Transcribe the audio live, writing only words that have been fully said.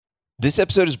This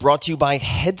episode is brought to you by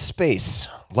Headspace.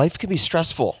 Life can be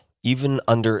stressful, even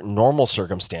under normal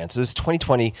circumstances.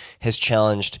 2020 has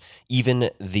challenged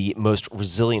even the most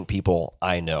resilient people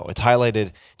I know. It's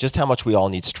highlighted just how much we all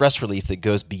need stress relief that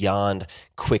goes beyond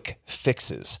quick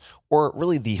fixes, or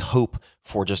really the hope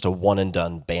for just a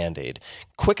one-and-done Band-Aid.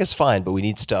 Quick is fine, but we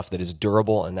need stuff that is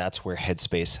durable, and that's where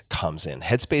Headspace comes in.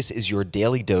 Headspace is your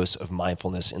daily dose of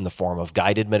mindfulness in the form of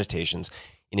guided meditations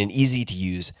in an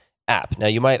easy-to-use app. Now,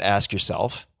 you might ask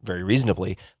yourself, very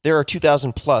reasonably, there are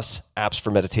 2,000 plus apps for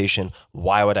meditation.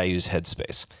 Why would I use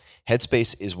Headspace?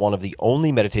 Headspace is one of the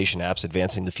only meditation apps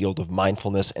advancing the field of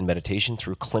mindfulness and meditation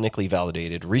through clinically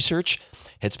validated research.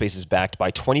 Headspace is backed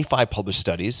by 25 published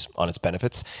studies on its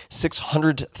benefits,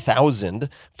 600,000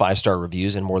 five-star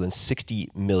reviews, and more than 60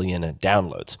 million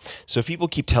downloads. So if people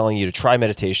keep telling you to try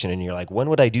meditation and you're like, when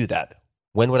would I do that?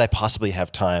 When would I possibly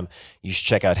have time? You should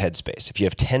check out Headspace. If you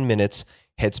have 10 minutes,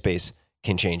 Headspace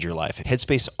can change your life.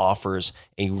 Headspace offers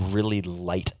a really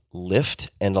light lift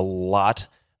and a lot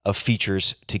of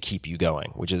features to keep you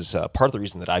going, which is part of the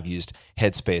reason that I've used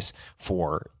Headspace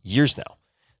for years now.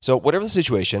 So whatever the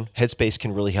situation, Headspace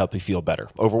can really help you feel better.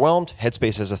 Overwhelmed?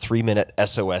 Headspace has a 3-minute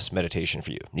SOS meditation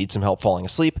for you. Need some help falling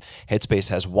asleep? Headspace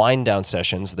has wind down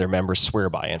sessions their members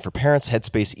swear by. And for parents,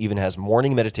 Headspace even has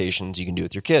morning meditations you can do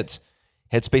with your kids.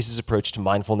 Headspace's approach to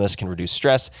mindfulness can reduce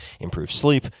stress, improve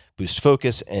sleep, boost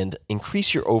focus, and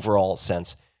increase your overall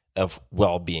sense of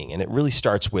well-being. And it really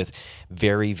starts with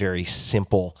very, very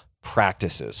simple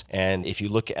practices. And if you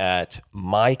look at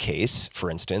my case,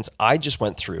 for instance, I just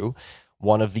went through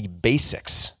one of the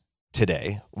basics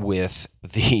today with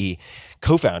the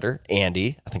co-founder,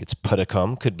 Andy. I think it's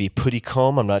Putticombe, could be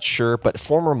Putticombe, I'm not sure, but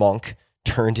former monk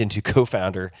turned into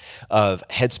co-founder of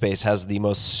Headspace, has the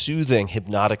most soothing,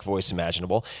 hypnotic voice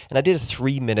imaginable. And I did a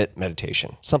 3-minute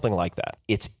meditation, something like that.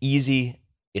 It's easy,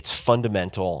 it's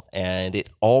fundamental, and it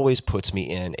always puts me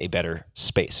in a better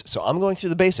space. So I'm going through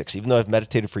the basics. Even though I've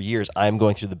meditated for years, I'm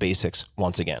going through the basics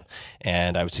once again.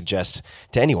 And I would suggest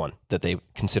to anyone that they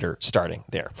consider starting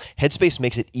there. Headspace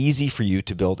makes it easy for you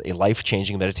to build a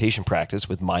life-changing meditation practice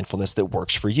with mindfulness that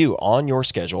works for you on your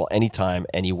schedule, anytime,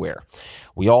 anywhere.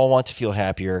 We all want to feel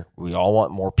happier. We all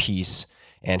want more peace.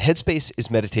 And Headspace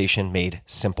is meditation made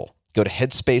simple. Go to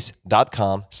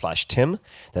headspace.com/Tim.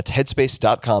 That's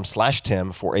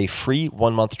headspace.com/Tim for a free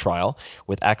 1-month trial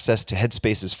with access to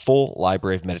Headspace's full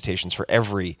library of meditations for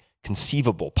every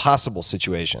conceivable, possible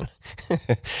situation.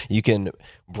 You can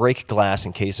break glass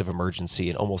in case of emergency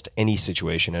in almost any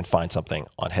situation and find something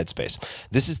on Headspace.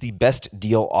 This is the best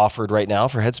deal offered right now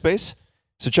for Headspace.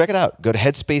 So check it out. Go to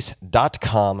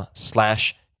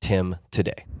headspace.com/Tim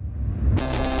today.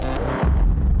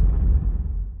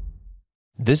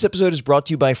 This episode is brought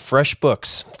to you by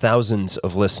FreshBooks. Thousands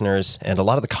of listeners and a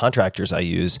lot of the contractors I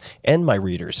use and my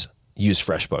readers use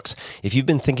FreshBooks. If you've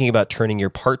been thinking about turning your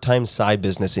part-time side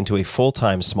business into a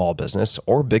full-time small business,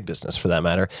 or big business for that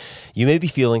matter, you may be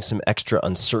feeling some extra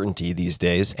uncertainty these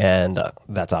days, and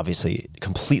that's obviously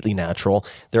completely natural.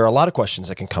 There are a lot of questions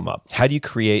that can come up. How do you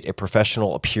create a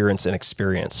professional appearance and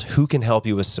experience? Who can help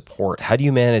you with support? How do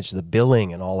you manage the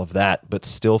billing and all of that, but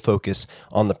still focus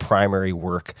on the primary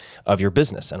work of your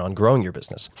business and on growing your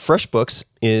business? FreshBooks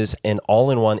is an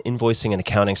all-in-one invoicing and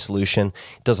accounting solution.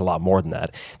 It does a lot more than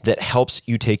that helps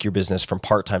you take your business from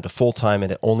part-time to full-time,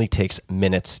 and it only takes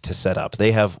minutes to set up.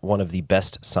 They have one of the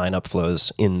best sign-up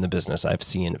flows in the business. I've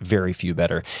seen very few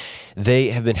better.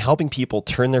 They have been helping people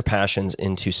turn their passions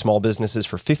into small businesses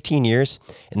for 15 years,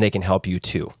 and they can help you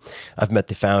too. I've met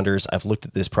the founders. I've looked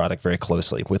at this product very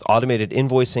closely. With automated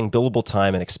invoicing, billable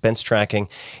time, and expense tracking,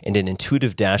 and an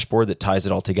intuitive dashboard that ties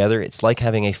it all together, it's like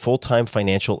having a full-time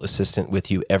financial assistant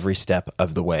with you every step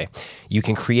of the way. You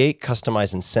can create,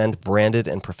 customize, and send branded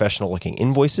and professional-looking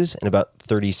invoices in about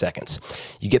 30 seconds.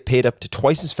 You get paid up to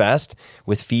twice as fast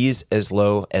with fees as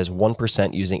low as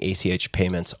 1% using ACH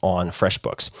payments on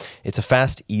FreshBooks. It's a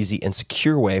fast, easy, and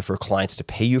secure way for clients to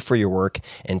pay you for your work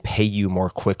and pay you more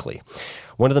quickly.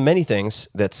 One of the many things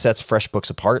that sets FreshBooks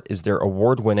apart is their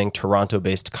award-winning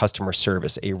Toronto-based customer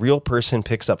service. A real person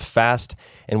picks up fast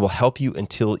and will help you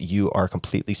until you are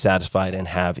completely satisfied and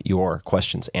have your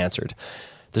questions answered.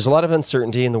 There's a lot of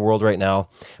uncertainty in the world right now,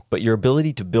 but your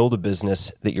ability to build a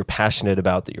business that you're passionate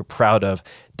about, that you're proud of,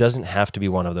 doesn't have to be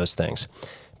one of those things.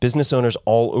 Business owners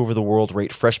all over the world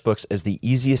rate FreshBooks as the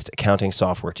easiest accounting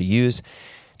software to use.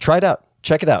 Try it out.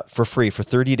 Check it out for free for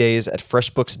 30 days at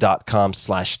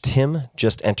freshbooks.com/Tim.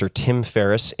 Just enter Tim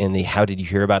Ferriss in the How Did You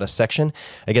Hear About Us section.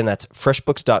 Again, that's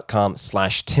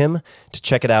freshbooks.com/Tim to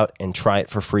check it out and try it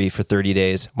for free for 30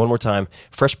 days. One more time,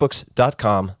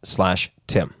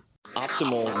 freshbooks.com/Tim.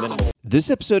 Optimal minimal.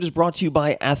 This episode is brought to you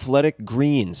by Athletic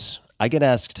Greens. I get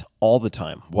asked all the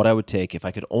time what I would take if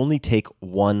I could only take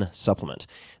one supplement.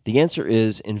 The answer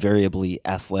is invariably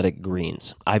Athletic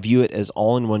Greens. I view it as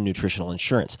all-in-one nutritional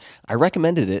insurance. I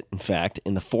recommended it, in fact,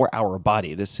 in the 4-Hour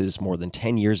Body. This is more than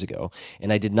 10 years ago,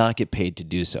 and I did not get paid to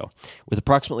do so. With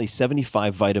approximately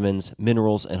 75 vitamins,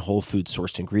 minerals, and whole food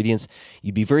sourced ingredients,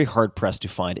 you'd be very hard-pressed to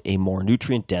find a more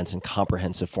nutrient-dense and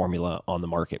comprehensive formula on the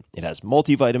market. It has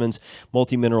multivitamins,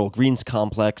 multi-mineral greens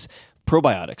complex,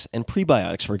 probiotics and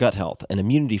prebiotics for gut health, an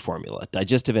immunity formula,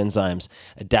 digestive enzymes,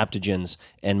 adaptogens,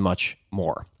 and much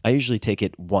more. I usually take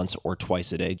it once or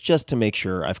twice a day just to make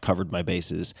sure I've covered my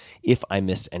bases if I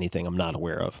missed anything I'm not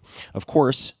aware of. Of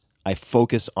course, I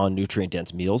focus on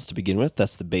nutrient-dense meals to begin with.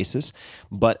 That's the basis.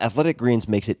 But Athletic Greens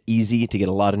makes it easy to get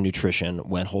a lot of nutrition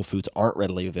when whole foods aren't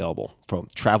readily available. From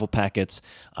travel packets,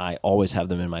 I always have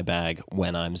them in my bag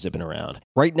when I'm zipping around.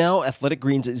 Right now, Athletic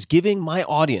Greens is giving my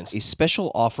audience a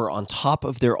special offer on top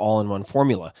of their all-in-one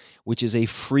formula, which is a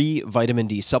free vitamin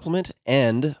D supplement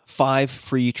and 5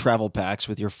 free travel packs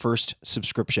with your first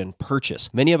subscription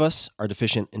purchase. Many of us are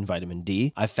deficient in vitamin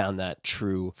D. I've found that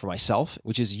true for myself,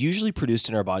 which is usually produced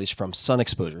in our bodies from sun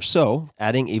exposure. So,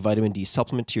 adding a vitamin D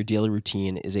supplement to your daily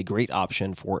routine is a great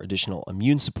option for additional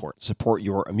immune support. Support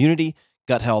your immunity,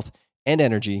 gut health, and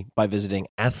energy by visiting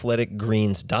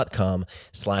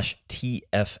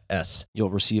athleticgreens.com/TFS. You'll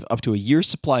receive up to a year's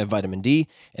supply of vitamin D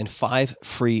and 5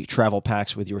 free travel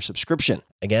packs with your subscription.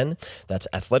 Again, that's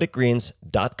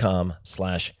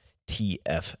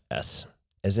athleticgreens.com/TFS,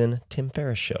 as in Tim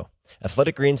Ferriss Show.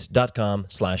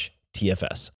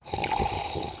 athleticgreens.com/TFS.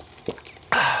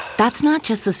 That's not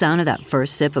just the sound of that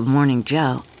first sip of Morning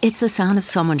Joe. It's the sound of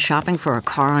someone shopping for a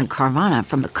car on Carvana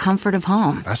from the comfort of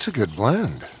home. That's a good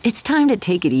blend. It's time to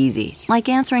take it easy, like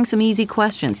answering some easy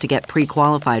questions to get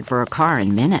pre-qualified for a car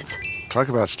in minutes. Talk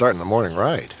about starting the morning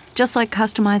right. Just like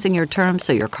customizing your terms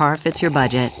so your car fits your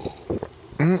budget.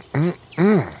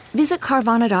 Visit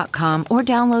Carvana.com or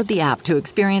download the app to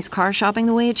experience car shopping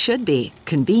the way it should be.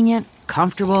 Convenient,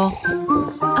 comfortable.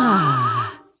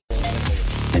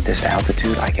 At this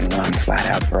altitude, I can run flat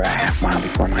out for a half mile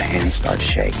before my hands start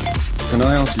shaking. Can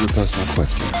I ask you a personal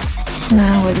question?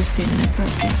 Now would seem an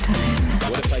appropriate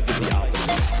time. What if I did the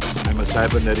opposite? I'm a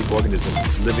cybernetic organism,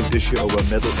 living tissue over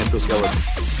metal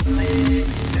endoskeleton. The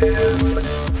Tim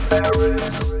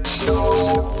Ferriss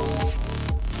Show.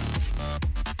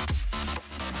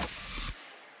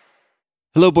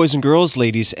 Hello, boys and girls,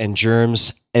 ladies and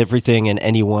germs, everything and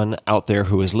anyone out there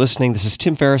who is listening. This is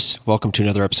Tim Ferriss. Welcome to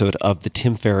another episode of The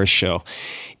Tim Ferriss Show.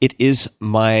 It is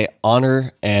my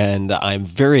honor, and I'm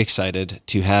very excited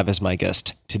to have as my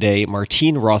guest today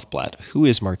Martine Rothblatt. Who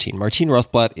is Martine? Martine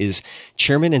Rothblatt is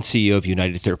chairman and CEO of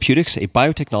United Therapeutics, a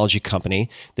biotechnology company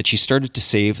that she started to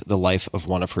save the life of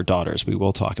one of her daughters. We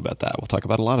will talk about that. We'll talk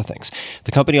about a lot of things.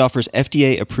 The company offers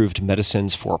FDA-approved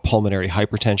medicines for pulmonary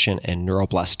hypertension and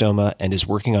neuroblastoma and is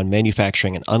working on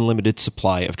manufacturing an unlimited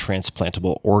supply of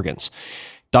transplantable organs.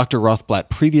 Dr. Rothblatt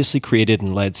previously created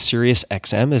and led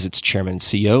SiriusXM as its chairman and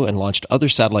CEO and launched other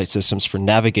satellite systems for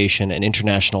navigation and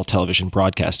international television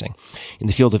broadcasting. In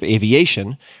the field of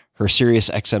aviation, her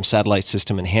SiriusXM satellite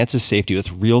system enhances safety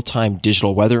with real-time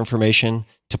digital weather information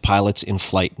to pilots in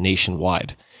flight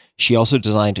nationwide. She also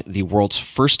designed the world's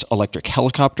first electric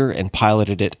helicopter and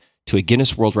piloted it to a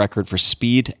Guinness World Record for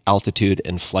speed, altitude,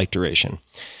 and flight duration.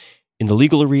 In the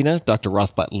legal arena, Dr.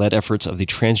 Rothblatt led efforts of the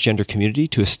transgender community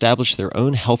to establish their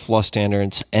own health law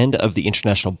standards and of the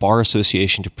International Bar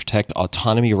Association to protect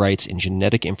autonomy rights in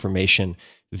genetic information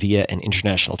via an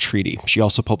international treaty. She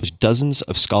also published dozens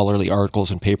of scholarly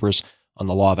articles and papers on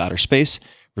the law of outer space,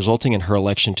 resulting in her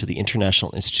election to the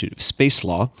International Institute of Space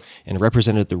Law, and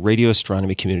represented the radio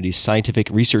astronomy community's scientific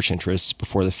research interests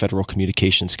before the Federal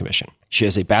Communications Commission. She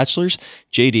has a bachelor's,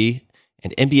 JD,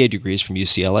 and MBA degrees from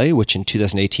UCLA, which in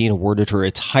 2018 awarded her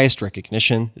its highest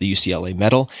recognition, the UCLA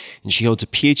Medal, and she holds a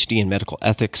PhD in medical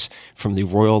ethics from the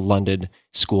Royal London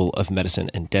School of Medicine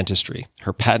and Dentistry.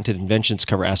 Her patented inventions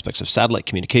cover aspects of satellite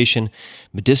communication,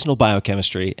 medicinal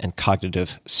biochemistry, and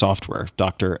cognitive software.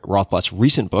 Dr. Rothblatt's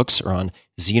recent books are on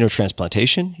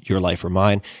xenotransplantation, Your Life or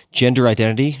Mine, gender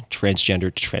identity,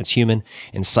 transgender to transhuman,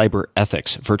 and cyber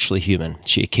ethics, virtually human.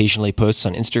 She occasionally posts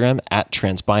on Instagram at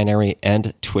transbinary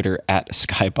and Twitter at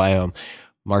skybiome.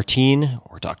 Martine,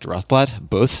 or Dr. Rothblatt,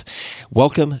 both,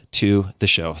 welcome to the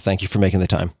show. Thank you for making the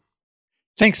time.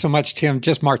 Thanks so much, Tim.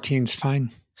 Just Martine's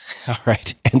fine. All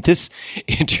right. And this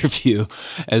interview,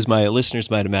 as my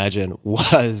listeners might imagine,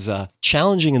 was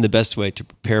challenging in the best way to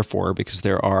prepare for because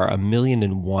there are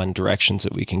 1,000,001 directions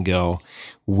that we can go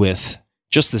with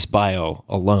just this bio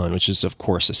alone, which is, of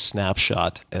course, a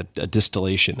snapshot, a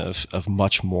distillation of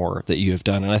much more that you have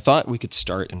done. And I thought we could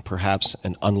start in perhaps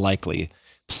an unlikely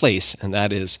place, and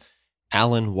that is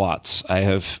Alan Watts. I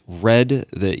have read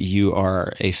that you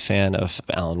are a fan of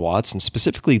Alan Watts, and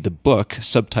specifically the book,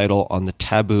 subtitle On the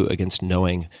Taboo Against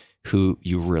Knowing Who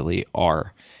You Really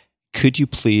Are. Could you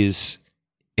please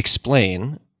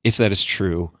explain, if that is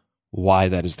true, why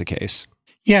that is the case?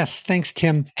 Yes, thanks,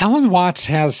 Tim. Alan Watts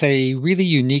has a really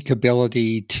unique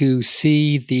ability to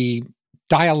see the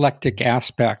dialectic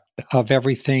aspect of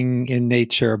everything in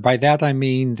nature. By that, I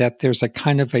mean that there's a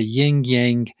kind of a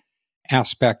yin-yang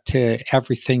aspect to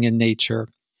everything in nature.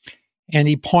 And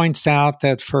he points out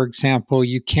that, for example,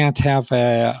 you can't have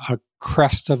a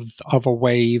crest of a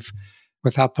wave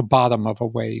without the bottom of a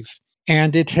wave.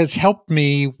 And it has helped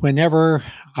me whenever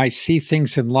I see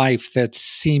things in life that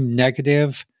seem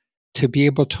negative to be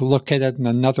able to look at it in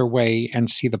another way and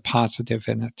see the positive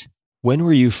in it. When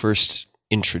were you first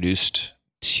introduced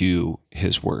to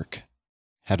his work?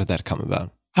 How did that come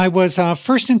about? I was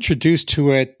first introduced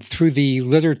to it through the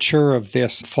literature of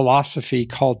this philosophy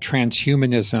called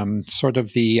transhumanism, sort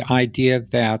of the idea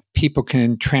that people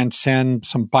can transcend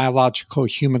some biological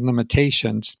human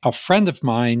limitations. A friend of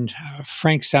mine,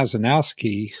 Frank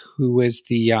Sazanowski, who is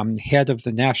the head of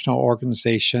the National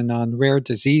Organization on Rare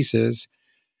Diseases,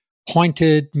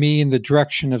 pointed me in the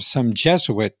direction of some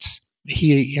Jesuits.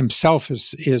 He himself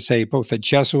is both a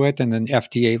Jesuit and an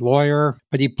FDA lawyer,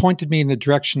 but he pointed me in the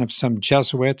direction of some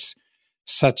Jesuits,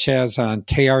 such as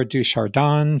Teilhard du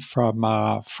Chardin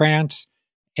from France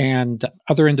and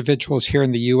other individuals here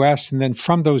in the U.S. And then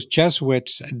from those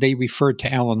Jesuits, they referred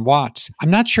to Alan Watts. I'm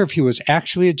not sure if he was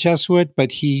actually a Jesuit,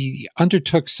 but he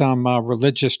undertook some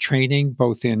religious training,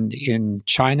 both in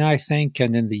China, I think,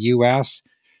 and in the U.S.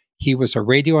 He was a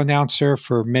radio announcer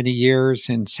for many years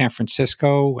in San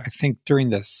Francisco, I think during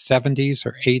the 70s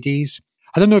or 80s.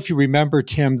 I don't know if you remember,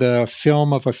 Tim, the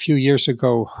film of a few years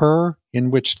ago, Her, in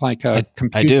which like a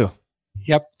computer... I do.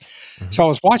 Yep. Mm-hmm. So I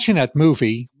was watching that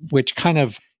movie, which kind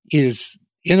of is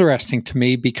interesting to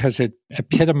me because it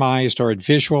epitomized or it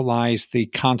visualized the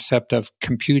concept of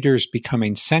computers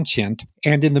becoming sentient.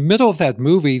 And in the middle of that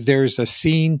movie, there's a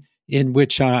scene in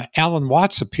which Alan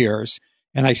Watts appears.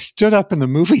 And I stood up in the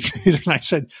movie theater and I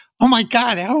said, "Oh my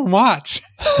God, Alan Watts."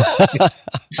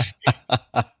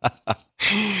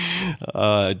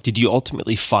 Did you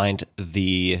ultimately find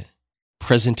the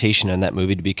presentation in that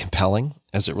movie to be compelling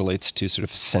as it relates to sort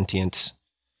of sentient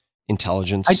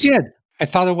intelligence? I did. I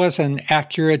thought it was an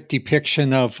accurate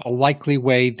depiction of a likely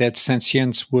way that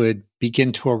sentience would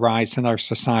begin to arise in our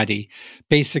society,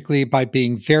 basically by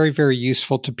being very, very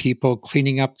useful to people,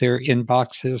 cleaning up their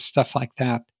inboxes, stuff like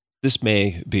that. This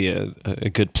may be a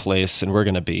good place, and we're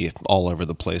going to be all over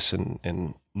the place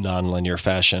in non-linear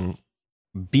fashion.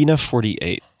 Bina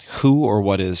 48. Who or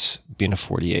what is Bina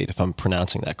 48, if I'm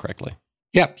pronouncing that correctly?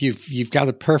 Yep, you've got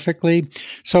it perfectly.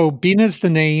 So Bina is the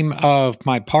name of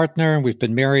my partner, and we've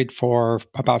been married for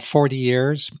about 40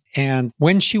 years. And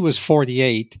when she was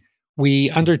 48,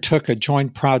 we undertook a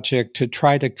joint project to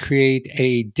try to create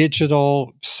a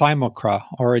digital simulacra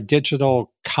or a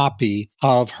digital copy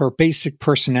of her basic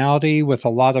personality with a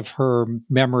lot of her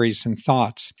memories and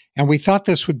thoughts. And we thought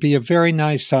this would be a very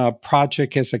nice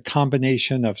project as a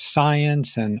combination of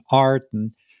science and art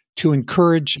and to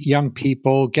encourage young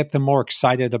people, get them more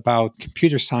excited about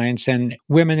computer science and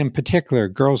women in particular,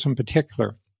 girls in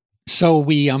particular. So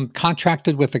we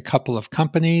contracted with a couple of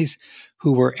companies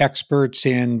who were experts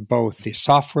in both the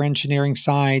software engineering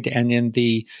side and in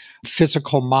the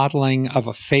physical modeling of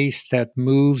a face that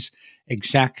moves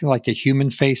exactly like a human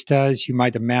face does. You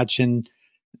might imagine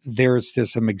there's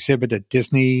this exhibit at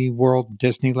Disney World,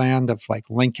 Disneyland of like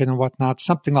Lincoln and whatnot,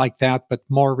 something like that, but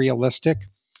more realistic.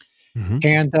 Mm-hmm.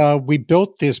 And we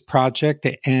built this project,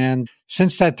 and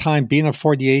since that time, Bina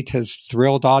 48 has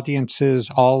thrilled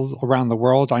audiences all around the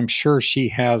world. I'm sure she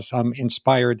has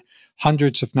inspired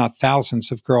hundreds, if not thousands,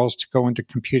 of girls to go into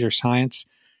computer science,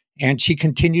 and she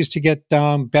continues to get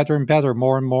better and better,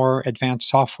 more and more advanced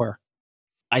software.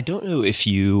 I don't know if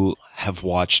you have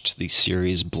watched the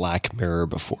series Black Mirror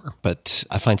before, but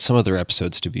I find some of their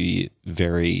episodes to be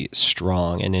very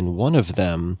strong, and in one of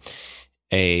them,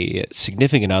 a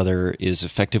significant other is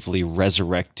effectively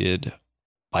resurrected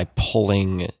by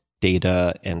pulling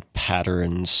data and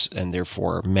patterns and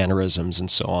therefore mannerisms and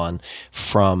so on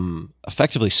from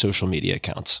effectively social media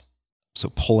accounts. So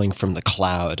pulling from the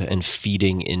cloud and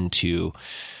feeding into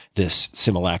this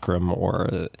simulacrum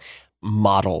or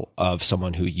model of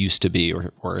someone who used to be,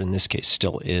 or in this case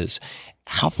still is.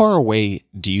 How far away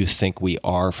do you think we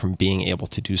are from being able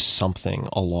to do something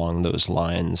along those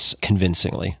lines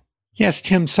convincingly? Yes,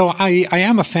 Tim. So I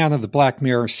am a fan of the Black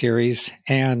Mirror series,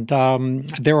 and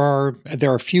there are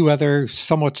a few other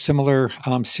somewhat similar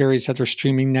series that are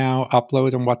streaming now,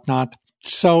 Upload and whatnot.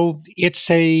 So it's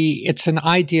an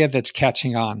idea that's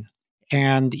catching on,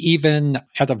 and even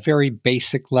at a very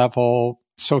basic level,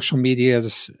 social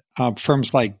media's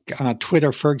firms like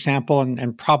Twitter, for example,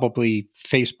 and probably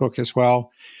Facebook as well,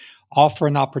 offer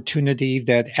an opportunity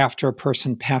that after a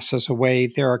person passes away,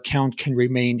 their account can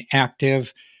remain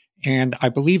active. And I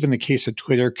believe in the case of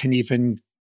Twitter, can even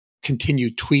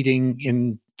continue tweeting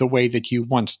in the way that you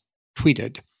once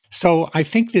tweeted. So I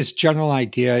think this general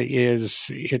idea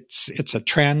is it's a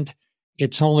trend.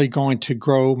 It's only going to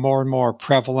grow more and more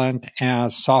prevalent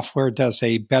as software does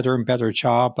a better and better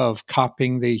job of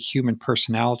copying the human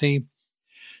personality.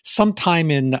 Sometime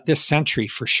in this century,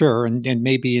 for sure, and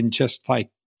maybe in just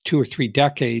like 2 or 3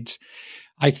 decades,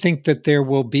 I think that there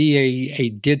will be a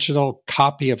digital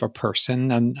copy of a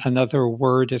person. And another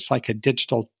word is like a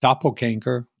digital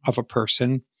doppelganger of a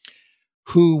person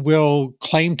who will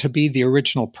claim to be the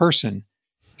original person.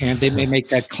 And they may make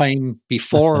that claim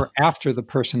before or after the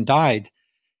person died.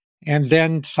 And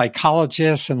then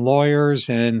psychologists and lawyers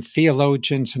and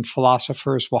theologians and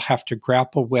philosophers will have to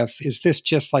grapple with, is this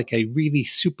just like a really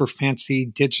super fancy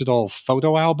digital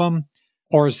photo album?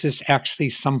 Or is this actually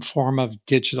some form of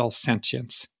digital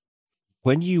sentience?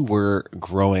 When you were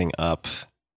growing up,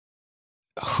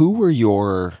 who were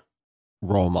your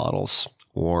role models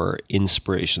or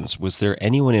inspirations? Was there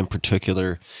anyone in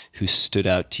particular who stood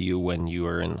out to you when you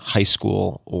were in high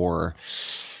school or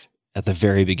at the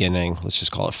very beginning, let's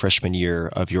just call it freshman year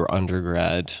of your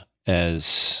undergrad,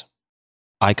 as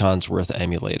icons worth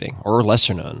emulating or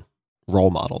lesser known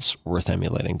role models worth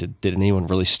emulating? Did anyone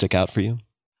really stick out for you?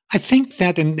 I think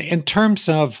that in terms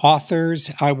of authors,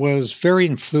 I was very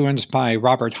influenced by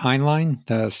Robert Heinlein,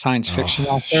 the science fiction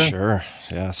author. Sure.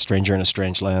 Yeah. Stranger in a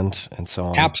Strange Land and so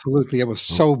on. Absolutely. It was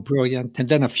so brilliant. And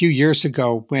then a few years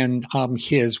ago, when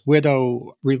his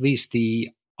widow released the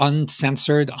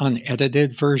uncensored,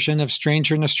 unedited version of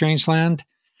Stranger in a Strange Land,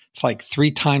 it's like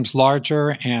 3 times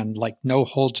larger and like no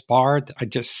holds barred. I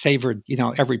just savored,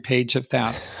 every page of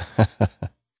that.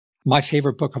 My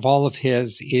favorite book of all of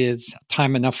his is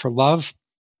Time Enough for Love,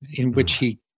 in which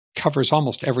he covers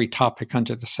almost every topic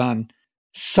under the sun.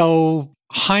 So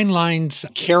Heinlein's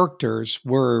characters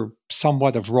were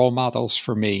somewhat of role models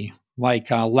for me.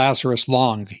 Like Lazarus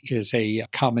Long is a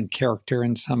common character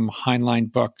in some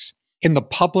Heinlein books. In the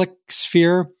public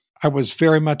sphere, I was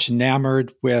very much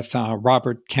enamored with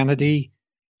Robert Kennedy.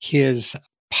 His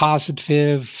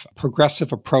positive,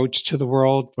 progressive approach to the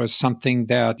world was something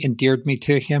that endeared me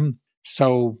to him.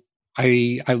 So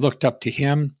I looked up to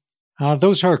him.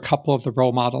 Those are a couple of the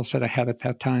role models that I had at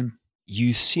that time.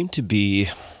 You seem to be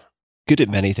good at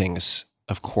many things,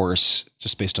 of course,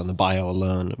 just based on the bio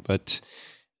alone. But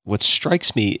what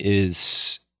strikes me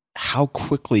is how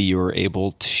quickly you were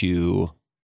able to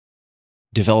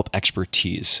develop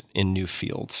expertise in new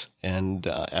fields. And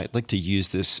I'd like to use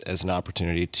this as an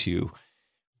opportunity to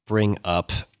bring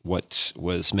up what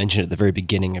was mentioned at the very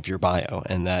beginning of your bio,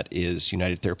 and that is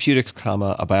United Therapeutics,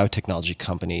 a biotechnology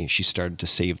company. She started to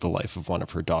save the life of one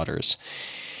of her daughters.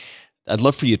 I'd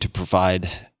love for you to provide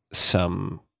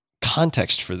some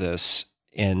context for this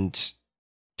and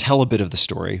tell a bit of the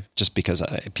story, just because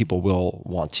people will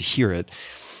want to hear it.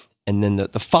 And then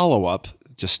the follow-up,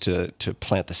 just to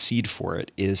plant the seed for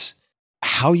it, is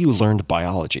how you learned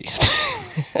biology.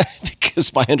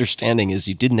 Because my understanding is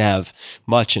you didn't have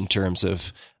much in terms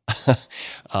of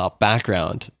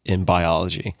background in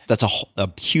biology. That's a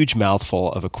huge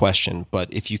mouthful of a question, but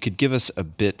if you could give us a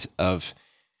bit of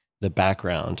the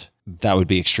background, that would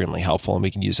be extremely helpful, and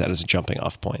we can use that as a jumping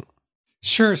off point.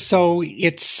 Sure. So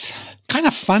it's kind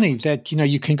of funny that,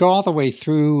 you can go all the way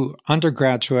through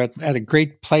undergraduate at a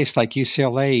great place like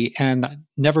UCLA and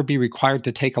never be required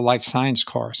to take a life science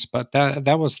course. But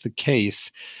that was the case.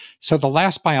 So the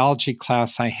last biology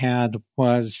class I had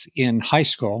was in high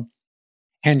school.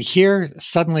 And here,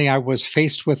 suddenly I was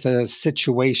faced with a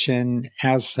situation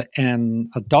as an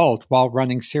adult while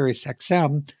running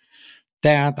SiriusXM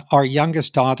that our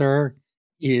youngest daughter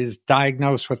is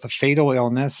diagnosed with a fatal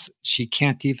illness. She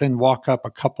can't even walk up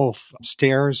a couple of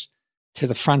stairs to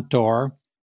the front door,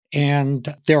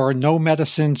 and there are no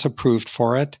medicines approved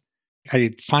for it.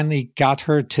 I finally got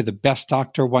her to the best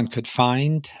doctor one could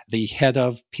find, the head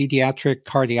of pediatric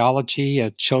cardiology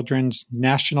at Children's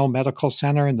National Medical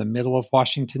Center in the middle of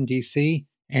Washington, D.C.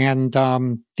 And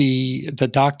the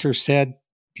doctor said,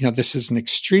 this is an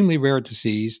extremely rare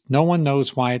disease. No one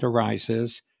knows why it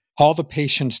arises. All the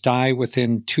patients die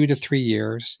within 2 to 3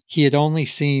 years. He had only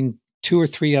seen 2 or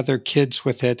 3 other kids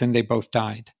with it, and they both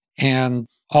died. and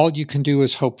all you can do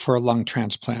is hope for a lung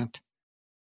transplant.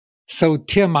 So,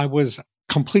 Tim, I was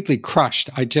completely crushed.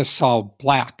 I just saw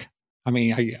black. I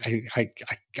mean,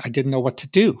 I didn't know what to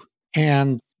do.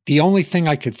 And the only thing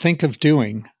I could think of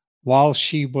doing while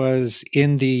she was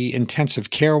in the intensive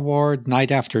care ward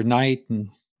night after night, and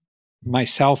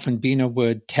myself and Bina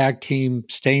would tag team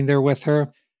staying there with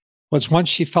her, was once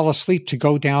she fell asleep to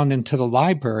go down into the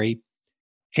library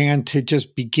and to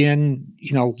just begin,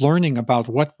 learning about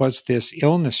what was this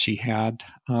illness she had,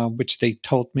 which they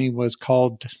told me was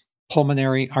called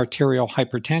pulmonary arterial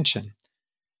hypertension.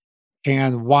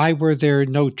 And why were there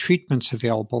no treatments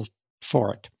available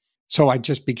for it? So I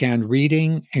just began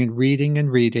reading and reading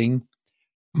and reading.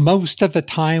 Most of the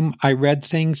time I read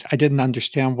things, I didn't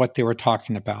understand what they were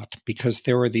talking about because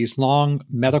there were these long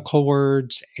medical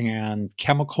words and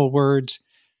chemical words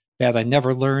that I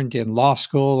never learned in law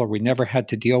school or we never had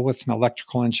to deal with in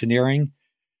electrical engineering.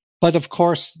 But of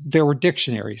course, there were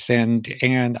dictionaries, and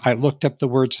I looked up the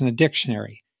words in a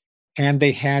dictionary. And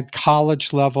they had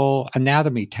college-level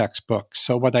anatomy textbooks.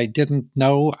 So what I didn't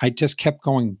know, I just kept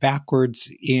going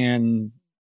backwards in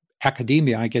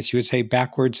academia, I guess you would say,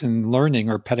 backwards in learning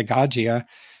or pedagogia,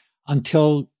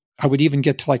 until I would even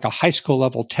get to like a high school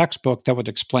level textbook that would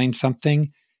explain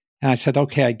something. And I said,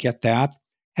 okay, I get that.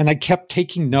 And I kept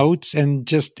taking notes and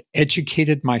just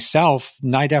educated myself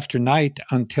night after night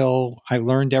until I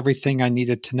learned everything I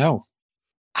needed to know.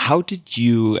 How did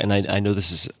you, and I know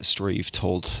this is a story you've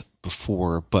told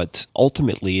before, but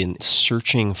ultimately in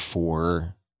searching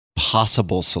for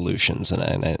possible solutions,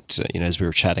 and as we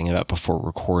were chatting about before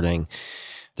recording,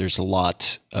 there's a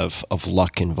lot of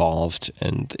luck involved,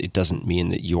 and it doesn't mean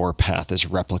that your path is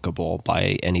replicable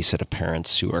by any set of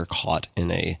parents who are caught in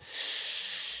a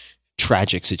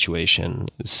tragic situation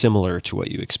similar to what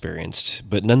you experienced.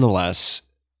 But nonetheless,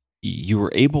 you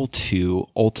were able to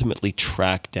ultimately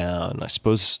track down, I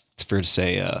suppose it's fair to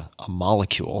say, a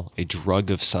molecule, a drug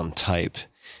of some type.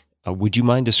 Would you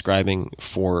mind describing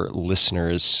for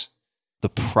listeners the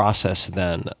process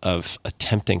then of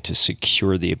attempting to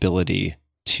secure the ability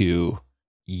to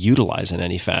utilize in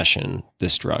any fashion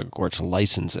this drug or to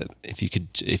license it? If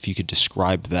you could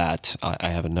describe that, I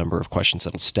have a number of questions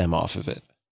that'll stem off of it.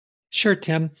 Sure,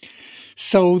 Tim.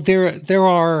 So there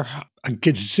are a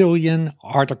gazillion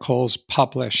articles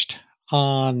published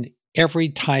on every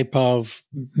type of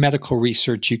medical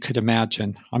research you could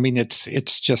imagine. I mean,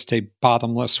 it's just a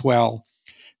bottomless well.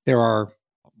 There are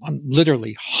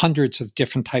literally hundreds of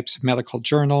different types of medical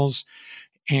journals,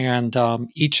 and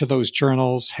each of those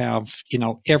journals have,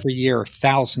 every year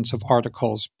thousands of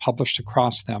articles published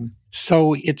across them.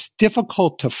 So it's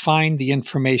difficult to find the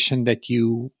information that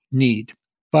you need.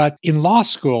 But in law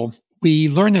school, we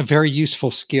learn a very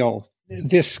useful skill.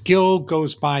 This skill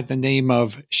goes by the name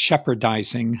of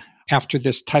shepherdizing, after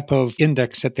this type of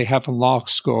index that they have in law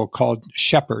school called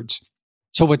shepherds.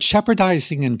 So what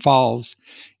shepherdizing involves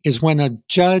is when a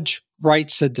judge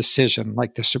writes a decision,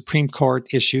 like the Supreme Court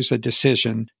issues a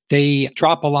decision, they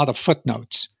drop a lot of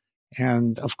footnotes.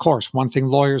 And of course, one thing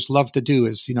lawyers love to do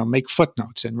is, make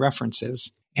footnotes and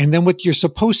references. And then what you're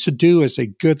supposed to do as a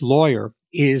good lawyer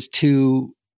is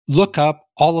to look up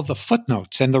all of the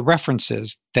footnotes and the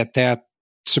references that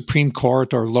Supreme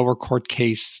Court or lower court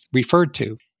case referred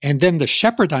to. And then the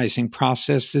shepherdizing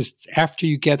process is, after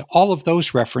you get all of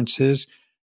those references,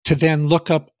 to then look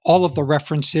up all of the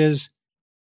references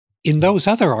in those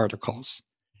other articles.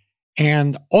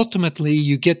 And ultimately,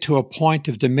 you get to a point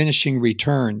of diminishing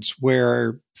returns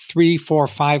where 3, 4,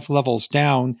 5 levels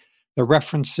down, the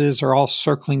references are all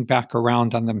circling back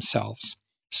around on themselves.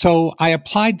 So I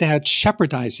applied that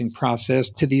shepherdizing process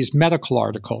to these medical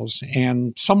articles.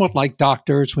 And somewhat like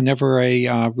doctors, whenever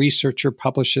a researcher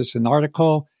publishes an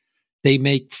article, they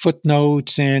make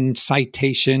footnotes and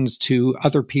citations to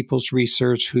other people's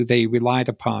research who they relied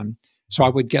upon. So I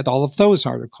would get all of those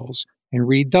articles and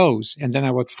read those, and then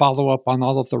I would follow up on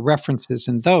all of the references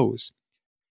in those.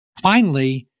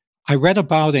 Finally, I read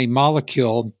about a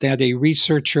molecule that a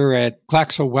researcher at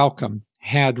GlaxoSmithKline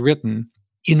had written,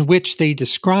 in which they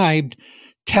described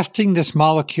testing this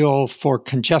molecule for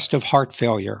congestive heart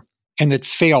failure. And it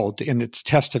failed in its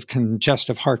test of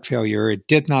congestive heart failure. It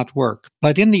did not work.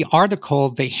 But in the article,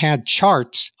 they had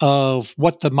charts of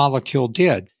what the molecule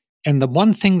did. And the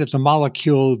one thing that the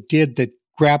molecule did that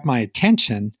grabbed my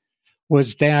attention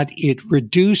was that it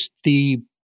reduced the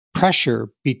pressure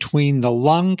between the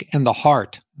lung and the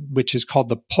heart, which is called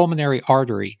the pulmonary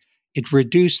artery. It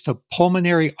reduced the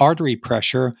pulmonary artery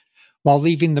pressure while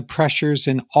leaving the pressures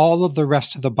in all of the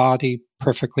rest of the body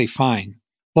perfectly fine.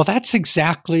 Well, that's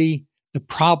exactly the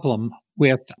problem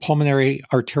with pulmonary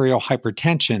arterial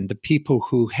hypertension, the people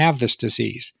who have this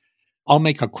disease. I'll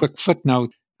make a quick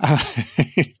footnote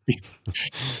that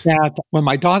when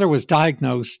my daughter was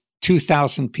diagnosed,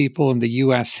 2,000 people in the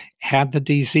U.S. had the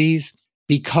disease.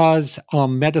 Because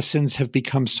medicines have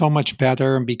become so much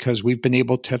better and because we've been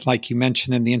able to, like you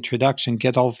mentioned in the introduction,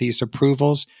 get all of these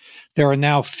approvals, there are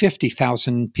now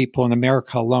 50,000 people in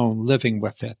America alone living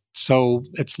with it. So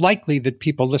it's likely that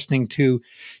people listening to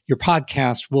your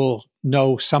podcast will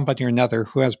know somebody or another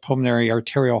who has pulmonary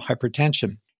arterial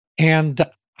hypertension. And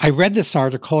I read this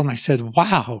article and I said,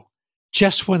 wow,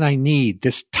 just when I need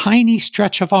this tiny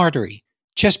stretch of artery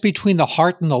just between the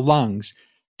heart and the lungs,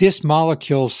 this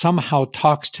molecule somehow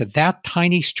talks to that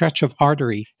tiny stretch of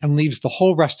artery and leaves the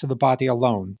whole rest of the body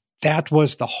alone. That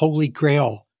was the holy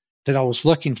grail that I was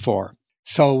looking for.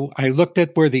 So I looked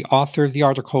at where the author of the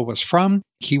article was from.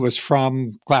 He was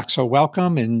from Glaxo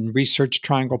Wellcome in Research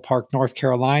Triangle Park, North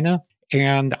Carolina.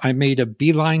 And I made a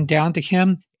beeline down to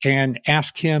him and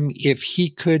asked him if he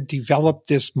could develop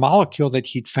this molecule that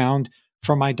he'd found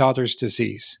for my daughter's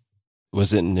disease.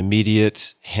 Was it an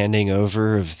immediate handing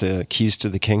over of the keys to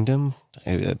the kingdom?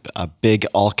 A big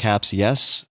all caps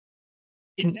yes?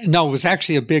 No, it was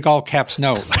actually a big all caps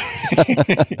no.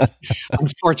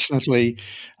 Unfortunately,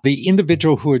 the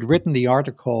individual who had written the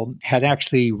article had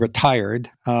actually retired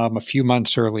a few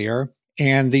months earlier.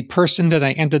 And the person that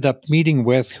I ended up meeting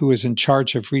with, who was in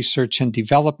charge of research and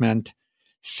development,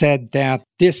 said that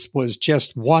this was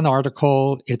just one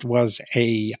article. It was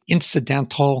a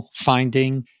incidental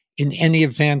finding. In any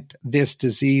event, this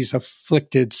disease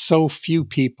afflicted so few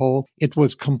people, it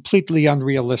was completely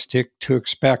unrealistic to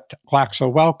expect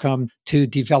Glaxo Wellcome to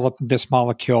develop this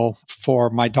molecule for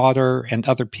my daughter and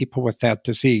other people with that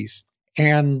disease.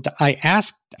 And I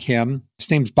asked him,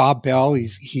 his name's Bob Bell,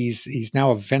 he's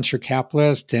now a venture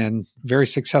capitalist and very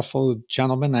successful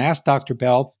gentleman. I asked Dr.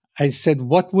 Bell, I said,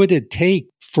 what would it take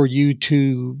for you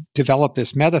to develop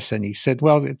this medicine? He said,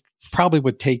 well, it probably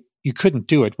would take, you couldn't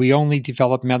do it. We only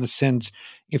develop medicines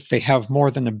if they have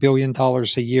more than $1 billion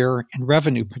a year in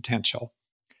revenue potential.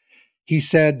 He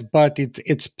said, but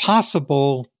it's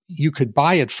possible you could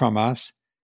buy it from us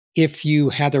if you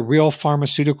had a real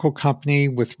pharmaceutical company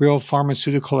with real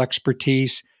pharmaceutical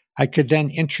expertise. I could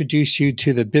then introduce you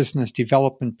to the business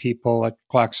development people at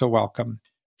Glaxo Wellcome.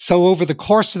 So over the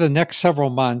course of the next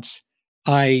several months,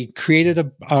 I created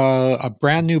a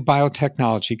brand new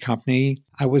biotechnology company.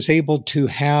 I was able to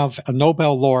have a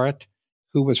Nobel laureate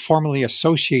who was formerly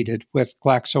associated with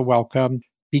Glaxo Wellcome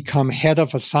become head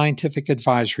of a scientific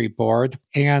advisory board.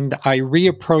 And I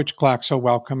reapproached Glaxo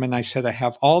Wellcome and I said, I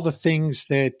have all the things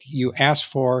that you asked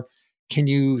for. Can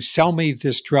you sell me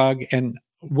this drug and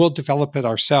we'll develop it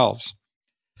ourselves?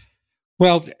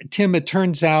 Well, Tim, it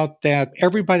turns out that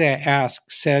everybody I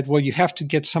asked said, well, you have to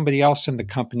get somebody else in the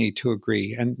company to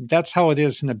agree. And that's how it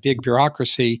is in a big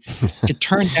bureaucracy. It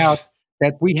turned out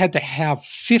that we had to have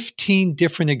 15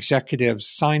 different executives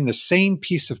sign the same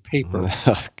piece of paper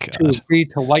to agree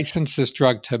to license this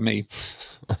drug to me.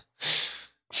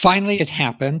 Finally, it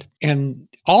happened. And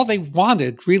all they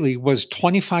wanted really was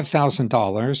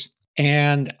 $25,000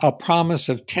 and a promise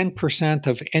of 10%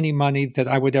 of any money that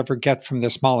I would ever get from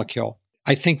this molecule.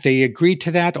 I think they agreed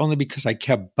to that only because I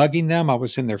kept bugging them. I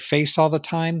was in their face all the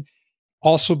time.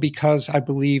 Also because I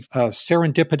believe a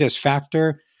serendipitous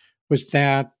factor was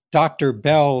that Dr.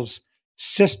 Bell's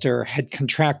sister had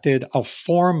contracted a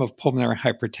form of pulmonary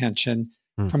hypertension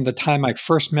from the time I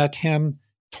first met him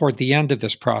toward the end of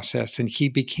this process. And he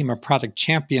became a product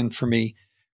champion for me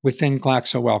within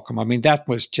Glaxo Wellcome. I mean, that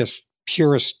was just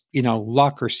purest,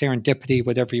 luck or serendipity,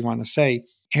 whatever you want to say.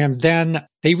 And then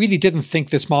they really didn't think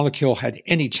this molecule had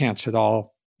any chance at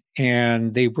all.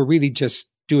 And they were really just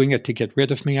doing it to get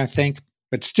rid of me, I think.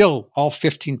 But still, all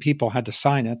 15 people had to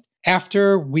sign it.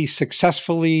 After we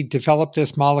successfully developed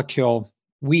this molecule,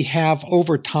 we have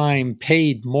over time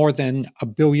paid more than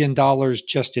 $1 billion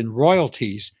just in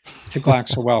royalties to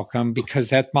Glaxo Wellcome because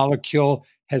that molecule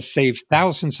has saved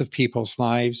thousands of people's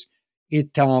lives.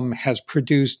 It has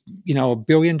produced, $1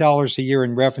 billion a year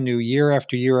in revenue year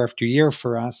after year after year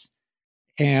for us.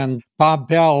 And Bob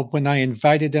Bell, when I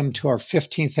invited him to our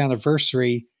 15th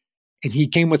anniversary, and he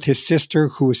came with his sister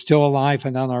who was still alive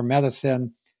and on our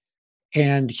medicine,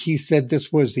 and he said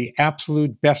this was the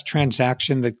absolute best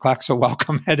transaction that Glaxo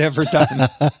Wellcome had ever done.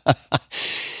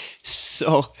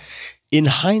 So, in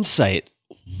hindsight,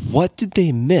 what did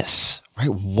they miss? Right?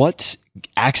 What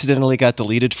accidentally got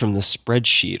deleted from the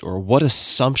spreadsheet, or what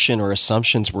assumption or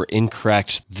assumptions were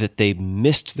incorrect that they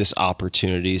missed this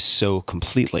opportunity so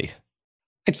completely?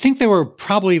 I think there were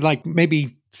probably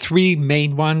maybe three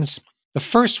main ones. The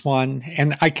first one,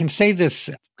 and I can say this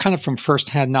kind of from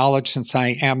firsthand knowledge since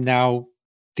I am now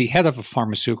the head of a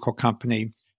pharmaceutical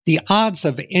company, The odds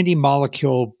of any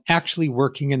molecule actually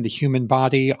working in the human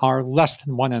body are less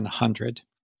than 1 in 100. I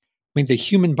mean, the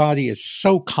human body is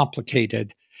so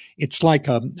complicated. It's like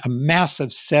a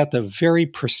massive set of very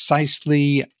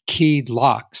precisely keyed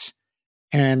locks.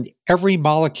 And every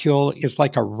molecule is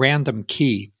like a random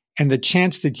key. And the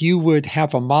chance that you would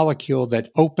have a molecule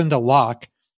that opened a lock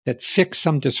that fixed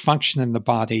some dysfunction in the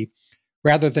body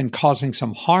rather than causing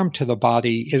some harm to the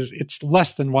body it's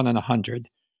less than 1 in 100.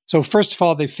 So first of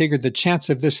all, they figured the chance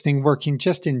of this thing working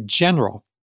just in general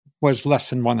was less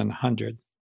than 1 in 100.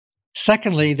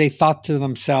 Secondly, they thought to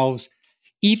themselves,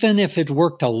 even if it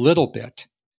worked a little bit,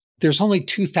 there's only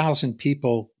 2,000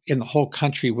 people in the whole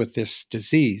country with this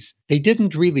disease. They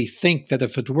didn't really think that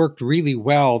if it worked really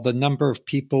well, the number of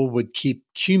people would keep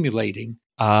accumulating.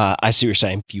 I see what you're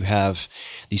saying. If you have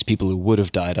these people who would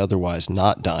have died otherwise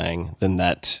not dying, then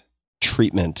that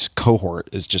treatment cohort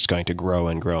is just going to grow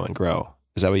and grow and grow.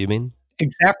 Is that what you mean?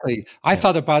 Exactly. I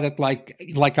thought about it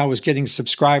like I was getting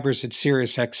subscribers at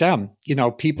Sirius XM. You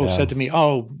know, people said to me,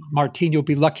 "Oh, Martine, you'll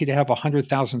be lucky to have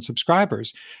 100,000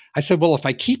 subscribers." I said, "Well, if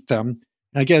I keep them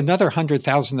and I get another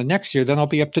 100,000 the next year, then I'll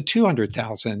be up to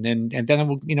 200,000, and then it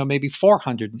will, maybe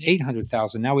 400 and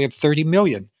 800,000. Now we have 30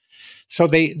 million." So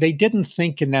they didn't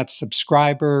think in that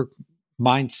subscriber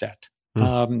mindset.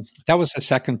 That was the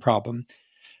second problem.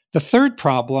 The third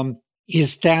problem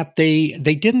is that they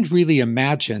didn't really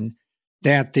imagine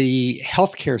that the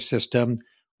healthcare system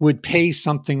would pay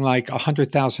something like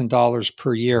 $100,000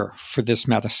 per year for this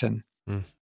medicine.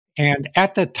 And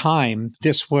at the time,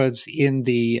 this was in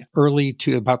the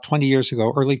about 20 years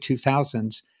ago, early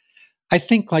 2000s, I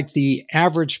think like the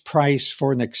average price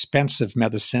for an expensive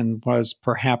medicine was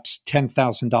perhaps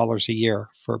 $10,000 a year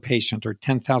for a patient or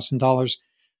 $10,000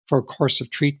 for a course of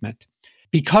treatment.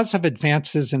 Because of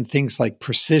advances in things like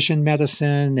precision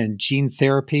medicine and gene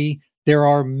therapy, there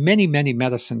are many, many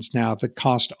medicines now that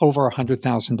cost over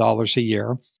 $100,000 a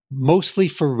year, mostly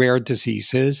for rare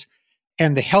diseases.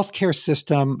 And the healthcare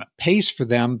system pays for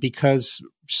them because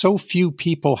so few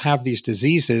people have these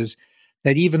diseases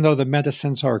that even though the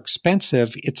medicines are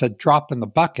expensive, it's a drop in the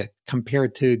bucket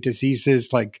compared to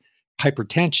diseases like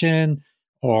hypertension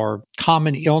or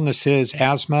common illnesses,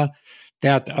 asthma,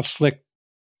 that afflict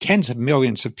tens of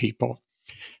millions of people.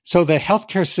 So the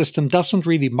healthcare system doesn't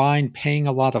really mind paying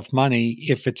a lot of money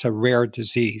if it's a rare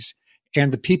disease.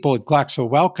 And the people at Glaxo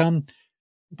Wellcome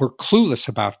were clueless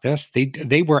about this.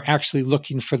 They were actually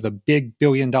looking for the big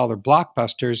billion-dollar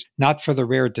blockbusters, not for the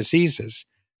rare diseases.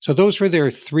 So those were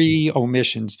their three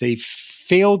omissions. They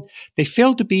failed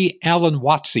to be Alan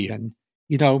Wattsian.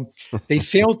 They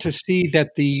failed to see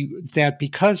that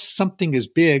because something is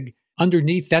big,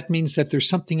 underneath, that means that there's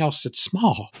something else that's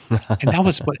small. And that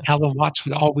was what Alan Watts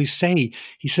would always say.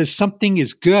 He says something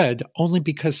is good only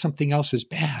because something else is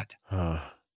bad.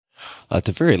 At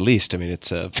the very least, I mean,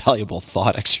 it's a valuable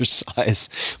thought exercise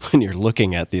when you're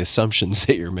looking at the assumptions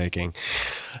that you're making.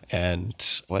 And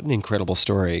what an incredible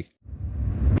story.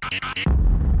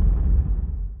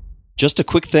 Just a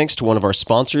quick thanks to one of our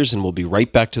sponsors, and we'll be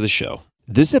right back to the show.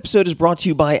 This episode is brought to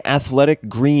you by Athletic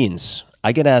Greens.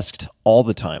 I get asked all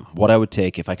the time what I would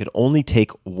take if I could only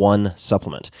take one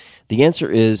supplement. The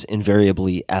answer is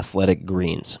invariably Athletic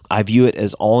Greens. I view it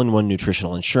as all-in-one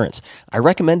nutritional insurance. I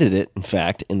recommended it, in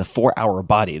fact, in the 4-Hour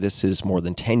Body. This is more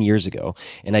than 10 years ago,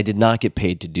 and I did not get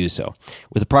paid to do so.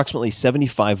 With approximately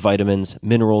 75 vitamins,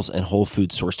 minerals, and whole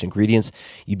food-sourced ingredients,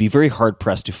 you'd be very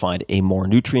hard-pressed to find a more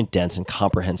nutrient-dense and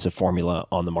comprehensive formula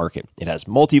on the market. It has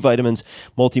multivitamins,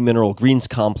 multi-mineral greens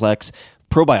complex,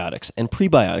 probiotics and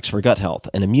prebiotics for gut health,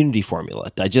 an immunity formula,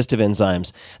 digestive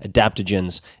enzymes,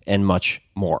 adaptogens, and much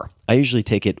more. I usually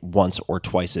take it once or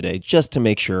twice a day just to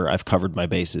make sure I've covered my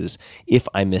bases if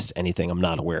I missed anything I'm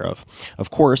not aware of. Of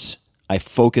course, I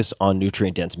focus on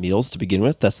nutrient-dense meals to begin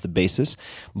with. That's the basis.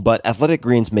 But Athletic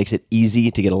Greens makes it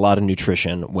easy to get a lot of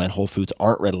nutrition when whole foods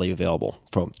aren't readily available.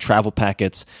 From travel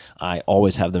packets, I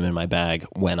always have them in my bag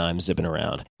when I'm zipping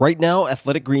around. Right now,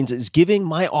 Athletic Greens is giving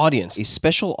my audience a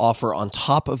special offer on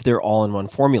top of their all-in-one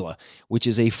formula, which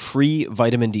is a free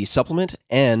vitamin D supplement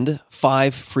and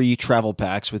 5 free travel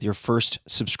packs with your first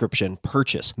subscription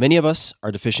purchase. Many of us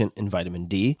are deficient in vitamin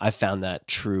D. I've found that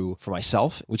true for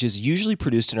myself, which is usually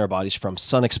produced in our bodies from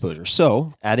sun exposure.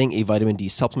 So adding a vitamin D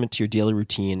supplement to your daily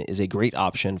routine is a great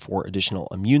option for additional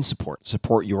immune support.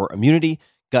 Support your immunity,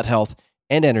 gut health,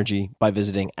 and energy by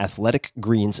visiting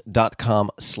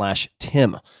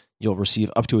athleticgreens.com/Tim. You'll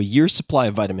receive up to a year's supply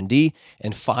of vitamin D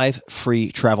and 5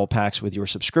 free travel packs with your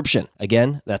subscription.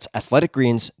 Again, that's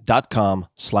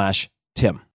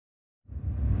athleticgreens.com/Tim.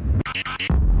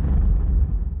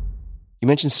 You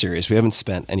mentioned Sirius. We haven't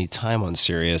spent any time on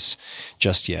Sirius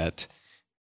just yet.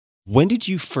 When did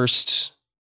you first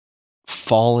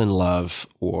fall in love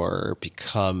or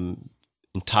become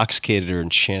intoxicated or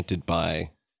enchanted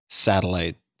by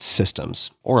satellite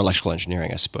systems or electrical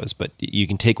engineering, I suppose, but you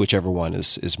can take whichever one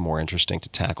is more interesting to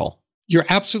tackle. You're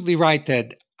absolutely right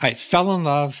that I fell in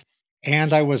love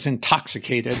and I was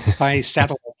intoxicated by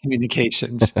satellite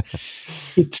communications.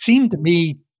 It seemed to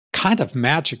me kind of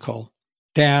magical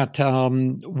that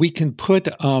we can put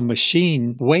a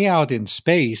machine way out in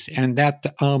space and that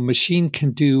machine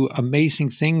can do amazing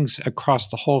things across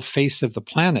the whole face of the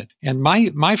planet. And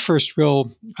my first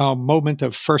real moment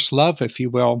of first love, if you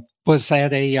will, was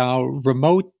at a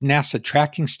remote NASA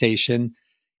tracking station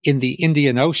in the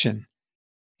Indian Ocean.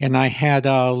 And I had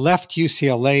left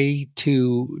UCLA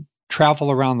to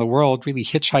travel around the world, really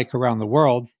hitchhike around the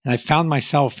world. And I found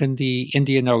myself in the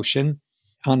Indian Ocean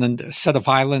on a set of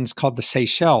islands called the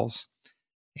Seychelles.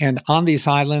 And on these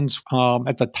islands,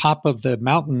 at the top of the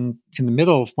mountain, in the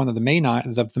middle of one of the main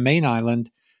island,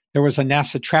 there was a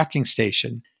NASA tracking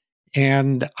station.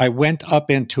 And I went up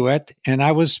into it, and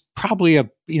I was probably a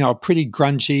pretty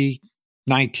grungy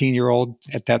 19-year-old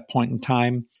at that point in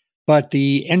time. But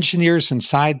the engineers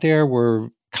inside there were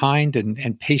kind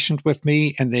and patient with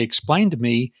me, and they explained to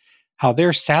me how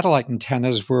their satellite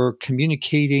antennas were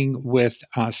communicating with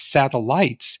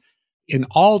satellites in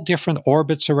all different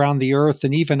orbits around the Earth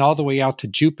and even all the way out to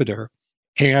Jupiter.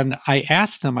 And I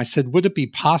asked them, I said, would it be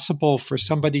possible for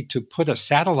somebody to put a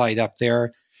satellite up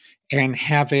there and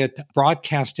have it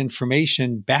broadcast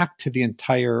information back to the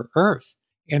entire Earth?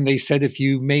 And they said, if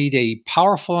you made a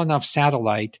powerful enough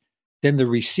satellite, then the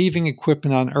receiving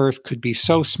equipment on Earth could be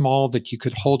so small that you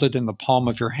could hold it in the palm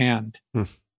of your hand.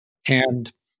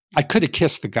 And I could have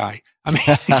kissed the guy. I mean,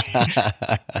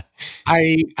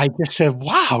 I just said,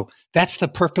 wow, that's the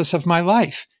purpose of my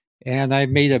life. And I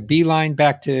made a beeline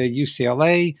back to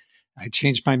UCLA. I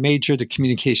changed my major to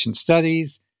communication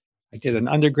studies. I did an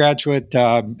undergraduate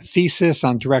thesis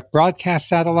on direct broadcast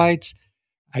satellites.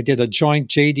 I did a joint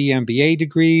JD MBA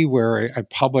degree where I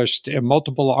published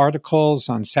multiple articles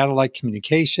on satellite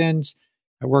communications.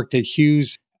 I worked at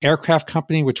Hughes Aircraft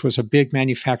Company, which was a big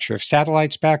manufacturer of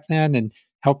satellites back then, and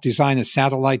helped design a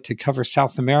satellite to cover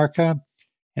South America.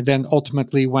 And then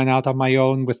ultimately went out on my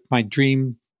own with my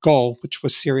dream goal, which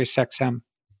was SiriusXM.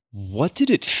 What did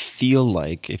it feel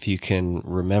like, if you can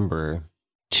remember,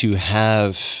 to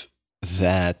have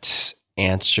that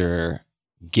answer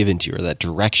given to you, or that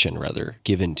direction rather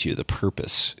given to you, the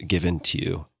purpose given to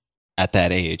you at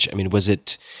that age? I mean,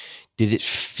 did it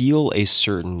feel a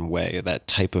certain way, that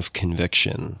type of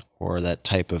conviction or that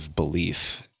type of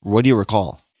belief? What do you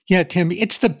recall? Yeah, Tim,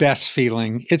 it's the best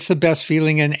feeling. It's the best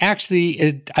feeling. And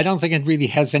actually, I don't think it really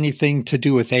has anything to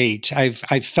do with age.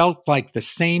 I've felt like the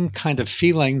same kind of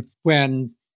feeling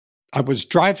when I was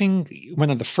driving one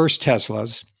of the first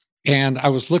Teslas, and I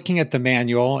was looking at the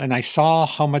manual and I saw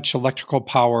how much electrical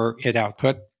power it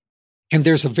output. And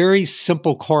there's a very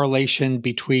simple correlation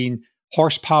between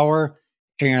horsepower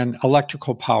and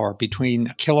electrical power,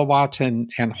 between kilowatts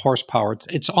and horsepower.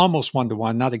 It's almost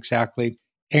 1-to-1, not exactly.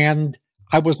 And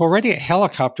I was already a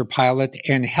helicopter pilot,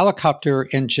 and helicopter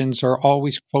engines are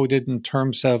always quoted in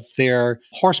terms of their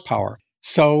horsepower.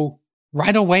 So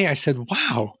right away I said,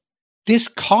 wow, this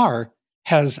car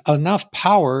has enough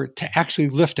power to actually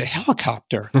lift a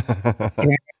helicopter.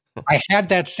 And I had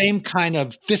that same kind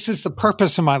of, this is the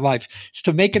purpose of my life, it's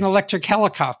to make an electric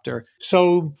helicopter.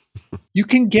 So you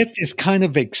can get this kind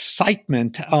of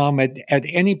excitement at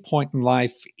any point in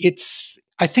life.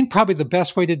 I think probably the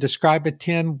best way to describe it,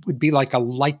 Tim, would be like a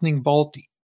lightning bolt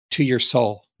to your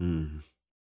soul. Mm.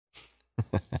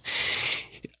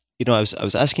 I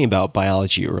was asking about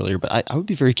biology earlier, but I would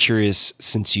be very curious,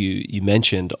 since you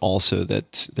mentioned also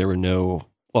that there were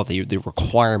the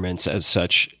requirements as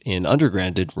such in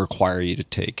undergrad didn't require you to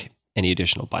take any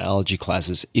additional biology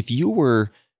classes. If you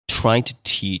were trying to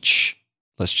teach,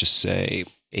 let's just say,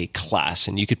 a class,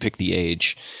 and you could pick the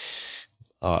age,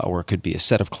 or it could be a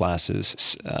set of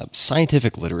classes,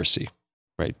 scientific literacy,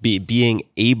 right? Being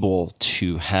able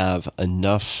to have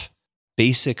enough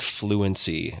basic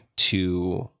fluency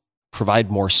to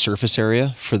provide more surface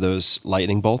area for those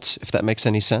lightning bolts, if that makes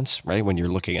any sense, right? When you're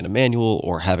looking at a manual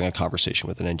or having a conversation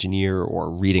with an engineer or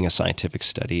reading a scientific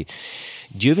study.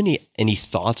 Do you have any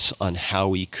thoughts on how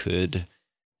we could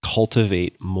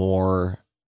cultivate more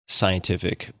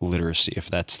scientific literacy, if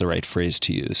that's the right phrase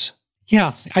to use?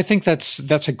 Yeah, I think that's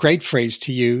a great phrase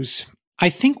to use. I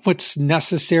think what's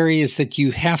necessary is that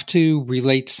you have to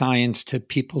relate science to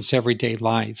people's everyday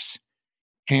lives.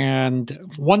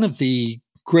 And one of the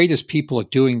greatest people at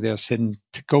doing this, and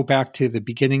to go back to the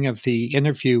beginning of the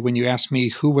interview when you asked me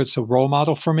who was a role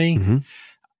model for me,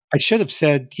 I should have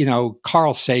said,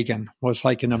 Carl Sagan was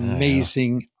like an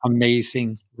amazing,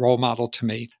 amazing role model to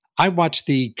me. I watched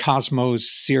the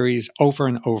Cosmos series over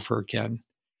and over again.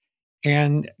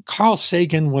 And Carl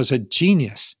Sagan was a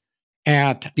genius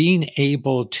at being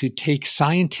able to take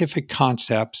scientific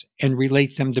concepts and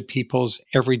relate them to people's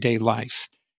everyday life.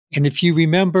 And if you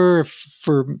remember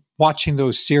for watching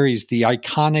those series, the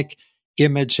iconic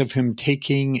image of him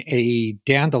taking a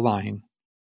dandelion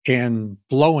and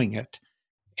blowing it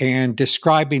and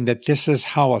describing that this is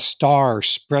how a star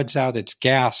spreads out its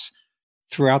gas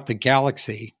throughout the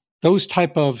galaxy. Those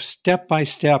type of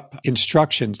step-by-step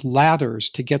instructions, ladders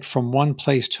to get from one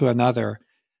place to another,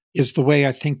 is the way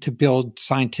I think to build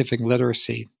scientific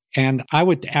literacy. And I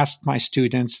would ask my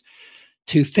students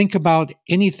to think about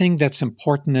anything that's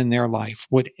important in their life,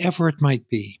 whatever it might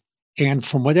be. And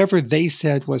from whatever they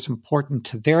said was important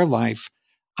to their life,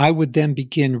 I would then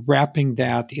begin wrapping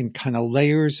that in kind of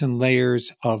layers and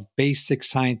layers of basic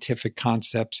scientific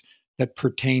concepts that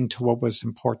pertain to what was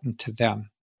important to them.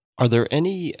 Are there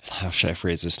any, how should I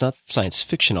phrase this, not science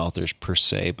fiction authors per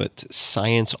se, but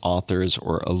science authors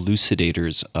or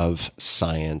elucidators of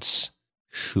science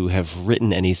who have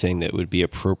written anything that would be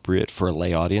appropriate for a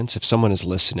lay audience? If someone is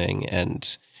listening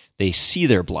and they see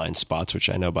their blind spots, which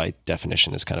I know by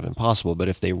definition is kind of impossible, but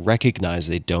if they recognize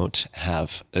they don't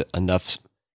have enough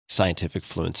scientific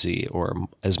fluency or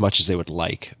as much as they would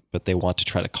like, but they want to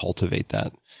try to cultivate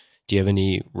that, do you have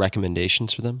any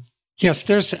recommendations for them? Yes,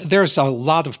 there's a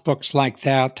lot of books like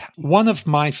that. One of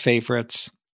my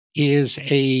favorites is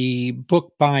a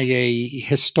book by a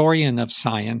historian of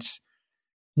science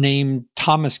named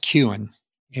Thomas Kuhn.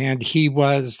 And he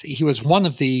was one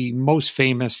of the most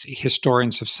famous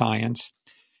historians of science.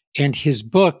 And his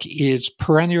book is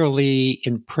perennially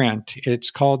in print.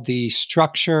 It's called The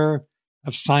Structure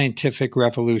of Scientific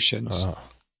Revolutions. Oh.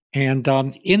 And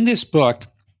in this book,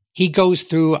 he goes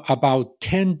through about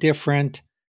 10 different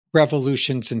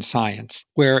revolutions in science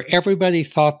where everybody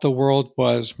thought the world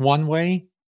was one way.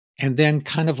 And then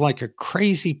kind of like a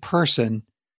crazy person,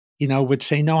 would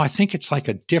say, no, I think it's like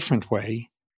a different way.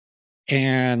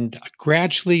 And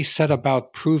gradually set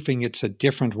about proving it's a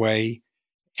different way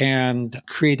and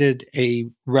created a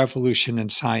revolution in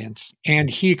science. And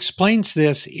he explains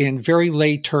this in very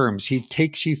lay terms. He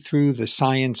takes you through the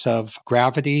science of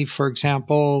gravity, for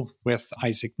example, with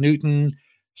Isaac Newton,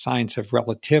 science of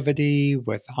relativity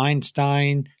with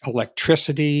Einstein,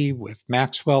 electricity with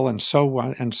Maxwell, and so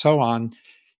on,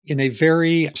 in a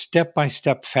very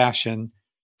step-by-step fashion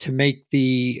to make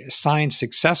the science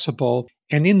accessible.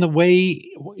 And in the way,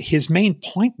 his main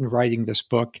point in writing this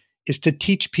book is to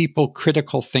teach people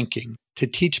critical thinking, to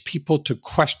teach people to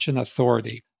question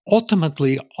authority.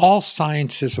 Ultimately, all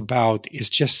science is about is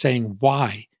just saying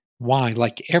why,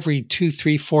 like every 2,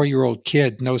 3, 4-year-old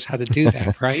kid knows how to do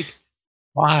that, right?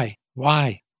 Why?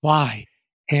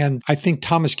 And I think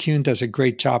Thomas Kuhn does a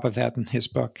great job of that in his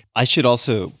book. I should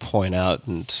also point out,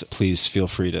 and please feel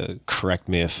free to correct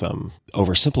me if I'm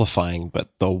oversimplifying, but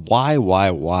the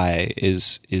why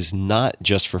is not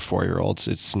just for 4-year-olds.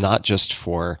 It's not just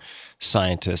for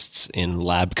scientists in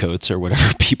lab coats or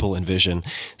whatever people envision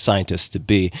scientists to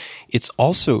be. It's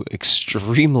also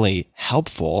extremely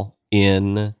helpful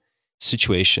in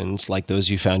situations like those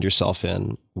you found yourself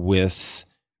in with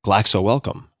Glaxo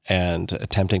Wellcome and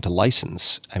attempting to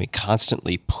license. I mean,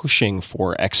 constantly pushing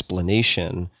for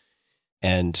explanation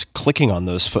and clicking on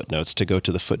those footnotes to go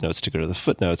to the footnotes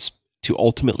to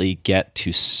ultimately get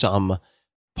to some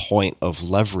point of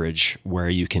leverage where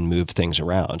you can move things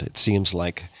around. It seems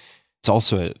like it's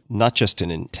also not just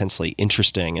an intensely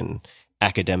interesting and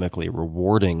academically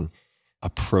rewarding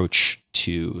approach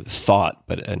to thought,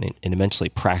 but an immensely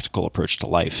practical approach to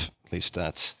life. At least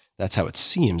that's how it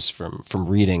seems from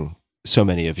reading so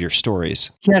many of your stories.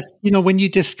 Yes. When you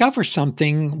discover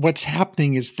something, what's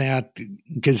happening is that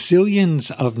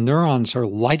gazillions of neurons are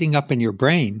lighting up in your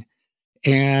brain,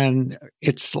 and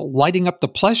it's lighting up the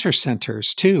pleasure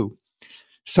centers too.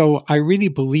 So I really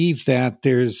believe that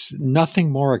there's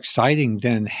nothing more exciting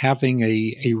than having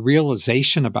a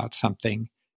realization about something,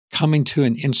 coming to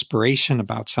an inspiration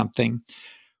about something,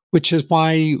 which is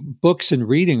why books and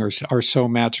reading are so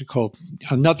magical.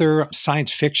 Another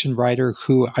science fiction writer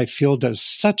who I feel does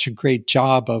such a great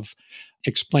job of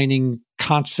explaining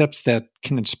concepts that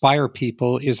can inspire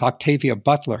people is Octavia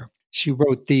Butler. She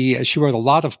wrote a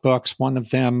lot of books. One of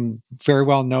them, very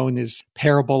well known, is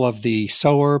Parable of the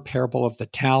Sower, Parable of the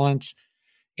Talents.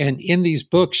 And in these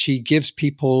books, she gives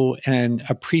people an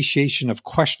appreciation of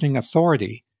questioning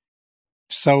authority.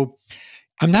 So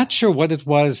I'm not sure what it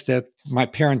was that my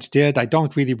parents did. I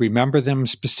don't really remember them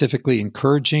specifically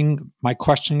encouraging my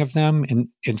questioning of them.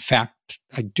 In fact,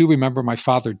 I do remember my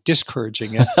father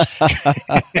discouraging it.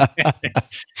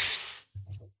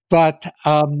 But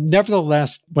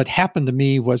nevertheless, what happened to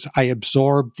me was I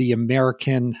absorbed the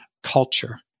American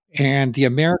culture. And the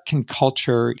American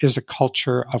culture is a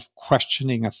culture of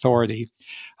questioning authority.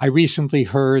 I recently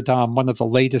heard one of the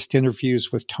latest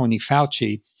interviews with Tony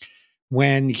Fauci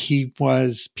when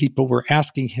people were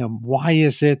asking him, why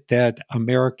is it that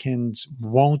Americans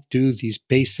won't do these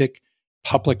basic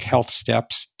public health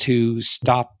steps to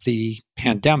stop the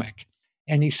pandemic?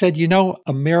 And he said,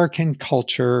 American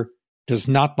culture does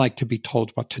not like to be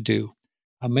told what to do.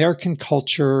 American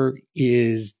culture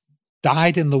is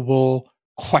dyed in the wool,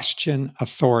 question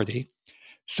authority.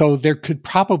 So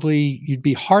you'd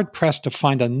be hard pressed to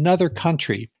find another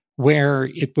country where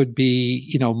it would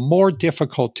be, more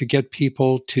difficult to get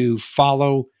people to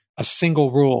follow a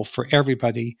single rule for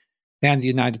everybody than the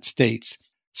United States.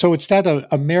 So it's that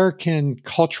American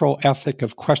cultural ethic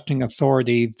of questioning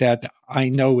authority that I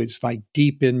know is like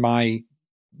deep in my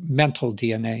mental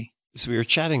DNA. So we were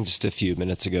chatting just a few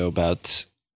minutes ago about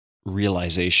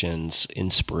realizations,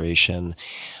 inspiration.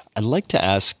 I'd like to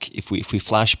ask if we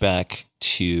flash back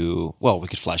to, we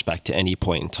could flash back to any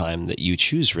point in time that you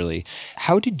choose, really.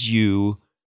 How did you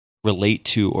relate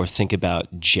to or think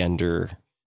about gender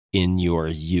in your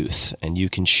youth? And you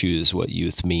can choose what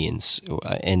youth means.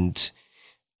 And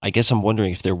I guess I'm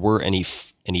wondering if there were any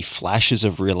flashes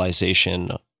of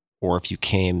realization, or if you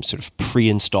came sort of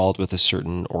pre-installed with a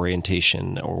certain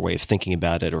orientation or way of thinking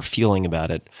about it or feeling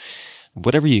about it.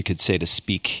 Whatever you could say to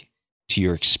speak to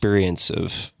your experience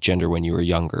of gender when you were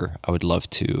younger, I would love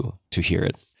to hear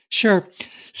it. Sure.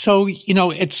 So,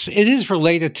 it is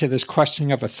related to this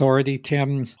questioning of authority,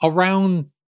 Tim. Around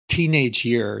teenage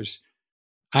years,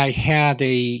 I had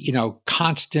a,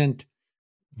 constant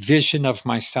vision of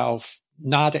myself,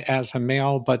 not as a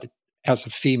male, but as a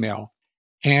female.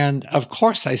 And of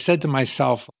course, I said to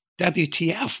myself,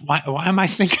 WTF, why am I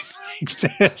thinking like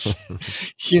this?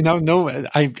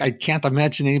 I can't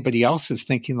imagine anybody else is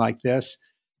thinking like this.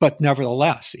 But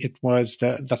nevertheless, it was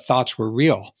the thoughts were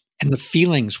real and the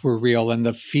feelings were real and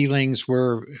the feelings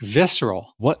were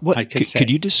visceral. What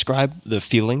could you describe the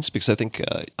feelings? Because I think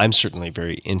I'm certainly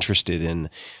very interested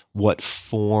in what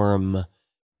form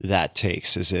that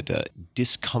takes. Is it a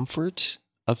discomfort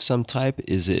of some type?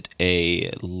 Is it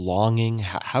a longing?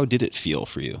 How did it feel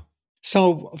for you?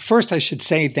 So first, I should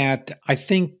say that I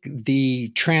think the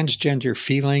transgender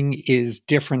feeling is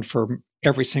different for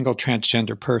every single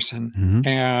transgender person. Mm-hmm.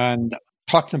 And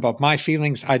talking about my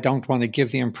feelings, I don't want to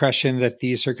give the impression that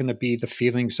these are going to be the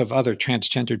feelings of other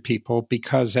transgendered people,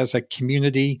 because as a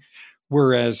community,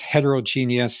 we're as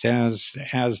heterogeneous as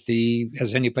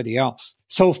anybody else.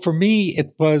 So for me,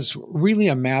 it was really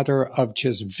a matter of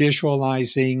just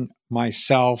visualizing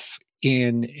myself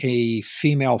in a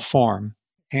female form.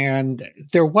 And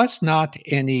there was not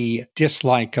any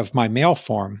dislike of my male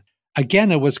form.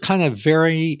 Again, it was kind of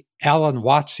very Alan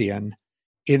Wattsian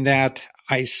in that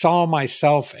I saw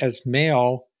myself as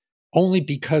male only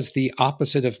because the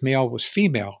opposite of male was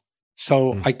female.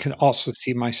 So I could also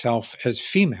see myself as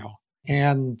female.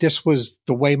 And this was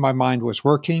the way my mind was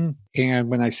working. And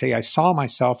when I say I saw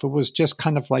myself, it was just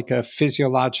kind of like a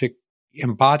physiologic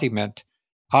embodiment.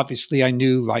 Obviously, I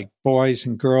knew like boys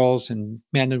and girls and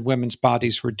men and women's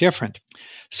bodies were different.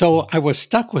 So I was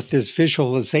stuck with this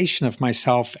visualization of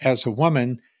myself as a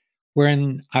woman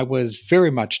wherein I was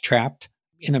very much trapped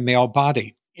in a male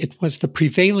body. It was the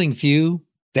prevailing view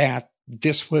that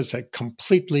this was a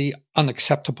completely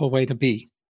unacceptable way to be.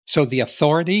 So the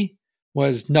authority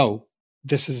was, no,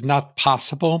 this is not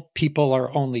possible. People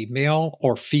are only male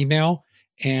or female,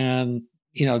 and,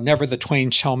 never the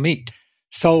twain shall meet.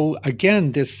 So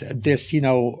again, this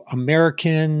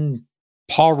American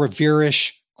Paul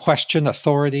Revere-ish question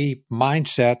authority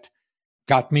mindset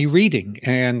got me reading.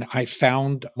 And I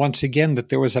found once again that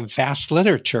there was a vast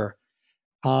literature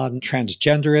on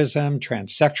transgenderism,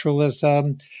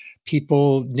 transsexualism,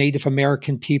 Native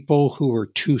American people who were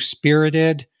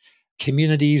two-spirited,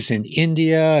 communities in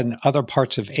India and other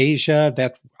parts of Asia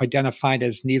that identified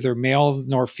as neither male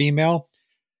nor female.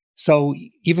 So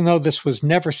even though this was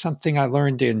never something I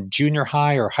learned in junior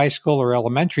high or high school or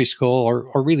elementary school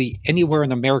or really anywhere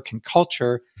in American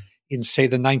culture in, say,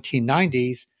 the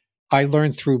 1990s, I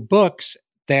learned through books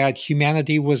that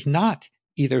humanity was not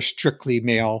either strictly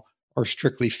male or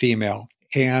strictly female.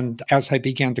 And as I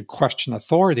began to question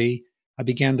authority, I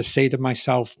began to say to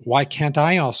myself, why can't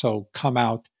I also come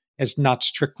out as not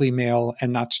strictly male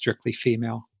and not strictly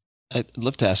female? I'd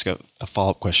love to ask a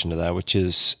follow-up question to that, which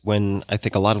is when I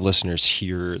think a lot of listeners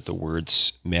hear the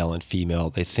words male and female,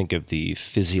 they think of the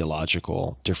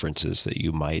physiological differences that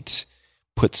you might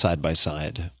put side by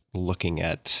side looking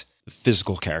at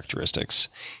physical characteristics.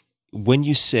 When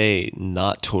you say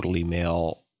not totally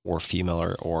male or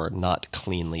female or not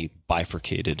cleanly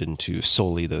bifurcated into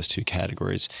solely those two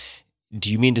categories, do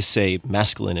you mean to say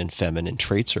masculine and feminine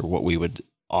traits are what we would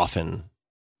often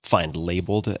find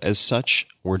labeled as such,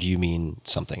 or do you mean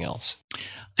something else?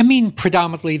 I mean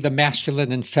predominantly the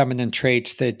masculine and feminine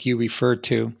traits that you referred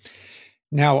to.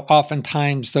 Now,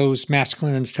 oftentimes those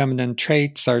masculine and feminine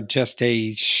traits are just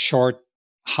a short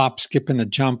hop, skip, and a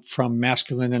jump from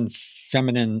masculine and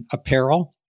feminine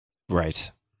apparel.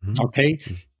 Right. Mm-hmm. Okay.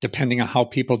 Mm-hmm. Depending on how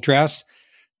people dress.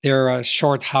 They're a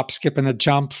short hop, skip, and a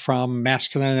jump from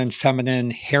masculine and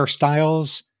feminine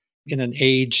hairstyles in an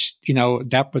age,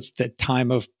 that was the time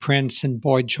of Prince and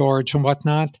Boy George and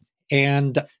whatnot.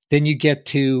 And then you get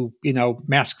to,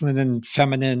 masculine and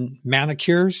feminine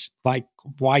manicures, like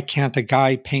why can't a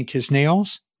guy paint his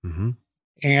nails? Mm-hmm.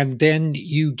 And then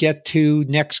you get to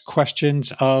next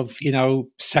questions of,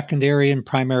 secondary and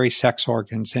primary sex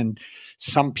organs. And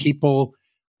some people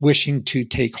wishing to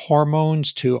take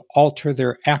hormones to alter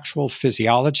their actual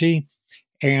physiology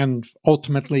and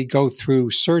ultimately go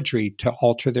through surgery to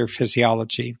alter their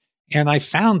physiology. And I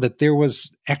found that there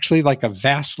was actually like a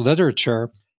vast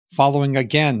literature following,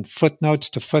 again,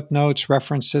 footnotes to footnotes,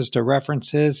 references to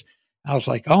references. I was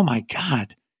like, oh my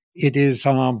God, it is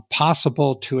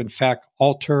possible to, in fact,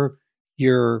 alter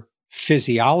your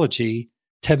physiology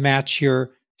to match your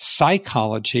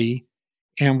psychology.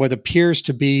 And what appeared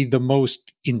to be the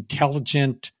most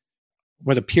intelligent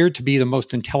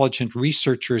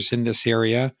researchers in this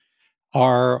area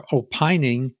are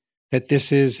opining that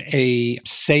this is a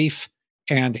safe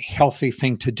and healthy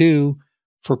thing to do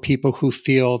for people who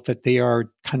feel that they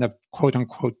are kind of quote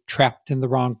unquote trapped in the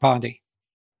wrong body.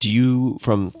 Do you,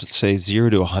 from say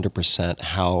 0 to 100%,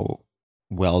 how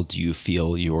well do you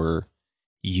feel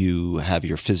you have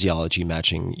your physiology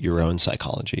matching your own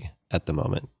psychology at the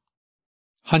moment?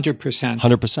 100%.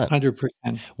 100%.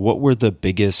 100%. What were the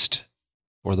biggest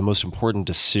or the most important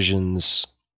decisions,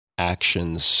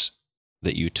 actions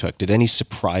that you took? Did any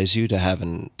surprise you to have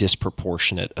a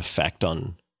disproportionate effect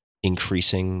on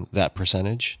increasing that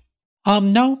percentage?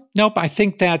 Nope. I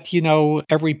think that,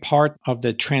 every part of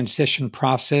the transition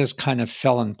process kind of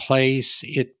fell in place.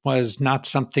 It was not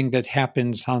something that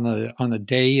happens on a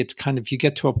day. It's kind of, you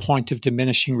get to a point of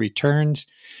diminishing returns.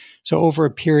 So over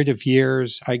a period of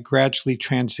years, I gradually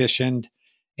transitioned.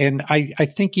 And I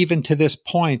think even to this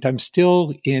point, I'm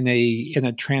still in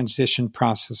a transition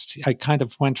process. I kind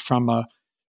of went from a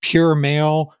pure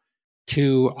male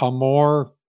to a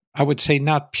more, I would say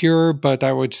not pure, but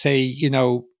I would say,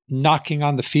 knocking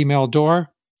on the female door,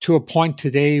 to a point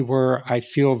today where I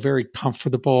feel very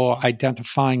comfortable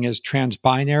identifying as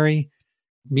trans-binary,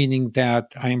 meaning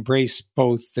that I embrace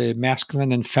both the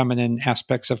masculine and feminine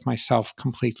aspects of myself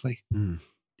completely.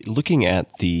 Looking at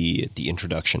the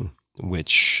introduction,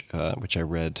 which I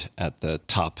read at the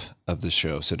top of the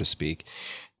show, so to speak,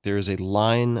 there is a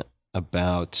line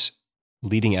about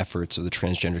leading efforts of the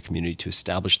transgender community to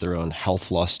establish their own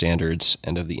health law standards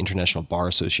and of the International Bar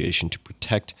Association to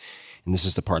protect, and this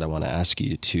is the part I want to ask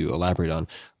you to elaborate on,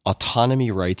 autonomy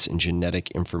rights and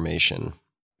genetic information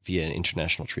via an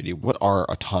international treaty. What are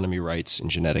autonomy rights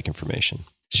and genetic information?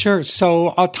 Sure. So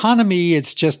autonomy,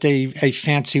 it's just a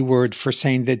fancy word for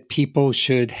saying that people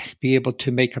should be able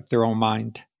to make up their own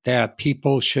mind, that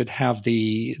people should have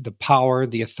the power,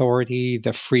 the authority,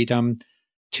 the freedom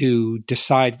to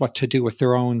decide what to do with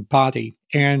their own body.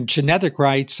 And genetic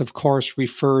rights, of course,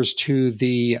 refers to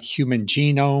the human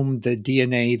genome, the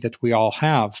DNA that we all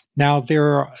have. Now,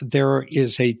 there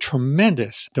is a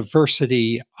tremendous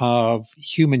diversity of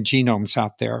human genomes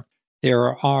out there.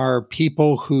 There are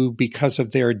people who, because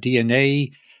of their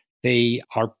DNA, they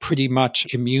are pretty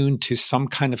much immune to some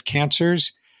kind of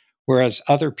cancers, whereas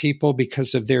other people,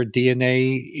 because of their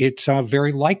DNA, it's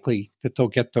very likely that they'll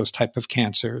get those type of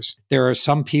cancers. There are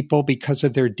some people, because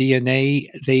of their DNA,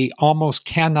 they almost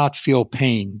cannot feel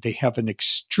pain. They have an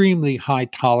extremely high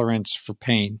tolerance for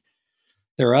pain.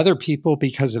 There are other people,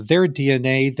 because of their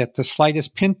DNA, that the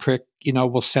slightest pinprick,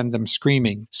 will send them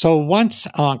screaming. So once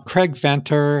Craig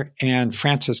Venter and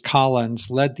Francis Collins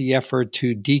led the effort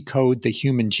to decode the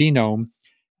human genome,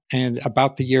 and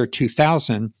about the year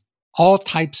 2000, all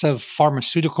types of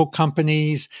pharmaceutical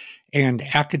companies and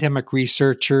academic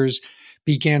researchers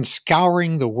began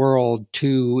scouring the world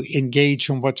to engage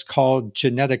in what's called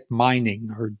genetic mining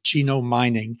or genome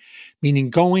mining, meaning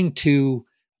going to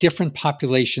different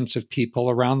populations of people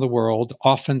around the world,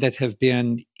 often that have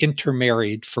been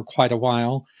intermarried for quite a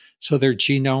while. So their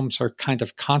genomes are kind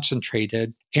of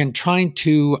concentrated, and trying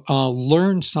to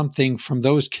learn something from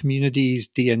those communities'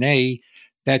 DNA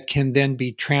that can then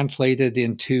be translated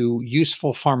into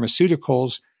useful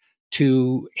pharmaceuticals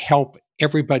to help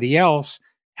everybody else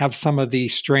have some of the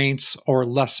strengths or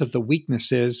less of the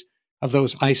weaknesses of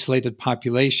those isolated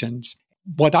populations.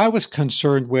 What I was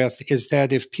concerned with is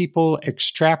that if people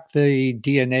extract the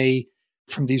DNA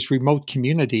from these remote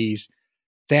communities,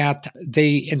 that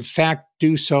they in fact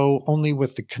do so only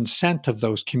with the consent of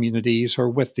those communities or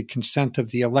with the consent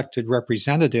of the elected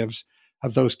representatives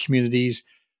of those communities,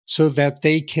 so that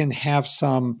they can have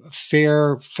some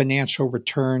fair financial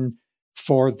return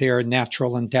for their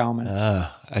natural endowment.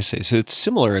 I see. So it's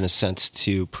similar in a sense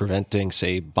to preventing,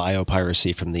 say,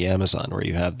 biopiracy from the Amazon, where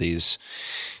you have these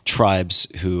tribes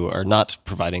who are not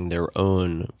providing their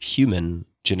own human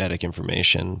genetic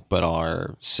information, but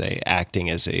are, say, acting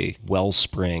as a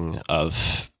wellspring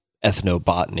of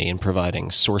ethnobotany and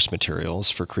providing source materials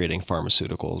for creating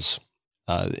pharmaceuticals.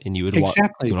 And you would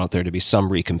want there to be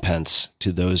some recompense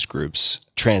to those groups,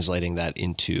 translating that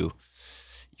into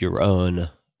your own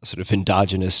sort of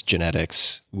endogenous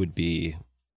genetics would be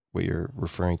what you're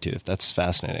referring to. That's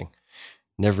fascinating.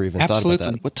 Never even thought about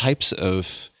that. What types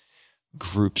of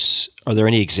groups, are there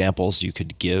any examples you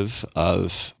could give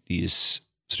of these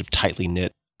sort of tightly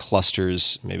knit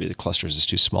clusters, maybe the clusters is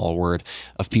too small a word,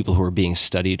 of people who are being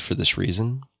studied for this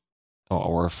reason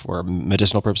or for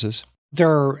medicinal purposes? There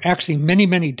are actually many,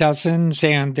 many dozens,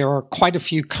 and there are quite a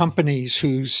few companies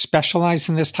who specialize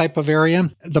in this type of area.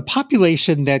 The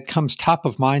population that comes top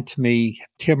of mind to me,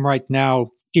 Tim, right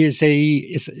now is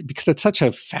because it's such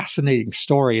a fascinating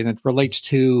story and it relates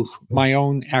to my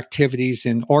own activities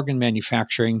in organ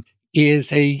manufacturing,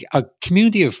 is a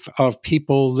community of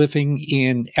people living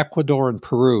in Ecuador and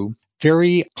Peru,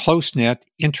 very close-knit,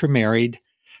 intermarried,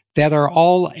 that are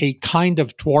all a kind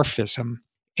of dwarfism.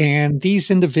 And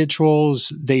these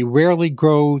individuals, they rarely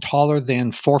grow taller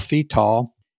than 4 feet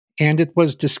tall. And it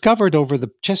was discovered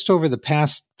just over the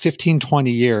past 15,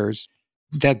 20 years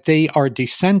that they are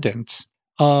descendants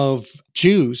of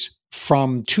Jews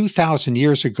from 2,000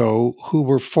 years ago who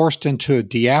were forced into a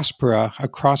diaspora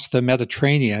across the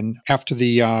Mediterranean after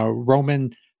the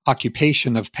Roman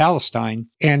occupation of Palestine.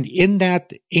 And in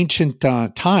that ancient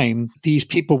time, these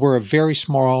people were of very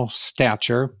small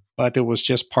stature, but it was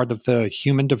just part of the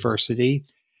human diversity.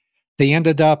 They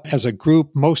ended up as a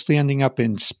group, mostly ending up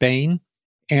in Spain.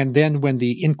 And then when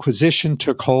the Inquisition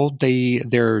took hold,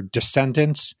 their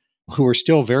descendants, who were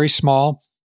still very small,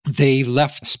 they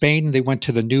left Spain, they went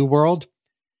to the New World.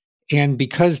 And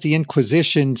because the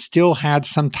Inquisition still had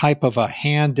some type of a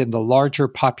hand in the larger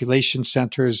population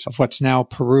centers of what's now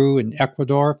Peru and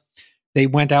Ecuador, they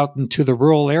went out into the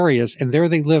rural areas, and there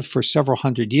they lived for several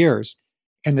hundred years.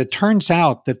 And it turns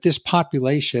out that this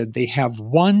population, they have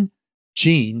one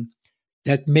gene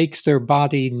that makes their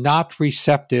body not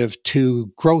receptive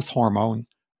to growth hormone.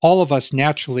 All of us,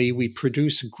 naturally, we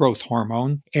produce a growth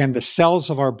hormone, and the cells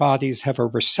of our bodies have a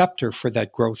receptor for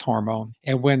that growth hormone.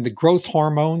 And when the growth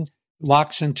hormone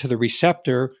locks into the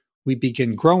receptor, we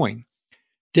begin growing.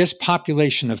 This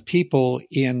population of people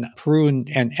in Peru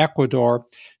and Ecuador,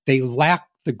 they lack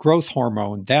the growth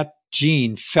hormone. That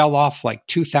gene fell off like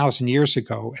 2,000 years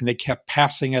ago, and they kept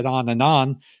passing it on and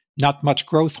on. Not much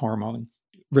growth hormone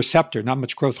receptor.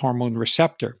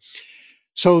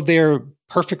 So they're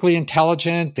perfectly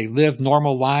intelligent. They live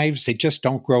normal lives. They just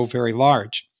don't grow very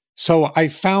large. So I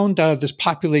found this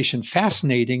population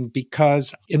fascinating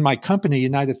because in my company,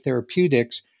 United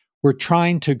Therapeutics, we're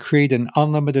trying to create an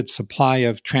unlimited supply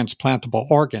of transplantable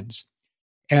organs.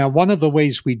 And one of the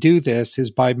ways we do this is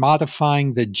by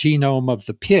modifying the genome of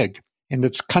the pig. And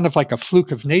it's kind of like a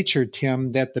fluke of nature,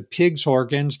 Tim, that the pig's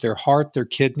organs, their heart, their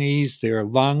kidneys, their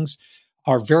lungs,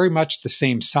 are very much the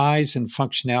same size and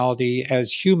functionality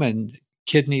as human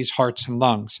kidneys, hearts, and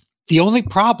lungs. The only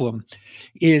problem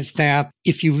is that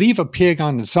if you leave a pig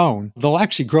on its own, they'll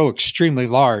actually grow extremely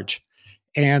large.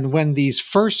 And when these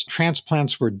first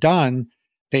transplants were done,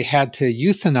 they had to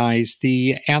euthanize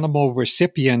the animal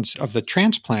recipients of the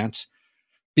transplants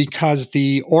because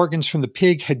the organs from the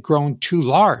pig had grown too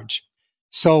large.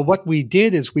 So what we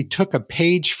did is we took a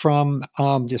page from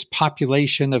this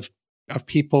population of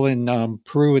people in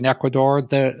Peru and Ecuador.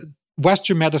 The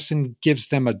Western medicine gives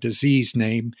them a disease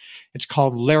name. It's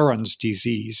called Laron's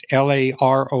disease,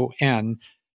 Laron,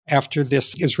 after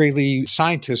this Israeli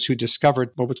scientist who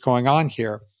discovered what was going on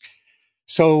here.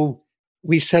 So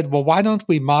we said, well, why don't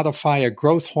we modify a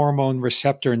growth hormone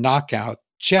receptor knockout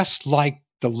just like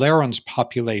the Laron's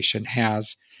population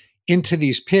has into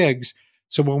these pigs.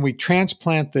 So when we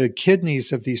transplant the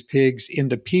kidneys of these pigs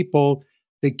into people,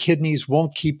 the kidneys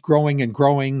won't keep growing and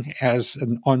growing as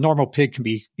a normal pig can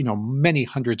be, many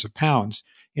hundreds of pounds.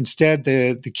 Instead,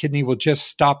 the kidney will just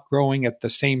stop growing at the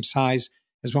same size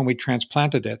as when we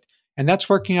transplanted it. And that's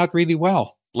working out really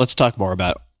well. Let's talk more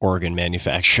about organ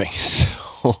manufacturing.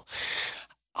 So,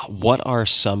 what are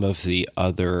some of the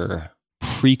other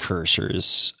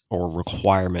precursors or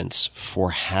requirements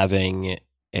for having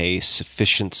a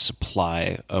sufficient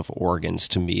supply of organs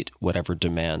to meet whatever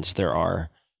demands there are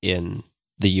in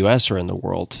the U.S. or in the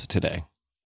world today?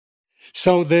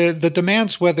 So the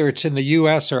demands, whether it's in the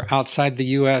U.S. or outside the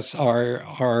U.S.,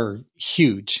 are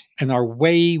huge and are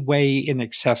way, way in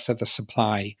excess of the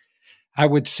supply. I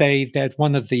would say that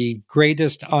one of the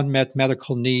greatest unmet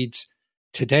medical needs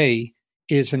today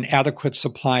is an adequate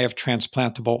supply of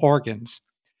transplantable organs.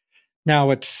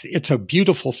 Now, it's a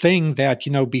beautiful thing that,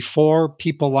 before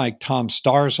people like Tom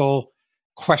Starzl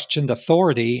questioned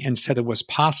authority and said it was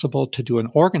possible to do an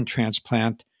organ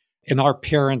transplant, in our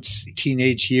parents'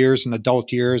 teenage years and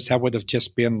adult years, that would have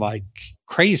just been like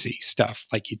crazy stuff.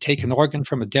 Like you take an organ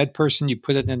from a dead person, you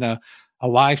put it in a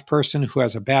live person who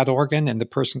has a bad organ, and the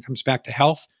person comes back to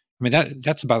health. I mean,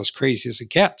 that's about as crazy as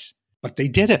it gets. But they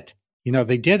did it.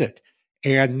 They did it.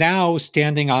 And now,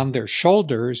 standing on their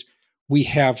shoulders, we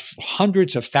have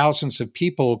hundreds of thousands of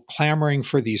people clamoring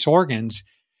for these organs.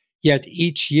 Yet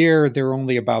each year, there are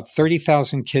only about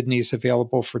 30,000 kidneys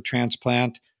available for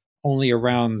transplant, only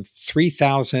around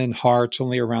 3,000 hearts,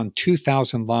 only around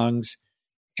 2,000 lungs.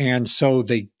 And so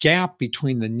the gap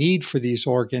between the need for these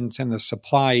organs and the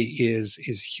supply is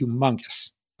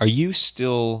humongous. Are you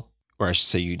still, or I should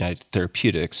say United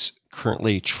Therapeutics,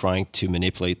 currently trying to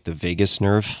manipulate the vagus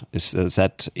nerve? Is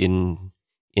that in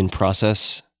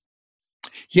process?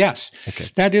 Yes, okay.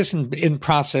 That is in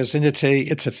process, and it's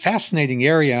a fascinating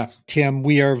area, Tim.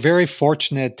 We are very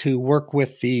fortunate to work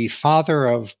with the father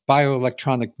of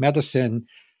bioelectronic medicine,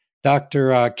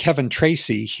 Dr. Kevin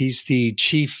Tracy. He's the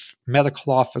chief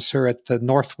medical officer at the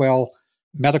Northwell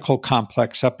Medical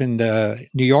Complex up in the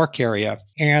New York area.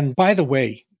 And by the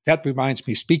way, that reminds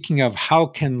me, speaking of how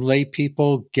can lay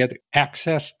people get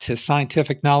access to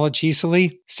scientific knowledge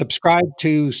easily, subscribe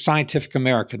to Scientific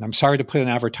American. I'm sorry to put an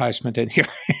advertisement in here.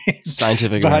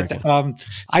 Scientific American. But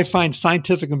I find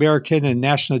Scientific American and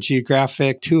National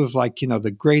Geographic two of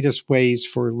the greatest ways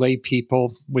for lay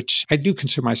people, which I do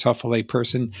consider myself a lay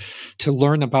person, to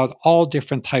learn about all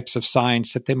different types of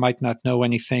science that they might not know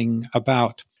anything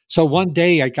about. So one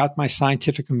day I got my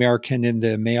Scientific American in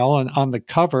the mail, and on the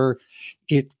cover,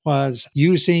 it was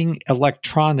using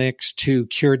electronics to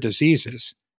cure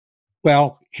diseases.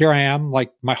 Well, here I am,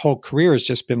 like my whole career has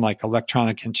just been like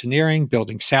electronic engineering,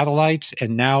 building satellites.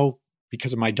 And now,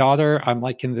 because of my daughter, I'm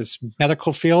like in this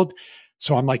medical field.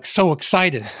 So I'm like so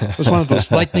excited. It was one of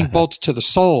those lightning bolts to the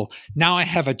soul. Now I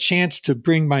have a chance to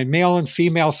bring my male and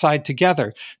female side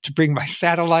together, to bring my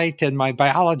satellite and my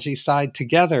biology side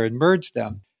together and merge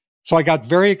them. So I got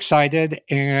very excited,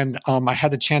 and I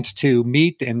had a chance to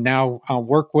meet and now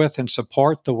work with and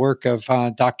support the work of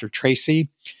Dr.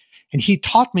 Tracy. And he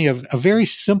taught me a very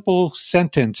simple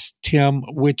sentence, Tim,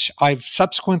 which I've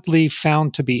subsequently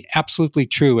found to be absolutely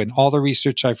true in all the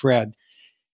research I've read.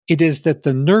 It is that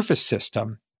the nervous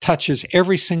system touches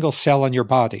every single cell in your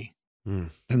body.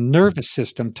 The nervous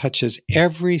system touches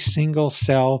every single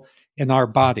cell in our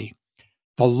body.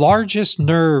 The largest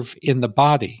nerve in the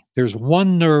body, there's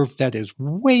one nerve that is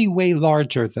way, way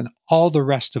larger than all the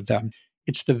rest of them.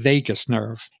 It's the vagus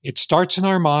nerve. It starts in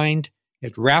our mind.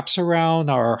 It wraps around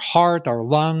our heart, our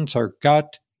lungs, our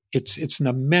gut. It's an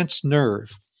immense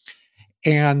nerve.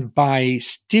 And by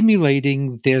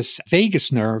stimulating this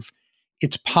vagus nerve,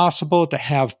 it's possible to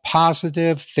have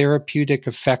positive therapeutic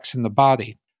effects in the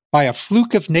body. By a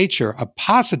fluke of nature, a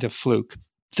positive fluke,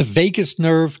 the vagus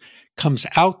nerve comes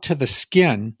out to the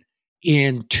skin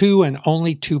in two and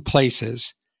only two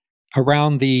places,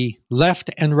 around the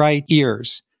left and right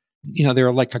ears. There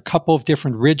are like a couple of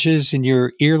different ridges in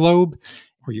your earlobe,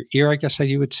 or your ear, I guess how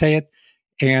you would say it.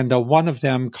 And one of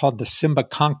them, called the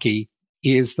symbiconchi,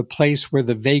 is the place where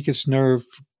the vagus nerve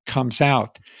comes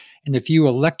out. And if you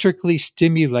electrically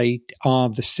stimulate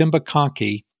the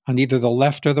symbiconchi on either the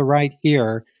left or the right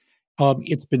ear,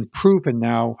 it's been proven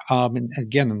now, and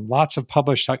again, in lots of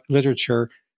published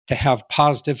literature, to have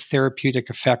positive therapeutic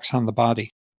effects on the body.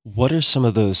 What are some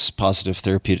of those positive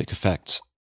therapeutic effects?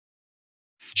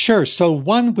 Sure. So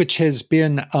one which has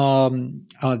been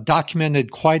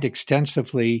documented quite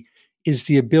extensively is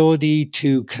the ability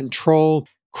to control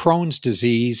Crohn's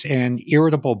disease and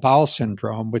irritable bowel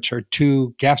syndrome, which are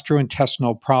two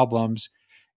gastrointestinal problems,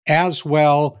 as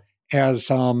well as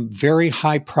very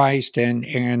high priced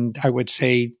and I would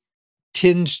say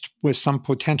tinged with some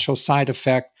potential side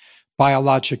effect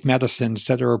biologic medicines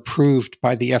that are approved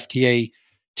by the FDA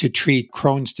to treat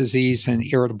Crohn's disease and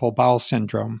irritable bowel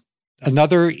syndrome.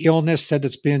 Another illness that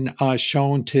it's been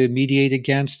shown to mediate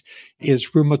against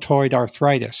is rheumatoid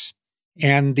arthritis.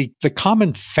 And the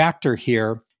common factor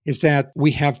here is that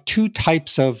we have two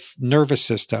types of nervous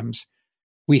systems.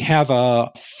 We have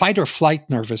a fight or flight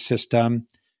nervous system,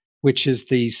 which is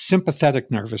the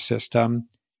sympathetic nervous system,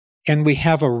 and we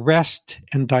have a rest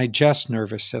and digest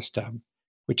nervous system,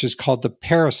 which is called the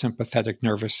parasympathetic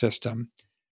nervous system.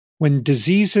 When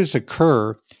diseases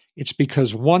occur, it's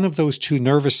because one of those two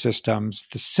nervous systems,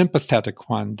 the sympathetic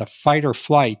one, the fight or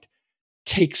flight,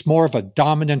 takes more of a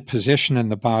dominant position in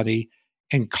the body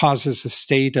and causes a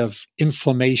state of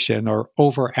inflammation or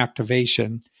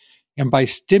overactivation. And by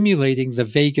stimulating the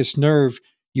vagus nerve,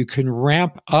 you can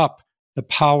ramp up the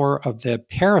power of the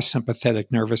parasympathetic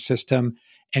nervous system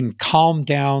and calm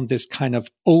down this kind of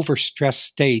overstressed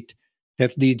state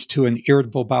that leads to an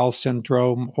irritable bowel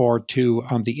syndrome or to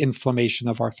the inflammation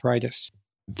of arthritis.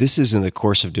 This is in the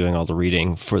course of doing all the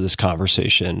reading for this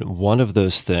conversation. One of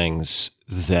those things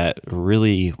that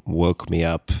really woke me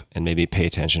up and made me pay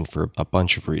attention for a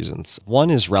bunch of reasons. One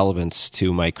is relevance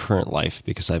to my current life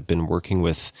because I've been working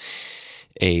with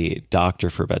a doctor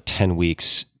for about 10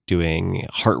 weeks doing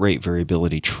heart rate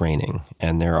variability training.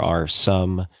 And there are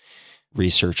some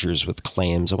researchers with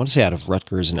claims, I want to say out of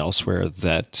Rutgers and elsewhere,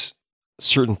 that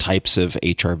certain types of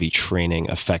HRV training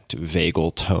affect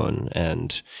vagal tone,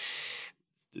 and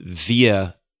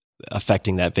via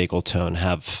affecting that vagal tone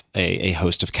have a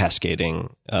host of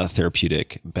cascading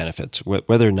therapeutic benefits.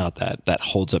 Whether or not that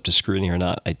holds up to scrutiny or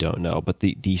not, I don't know. But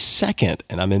the second,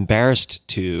 and I'm embarrassed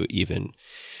to even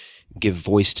give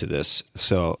voice to this,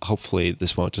 so hopefully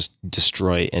this won't just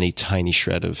destroy any tiny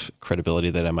shred of credibility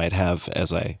that I might have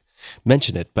as I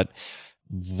mention it. But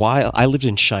while I lived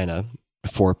in China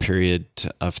for a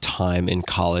period of time in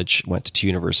college, went to two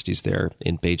universities there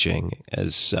in Beijing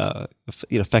as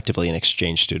effectively an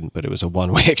exchange student, but it was a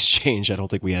one-way exchange. I don't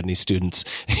think we had any students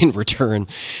in return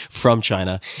from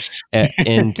China.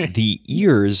 And the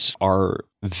ears are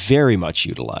very much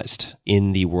utilized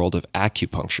in the world of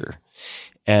acupuncture.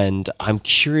 And I'm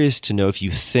curious to know if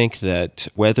you think that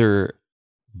whether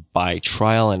by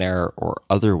trial and error or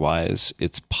otherwise,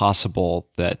 it's possible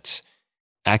that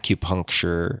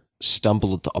acupuncture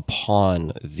stumbled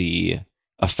upon the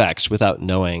effects without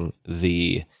knowing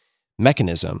the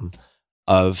mechanism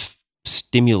of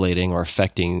stimulating or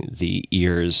affecting the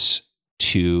ears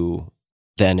to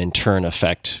then in turn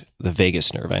affect the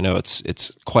vagus nerve. I know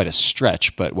it's quite a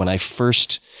stretch, but when I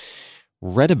first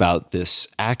read about this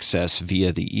access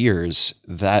via the ears,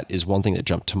 that is one thing that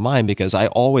jumped to mind because I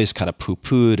always kind of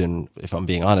poo-pooed and, if I'm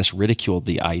being honest, ridiculed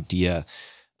the idea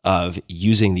of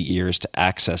using the ears to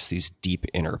access these deep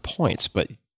inner points. But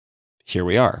here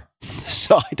we are.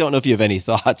 So I don't know if you have any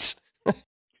thoughts.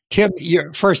 Tim,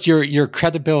 your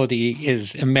credibility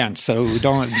is immense. So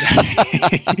don't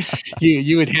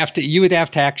you would have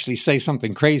to actually say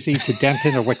something crazy to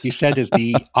Denton, or what you said is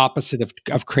the opposite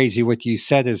of crazy. What you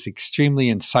said is extremely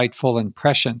insightful and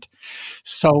prescient.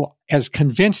 So as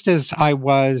convinced as I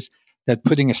was that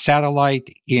putting a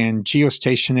satellite in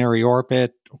geostationary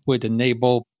orbit would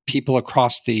enable people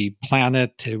across the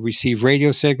planet to receive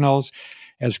radio signals,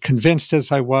 as convinced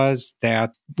as I was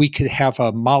that we could have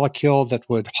a molecule that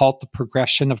would halt the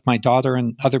progression of my daughter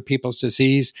and other people's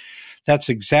disease, that's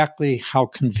exactly how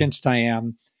convinced I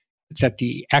am that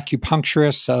the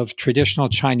acupuncturists of traditional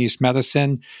Chinese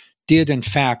medicine did in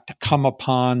fact come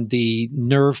upon the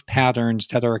nerve patterns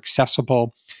that are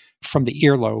accessible from the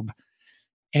earlobe.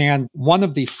 And one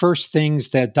of the first things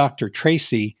that Dr.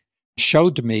 Tracy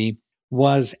showed to me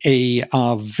was a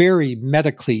very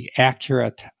medically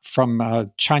accurate, from a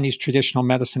Chinese traditional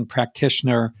medicine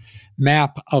practitioner,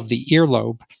 map of the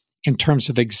earlobe in terms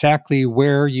of exactly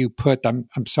where you put. I'm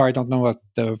sorry, I don't know what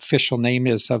the official name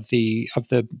is of the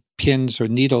pins or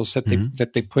needles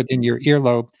that they put in your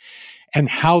earlobe, and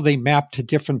how they map to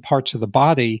different parts of the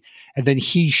body. And then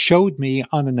he showed me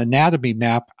on an anatomy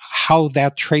map how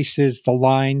that traces the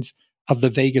lines of the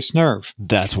vagus nerve.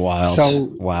 That's wild.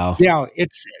 So, wow. Yeah,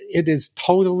 it is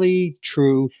totally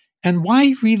true. And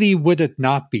why really would it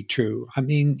not be true? I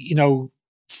mean,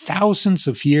 thousands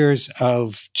of years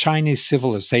of Chinese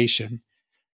civilization,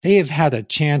 they have had a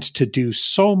chance to do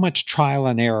so much trial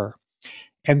and error.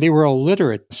 And they were a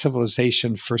literate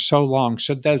civilization for so long.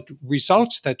 So the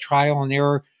results of that trial and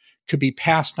error could be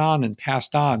passed on and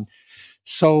passed on.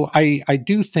 So I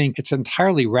do think it's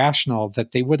entirely rational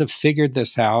that they would have figured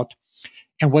this out.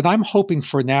 And what I'm hoping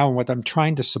for now and what I'm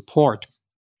trying to support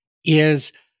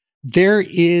is there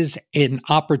is an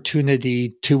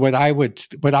opportunity to what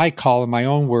I call, in my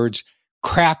own words,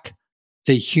 crack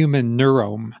the human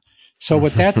neurome. So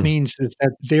what that means is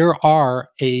that there are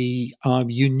a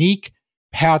unique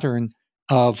pattern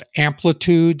of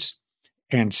amplitudes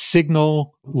and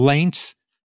signal lengths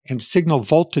and signal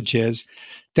voltages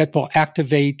that will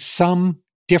activate some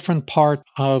different part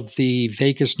of the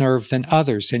vagus nerve than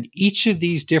others. And each of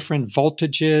these different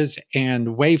voltages and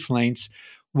wavelengths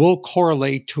will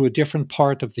correlate to a different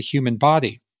part of the human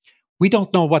body. We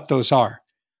don't know what those are.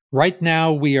 Right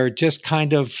now, we are just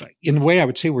kind of, in a way, I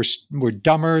would say we're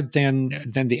dumber than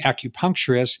the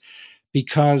acupuncturists,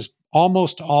 because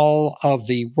almost all of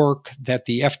the work that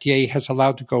the FDA has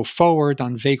allowed to go forward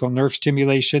on vagal nerve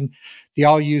stimulation, they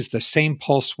all use the same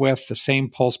pulse width, the same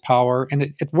pulse power, and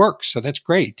it works. So that's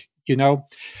great,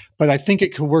 But I think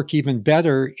it could work even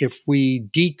better if we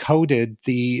decoded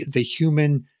the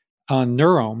human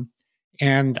neurome.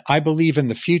 And I believe in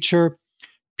the future,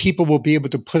 people will be able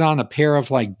to put on a pair of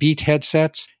like Beat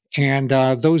headsets, and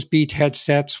those Beat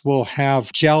headsets will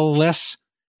have gel-less,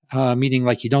 meaning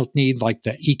like you don't need like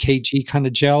the EKG kind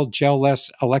of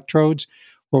gel-less electrodes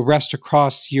will rest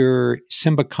across your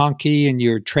symbiconchi and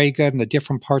your trachea and the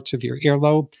different parts of your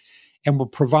earlobe, and will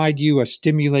provide you a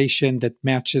stimulation that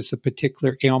matches the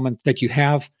particular ailment that you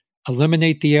have,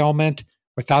 eliminate the ailment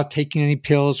without taking any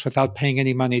pills, without paying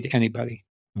any money to anybody.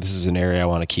 This is an area I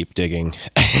want to keep digging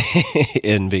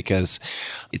in, because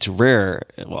it's rare,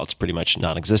 well, it's pretty much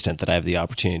non-existent, that I have the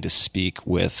opportunity to speak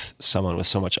with someone with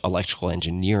so much electrical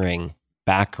engineering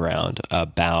background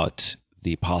about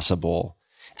the possible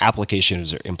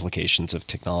applications or implications of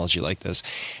technology like this.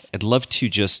 I'd love to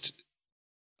just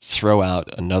throw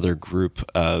out another group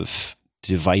of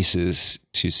devices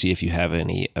to see if you have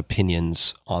any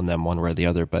opinions on them one way or the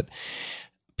other, but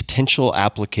potential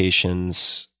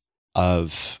applications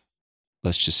of,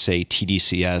 let's just say,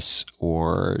 TDCS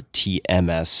or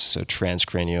TMS, so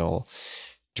transcranial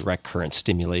direct current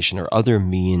stimulation, or other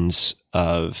means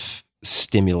of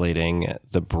stimulating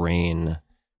the brain,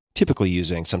 typically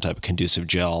using some type of conducive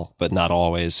gel, but not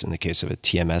always in the case of a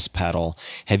TMS paddle.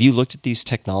 Have you looked at these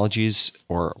technologies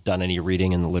or done any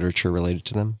reading in the literature related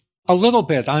to them? A little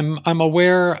bit. I'm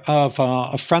aware of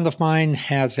a friend of mine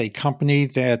has a company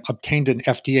that obtained an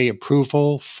FDA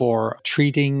approval for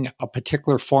treating a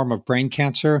particular form of brain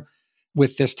cancer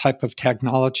with this type of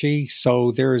technology.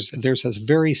 So there's a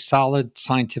very solid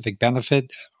scientific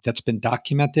benefit that's been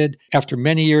documented. After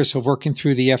many years of working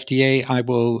through the FDA,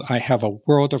 I have a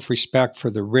world of respect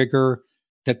for the rigor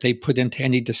that they put into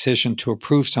any decision to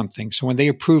approve something. So when they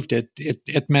approved it,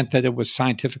 it meant that it was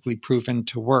scientifically proven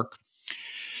to work.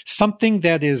 Something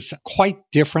that is quite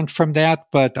different from that,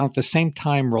 but at the same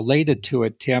time related to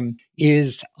it, Tim,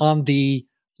 is on the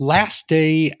last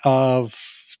day of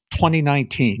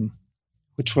 2019,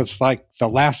 which was like the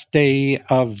last day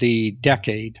of the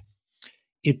decade.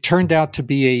 It turned out to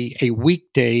be a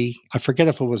weekday. I forget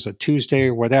if it was a Tuesday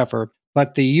or whatever,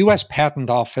 but the U.S.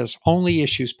 Patent Office only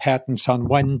issues patents on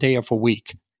one day of a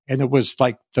week. And it was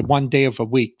like the one day of a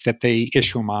week that they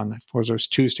issue them on, whether it was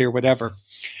Tuesday or whatever.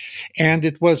 And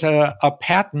it was a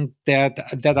patent that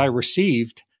I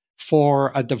received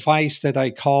for a device that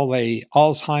I call a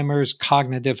Alzheimer's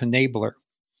cognitive enabler.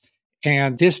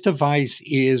 And this device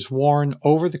is worn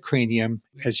over the cranium,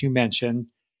 as you mentioned,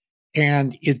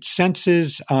 and it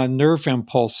senses nerve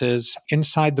impulses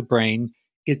inside the brain.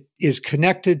 It is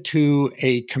connected to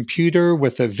a computer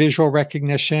with a visual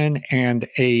recognition and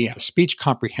a speech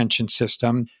comprehension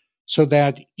system, so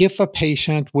that if a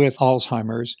patient with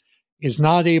Alzheimer's is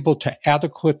not able to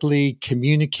adequately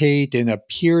communicate and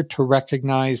appear to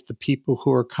recognize the people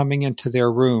who are coming into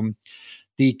their room,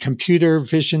 the computer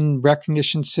vision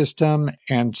recognition system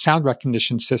and sound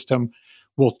recognition system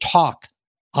will talk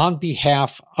on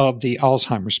behalf of the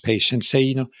Alzheimer's patient,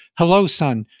 say, hello,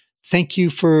 son, thank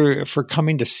you for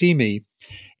coming to see me.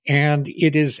 And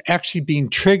it is actually being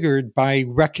triggered by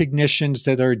recognitions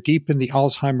that are deep in the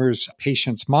Alzheimer's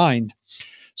patient's mind,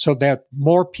 so that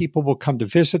more people will come to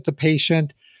visit the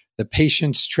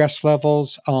patient's stress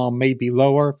levels may be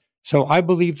lower. So I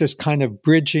believe this kind of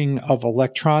bridging of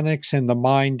electronics and the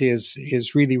mind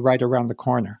is really right around the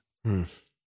corner.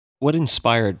 What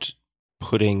inspired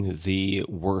putting the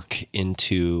work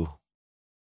into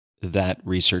that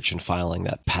research and filing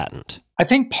that patent? I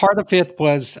think part of it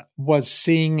was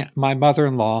seeing my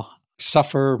mother-in-law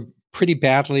suffer pretty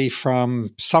badly from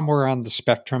somewhere on the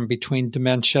spectrum between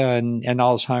dementia and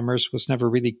Alzheimer's. Was never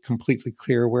really completely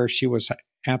clear where she was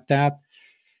at that.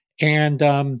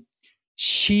 And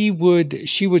she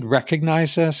would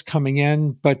recognize us coming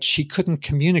in, but she couldn't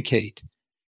communicate.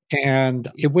 And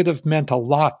it would have meant a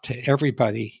lot to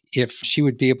everybody if she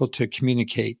would be able to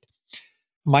communicate.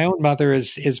 My own mother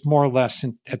is more or less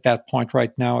at that point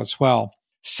right now as well.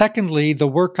 Secondly, the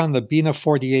work on the Bina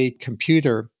 48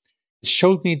 computer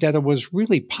showed me that it was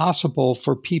really possible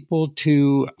for people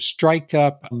to strike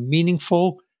up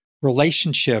meaningful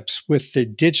relationships with the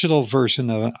digital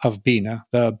version of Bina,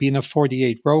 the Bina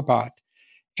 48 robot.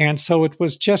 And so it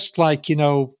was just like,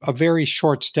 a very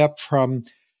short step from,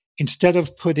 instead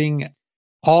of putting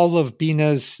all of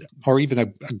Bina's, or even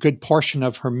a good portion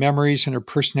of her memories and her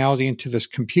personality into this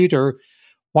computer,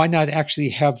 why not actually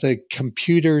have the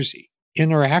computer's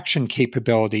interaction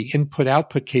capability,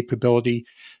 input-output capability,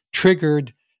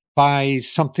 triggered by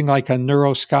something like a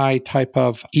NeuroSky type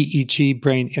of EEG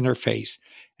brain interface?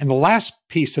 And the last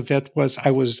piece of it was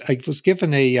I was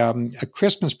given a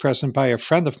Christmas present by a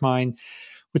friend of mine,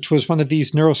 which was one of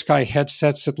these NeuroSky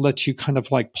headsets that lets you kind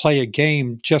of like play a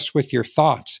game just with your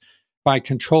thoughts by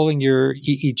controlling your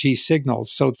EEG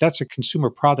signals. So that's a consumer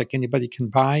product anybody can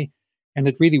buy, and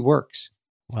it really works.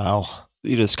 Wow.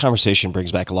 This conversation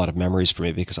brings back a lot of memories for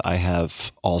me because I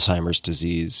have Alzheimer's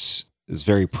disease. Is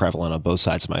very prevalent on both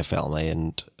sides of my family,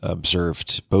 and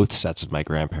observed both sets of my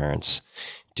grandparents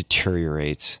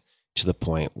deteriorate to the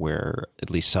point where at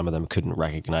least some of them couldn't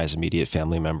recognize immediate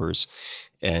family members.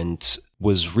 And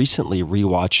was recently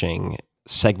rewatching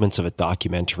segments of a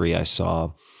documentary I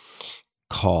saw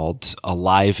called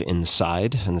Alive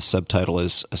Inside, and the subtitle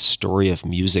is A Story of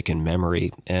Music and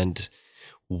Memory. And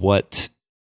what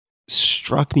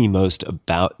struck me most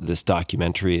about this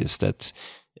documentary is that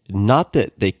not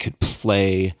that they could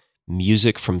play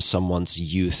music from someone's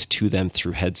youth to them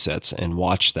through headsets and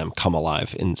watch them come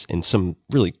alive in some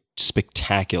really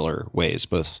spectacular ways,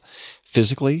 both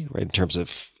physically, right, in terms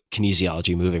of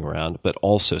kinesiology, moving around, but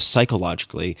also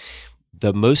psychologically.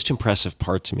 The most impressive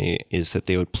part to me is that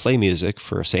they would play music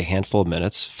for, say, a handful of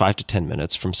minutes, 5 to 10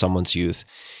 minutes from someone's youth,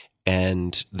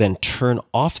 and then turn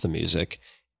off the music,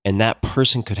 and that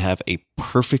person could have a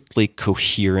perfectly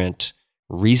coherent,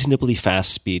 reasonably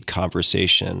fast speed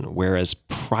conversation, whereas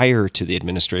prior to the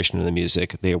administration of the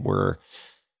music, they were,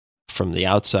 from the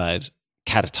outside,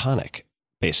 catatonic,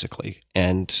 basically.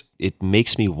 And it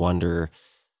makes me wonder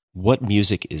what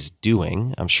music is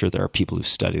doing. I'm sure there are people who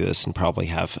study this and probably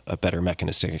have a better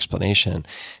mechanistic explanation,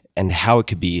 and how it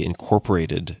could be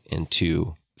incorporated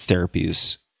into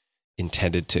therapies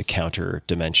intended to counter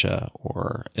dementia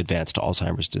or advanced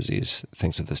Alzheimer's disease,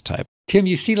 things of this type. Tim,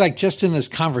 you see, like just in this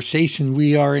conversation,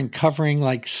 we are uncovering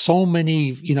like so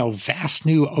many, vast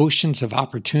new oceans of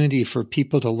opportunity for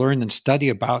people to learn and study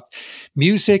about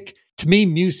music. To me,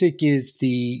 music is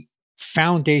the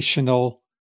foundational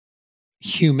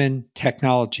human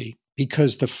technology,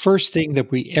 because the first thing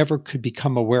that we ever could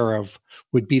become aware of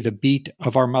would be the beat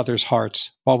of our mother's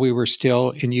hearts while we were still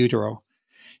in utero.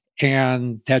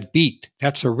 And that beat,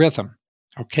 that's a rhythm,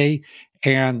 okay?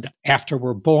 And after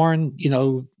we're born,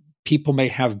 people may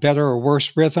have better or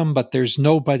worse rhythm, but there's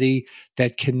nobody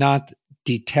that cannot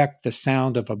detect the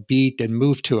sound of a beat and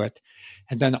move to it.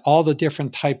 And then all the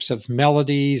different types of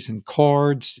melodies and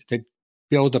chords that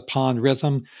build upon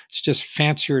rhythm, it's just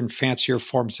fancier and fancier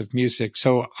forms of music.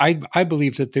 So I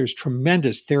believe that there's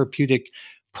tremendous therapeutic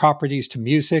properties to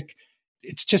music.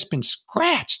 It's just been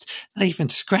scratched, not even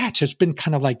scratched. It's been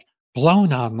kind of like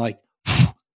blown on, like,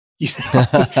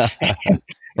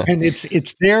 and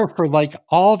it's there for like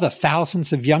all the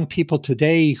thousands of young people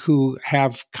today who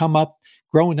have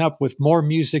grown up with more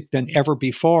music than ever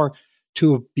before,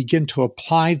 to begin to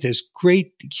apply this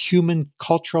great human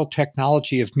cultural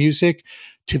technology of music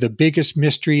to the biggest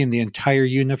mystery in the entire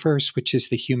universe, which is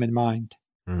the human mind.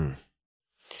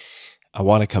 I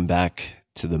want to come back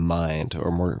to the mind,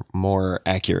 or more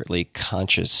accurately,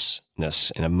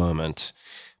 consciousness, in a moment.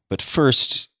 But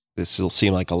first, this will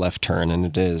seem like a left turn, and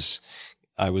it is.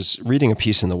 I was reading a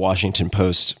piece in the Washington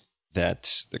Post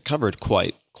that covered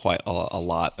quite a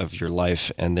lot of your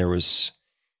life, and there was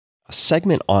a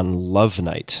segment on Love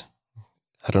Night.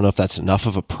 I don't know if that's enough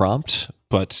of a prompt,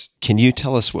 but can you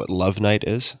tell us what Love Night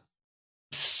is?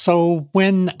 So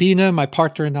when Bina, my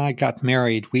partner, and I got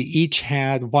married, we each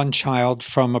had one child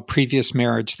from a previous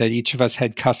marriage that each of us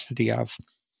had custody of.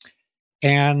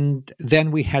 And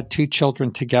then we had 2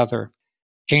 children together.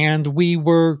 And we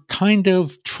were kind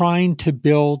of trying to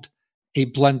build a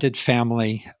blended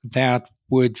family that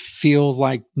would feel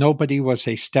like nobody was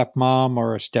a stepmom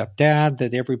or a stepdad,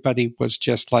 that everybody was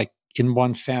just like in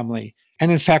one family. And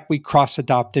in fact, we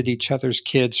cross-adopted each other's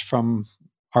kids from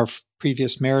our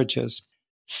previous marriages.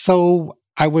 So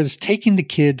I was taking the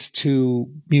kids to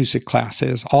music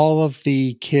classes. All of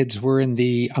the kids were in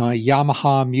the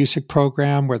Yamaha music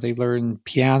program where they learn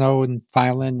piano and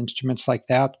violin, instruments like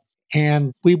that.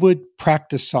 And we would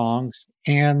practice songs.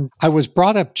 And I was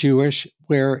brought up Jewish,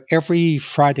 where every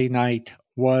Friday night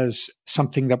was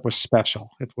something that was special.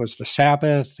 It was the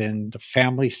Sabbath, and the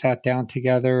family sat down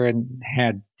together and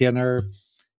had dinner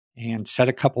and said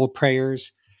a couple of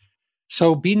prayers.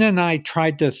 So Bina and I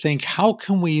tried to think, how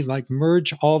can we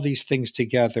merge all these things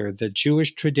together? The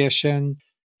Jewish tradition,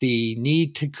 the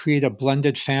need to create a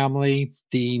blended family,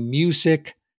 the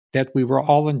music that we were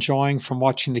all enjoying from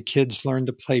watching the kids learn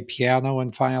to play piano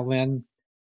and violin.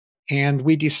 And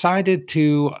we decided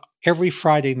to, every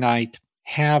Friday night,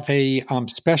 have a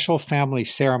special family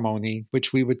ceremony,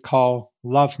 which we would call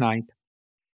Love Night.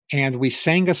 And we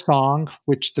sang a song,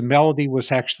 which the melody was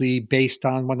actually based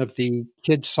on one of the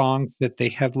kids' songs that they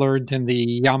had learned in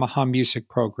the Yamaha music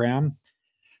program.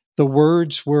 The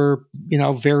words were,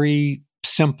 very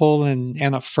simple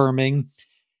and affirming.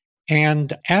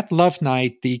 And at Love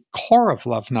Night, the core of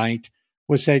Love Night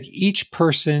was that each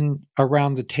person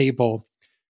around the table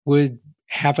would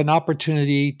have an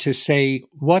opportunity to say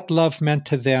what love meant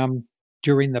to them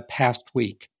during the past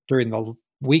week, during the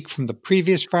week from the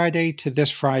previous Friday to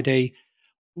this Friday.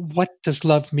 What does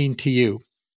love mean to you?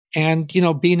 And,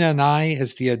 Bina and I,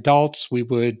 as the adults, we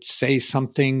would say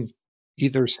something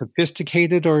either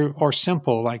sophisticated or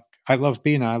simple, like, I love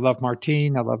Bina, I love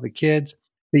Martine, I love the kids.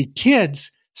 The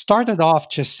kids started off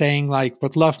just saying,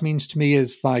 what love means to me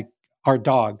is our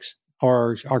dogs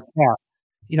or our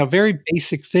cats, very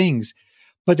basic things.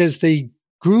 But as they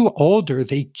grew older,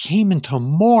 they came into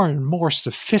more and more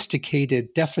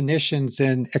sophisticated definitions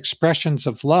and expressions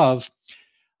of love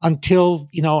until,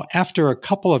 after a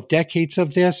couple of decades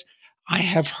of this, I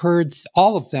have heard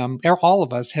all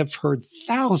of us have heard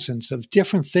thousands of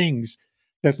different things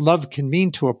that love can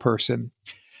mean to a person.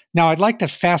 Now, I'd like to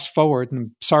fast forward, and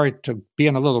I'm sorry to be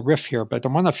in a little riff here, but I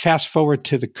want to fast forward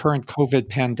to the current COVID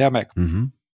pandemic. Mm-hmm.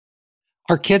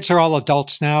 Our kids are all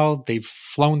adults now. They've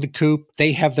flown the coop.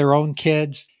 They have their own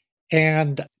kids.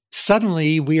 And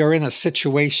suddenly we are in a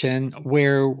situation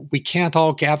where we can't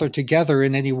all gather together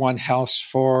in any one house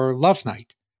for Love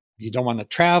Night. You don't want to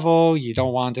travel. You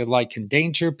don't want to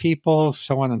endanger people,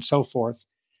 so on and so forth.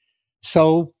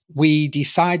 So we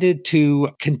decided to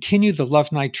continue the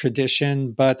Love Night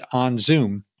tradition, but on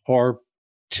Zoom, or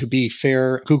to be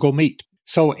fair, Google Meet.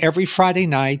 So every Friday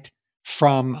night,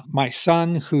 from my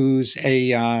son, who's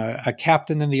a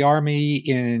captain in the army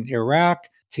in Iraq,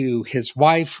 to his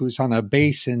wife, who's on a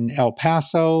base in El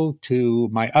Paso, to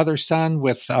my other son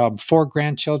with 4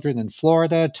 grandchildren in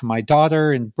Florida, to my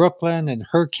daughter in Brooklyn and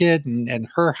her kid and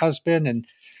her husband, and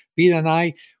Bina and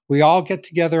I, we all get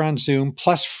together on Zoom,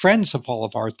 plus friends of all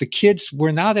of ours. The kids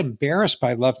were not embarrassed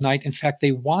by Love Night. In fact,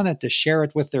 they wanted to share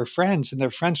it with their friends, and their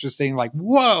friends were saying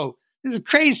whoa, this is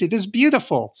crazy, this is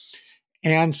beautiful.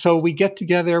 And so we get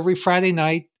together every Friday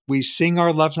night, we sing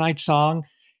our Love Night song,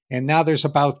 and now there's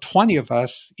about 20 of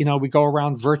us. We go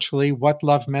around virtually what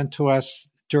love meant to us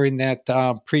during that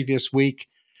previous week.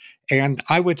 And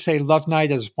I would say Love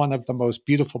Night is one of the most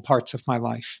beautiful parts of my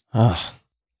life.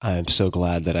 I'm so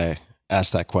glad that I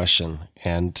asked that question.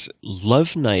 And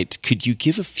Love Night, could you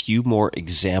give a few more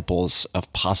examples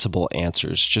of possible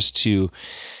answers just to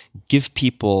give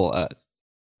people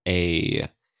a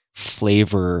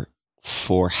flavor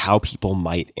for how people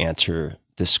might answer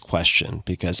this question?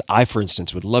 Because I, for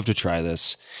instance, would love to try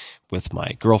this with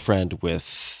my girlfriend,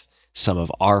 with some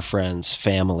of our friends,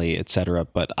 family, etc.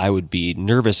 But I would be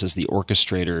nervous as the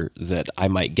orchestrator that I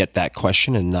might get that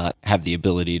question and not have the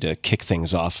ability to kick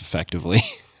things off effectively.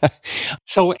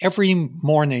 So every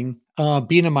morning,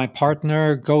 Bina, my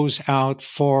partner,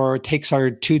 takes our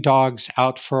 2 dogs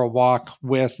out for a walk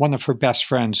with one of her best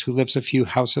friends who lives a few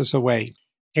houses away.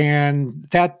 And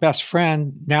that best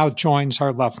friend now joins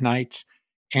our Love Nights.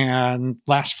 And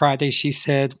last Friday, she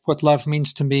said, what love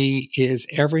means to me is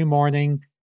every morning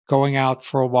going out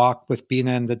for a walk with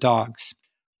Bina and the dogs.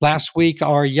 Last week,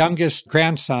 our youngest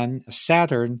grandson,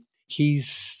 Saturn,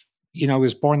 he's,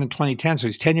 was born in 2010, so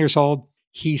he's 10 years old.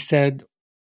 He said,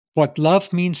 what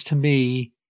love means to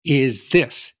me is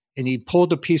this. And he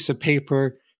pulled a piece of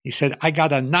paper. He said, I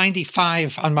got a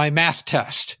 95 on my math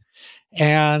test.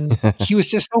 And he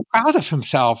was just so proud of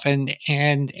himself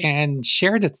and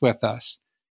shared it with us.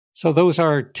 So those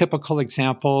are typical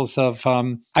examples of,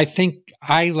 I think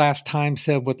I last time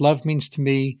said what love means to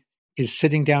me is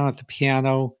sitting down at the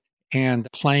piano and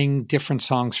playing different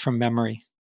songs from memory.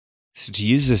 So to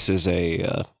use this as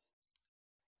a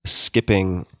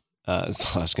skipping I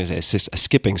was going to say a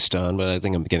skipping stone, but I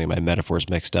think I'm getting my metaphors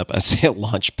mixed up. I say a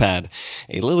launch pad,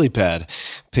 a lily pad,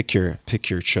 pick your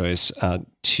choice,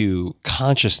 to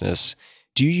consciousness.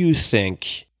 Do you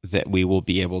think that we will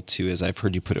be able to, as I've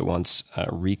heard you put it once,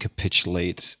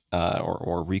 recapitulate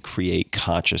or recreate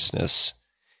consciousness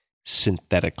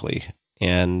synthetically?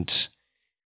 And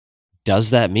does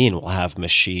that mean we'll have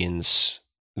machines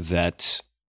that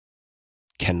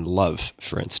can love,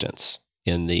 for instance,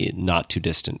 in the not too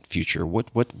distant future?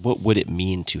 What would it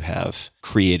mean to have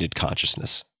created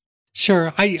consciousness?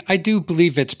 Sure. I do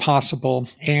believe it's possible.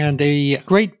 And a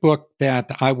great book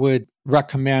that I would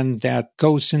recommend that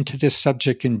goes into this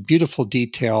subject in beautiful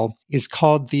detail is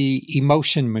called The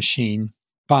Emotion Machine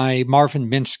by Marvin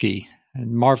Minsky.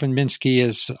 And Marvin Minsky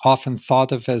is often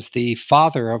thought of as the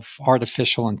father of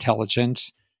artificial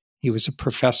intelligence. He was a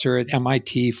professor at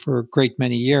MIT for a great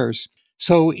many years.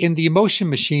 So in the Emotion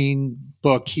Machine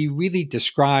book, he really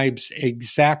describes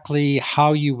exactly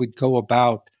how you would go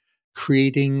about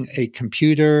creating a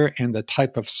computer and the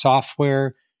type of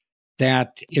software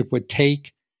that it would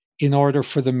take in order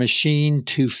for the machine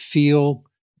to feel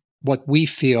what we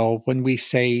feel when we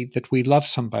say that we love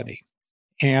somebody.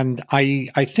 And I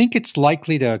think it's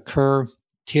likely to occur,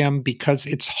 Tim, because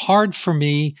it's hard for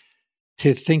me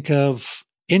to think of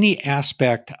any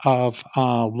aspect of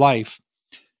life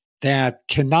that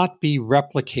cannot be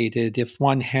replicated if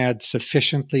one had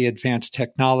sufficiently advanced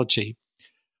technology.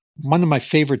 One of my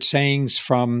favorite sayings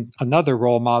from another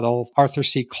role model, Arthur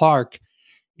C. Clarke,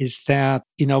 is that,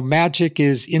 magic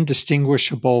is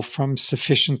indistinguishable from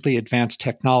sufficiently advanced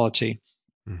technology.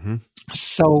 Mm-hmm.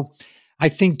 So I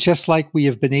think just like we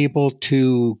have been able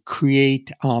to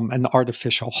create an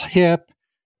artificial hip,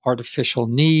 artificial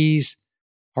knees,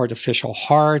 artificial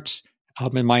hearts.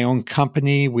 In my own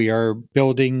company, we are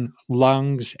building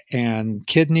lungs and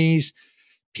kidneys.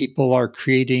 People are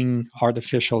creating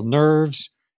artificial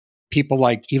nerves. People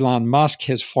like Elon Musk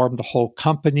has formed a whole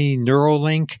company,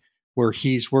 Neuralink, where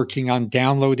he's working on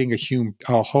downloading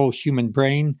a whole human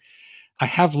brain. I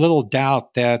have little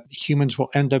doubt that humans will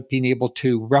end up being able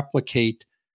to replicate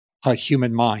a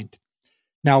human mind.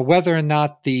 Now, whether or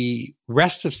not the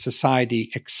rest of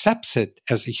society accepts it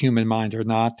as a human mind or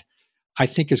not, I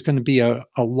think is going to be a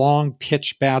long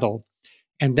pitch battle.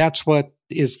 And that's what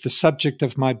is the subject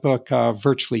of my book,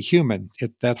 Virtually Human.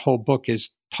 That whole book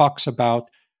talks about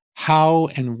how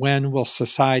and when will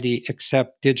society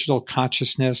accept digital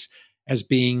consciousness as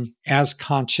being as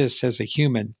conscious as a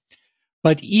human.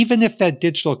 But even if that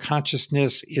digital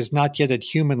consciousness is not yet at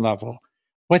human level,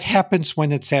 what happens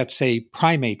when it's at, say,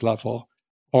 primate level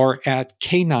or at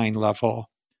canine level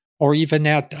or even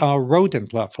at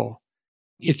rodent level?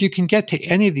 If you can get to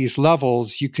any of these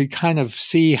levels, you could kind of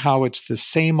see how it's the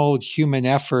same old human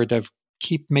effort of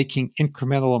keep making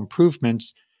incremental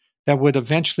improvements that would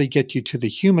eventually get you to the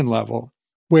human level,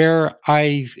 where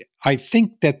I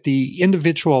think that the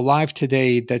individual alive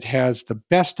today that has the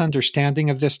best understanding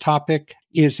of this topic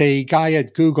is a guy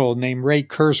at Google named Ray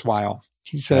Kurzweil.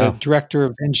 He's a director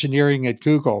of engineering at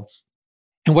Google.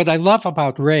 And what I love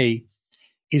about Ray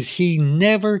is he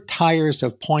never tires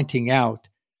of pointing out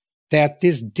that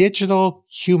this digital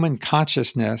human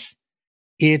consciousness,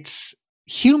 it's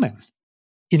human.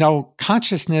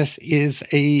 Consciousness is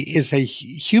a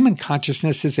human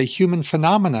consciousness is a human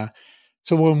phenomena.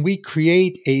 So when we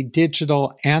create a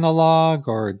digital analog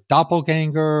or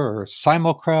doppelganger or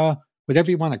simulacra, whatever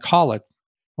you want to call it,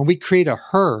 when we create a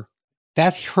her,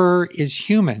 that her is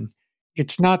human.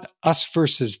 It's not us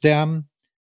versus them.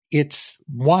 It's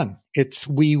one.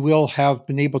 We will have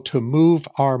been able to move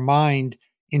our mind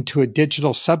into a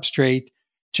digital substrate,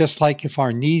 just like if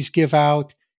our knees give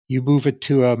out, you move it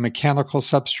to a mechanical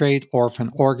substrate, or if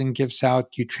an organ gives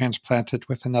out, you transplant it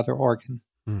with another organ.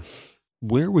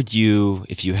 Where would you,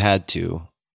 if you had to,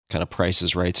 kind of Price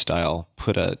is Right style,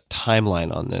 put a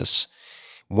timeline on this?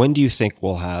 When do you think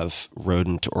we'll have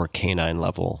rodent or canine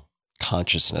level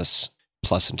consciousness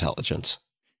plus intelligence?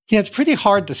 Yeah, it's pretty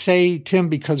hard to say, Tim,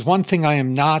 because one thing I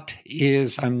am not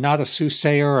is I'm not a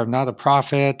soothsayer, I'm not a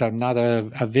prophet, I'm not a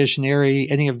visionary,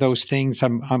 any of those things.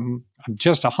 I'm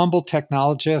just a humble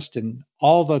technologist, and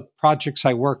all the projects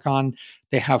I work on,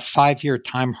 they have 5-year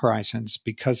time horizons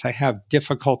because I have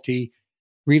difficulty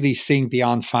really seeing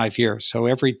beyond 5 years. So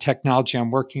every technology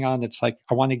I'm working on, it's like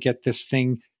I want to get this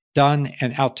thing done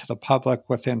and out to the public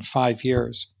within 5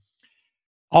 years.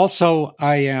 Also,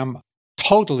 I am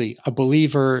totally a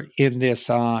believer in this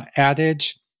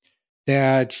adage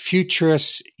that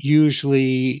futurists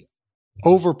usually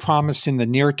overpromise in the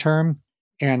near term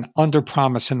and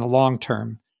underpromise in the long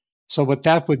term. So what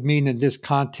that would mean in this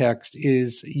context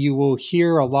is you will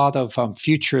hear a lot of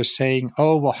futurists saying,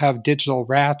 oh, we'll have digital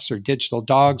rats or digital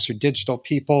dogs or digital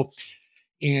people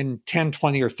in 10,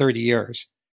 20, or 30 years.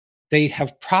 They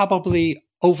have probably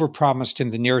overpromised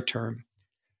in the near term.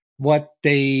 What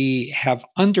they have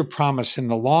underpromised in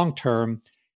the long term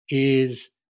is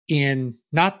in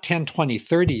not 10, 20,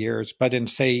 30 years, but in,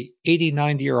 say, 80,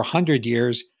 90, or 100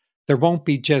 years, there won't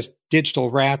be just digital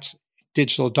rats,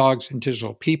 digital dogs, and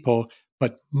digital people,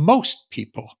 but most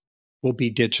people will be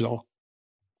digital.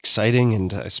 Exciting,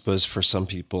 and I suppose for some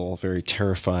people, very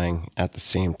terrifying at the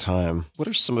same time. What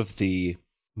are some of the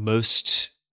most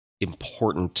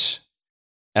important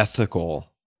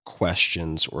ethical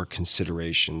questions or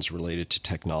considerations related to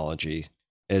technology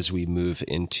as we move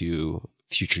into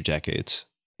future decades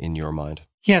in your mind?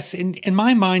 Yes, in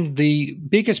my mind, the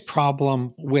biggest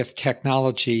problem with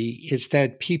technology is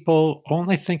that people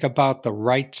only think about the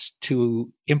rights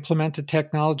to implement the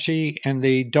technology, and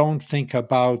they don't think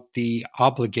about the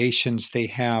obligations they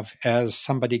have as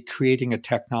somebody creating a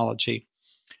technology.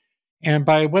 And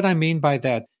by what I mean by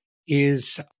that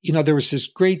is, there was this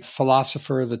great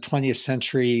philosopher of the 20th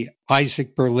century,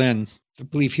 Isaac Berlin. I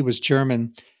believe he was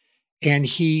German, and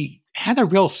he had a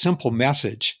real simple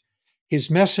message. His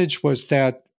message was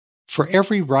that for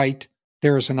every right,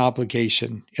 there is an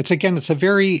obligation. It's a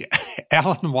very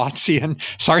Alan Wattsian,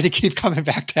 sorry to keep coming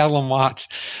back to Alan Watts,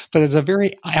 but it's a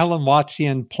very Alan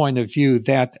Wattsian point of view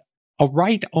that a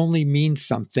right only means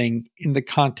something in the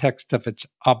context of its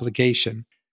obligation.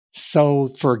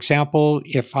 So, for example,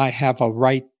 if I have a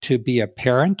right to be a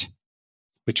parent,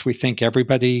 which we think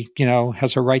everybody,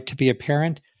 has a right to be a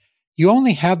parent, you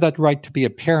only have that right to be a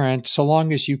parent so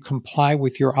long as you comply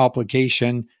with your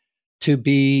obligation to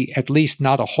be at least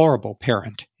not a horrible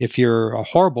parent. If you're a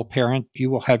horrible parent, you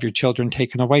will have your children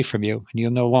taken away from you, and you'll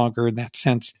no longer, in that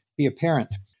sense, be a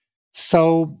parent.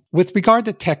 So with regard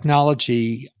to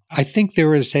technology, I think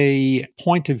there is a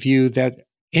point of view that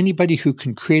anybody who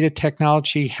can create a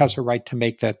technology has a right to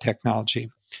make that technology.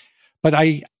 But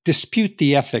I dispute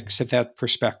the ethics of that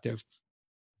perspective.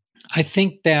 I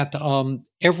think that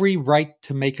every right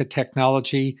to make a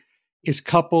technology is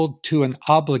coupled to an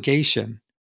obligation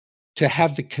to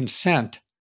have the consent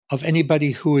of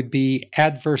anybody who would be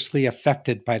adversely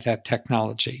affected by that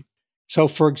technology. So,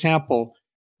 for example,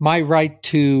 my right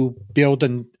to build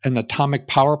an atomic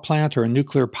power plant or a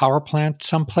nuclear power plant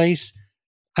someplace,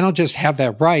 I don't just have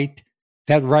that right.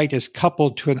 That right is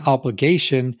coupled to an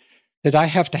obligation that I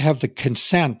have to have the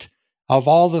consent of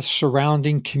all the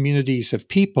surrounding communities of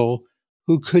people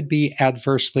who could be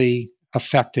adversely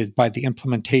affected by the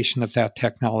implementation of that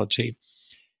technology.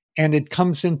 And it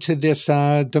comes into this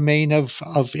domain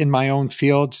of in my own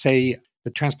field, say,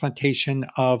 the transplantation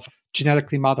of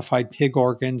genetically modified pig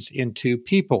organs into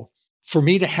people. For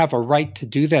me to have a right to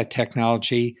do that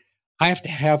technology, I have to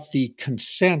have the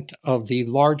consent of the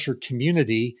larger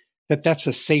community that that's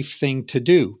a safe thing to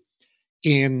do.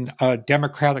 In a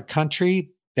democratic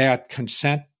country, that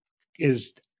consent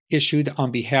is issued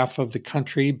on behalf of the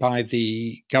country by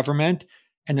the government.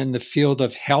 And in the field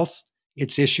of health,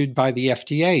 it's issued by the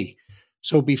FDA.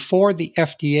 So before the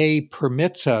FDA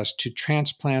permits us to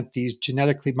transplant these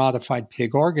genetically modified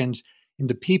pig organs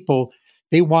into people,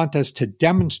 they want us to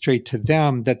demonstrate to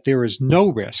them that there is no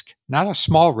risk, not a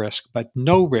small risk, but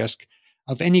no risk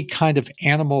of any kind of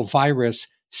animal virus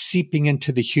seeping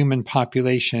into the human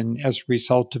population as a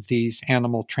result of these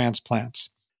animal transplants.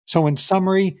 So in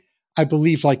summary, I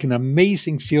believe like an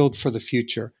amazing field for the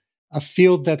future, a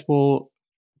field that will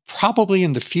probably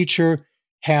in the future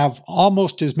have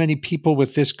almost as many people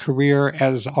with this career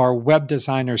as are web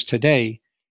designers today,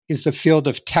 is the field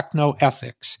of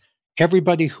technoethics.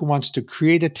 Everybody who wants to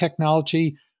create a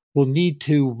technology will need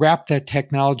to wrap that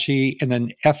technology in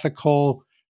an ethical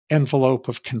envelope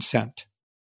of consent.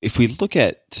 If we look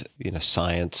at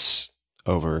science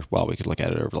we could look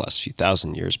at it over the last few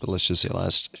thousand years, but let's just say the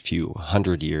last few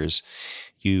hundred years,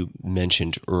 you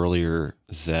mentioned earlier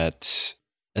that,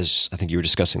 as I think you were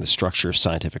discussing the structure of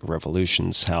scientific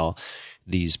revolutions, how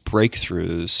these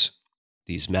breakthroughs,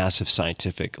 these massive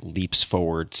scientific leaps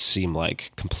forward seem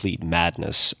like complete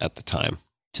madness at the time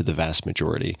to the vast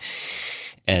majority.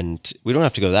 And we don't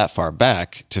have to go that far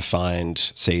back to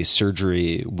find, say,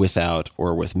 surgery without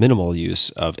or with minimal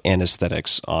use of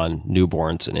anesthetics on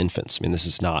newborns and infants. I mean, this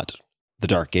is not the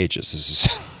Dark Ages. This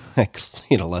is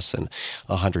less than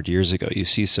 100 years ago. You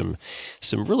see some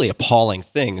really appalling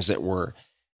things that were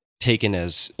taken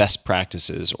as best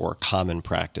practices or common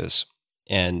practice.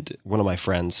 And one of my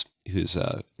friends, who's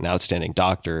an outstanding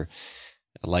doctor,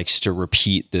 likes to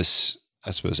repeat this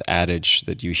I suppose, adage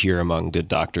that you hear among good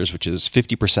doctors, which is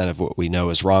 50% of what we know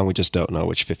is wrong. We just don't know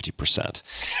which 50%.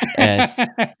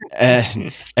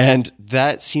 And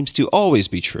that seems to always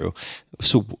be true.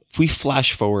 So if we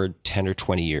flash forward 10 or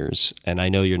 20 years, and I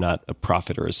know you're not a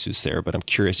prophet or a soothsayer, but I'm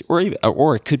curious,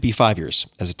 or it could be 5 years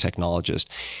as a technologist,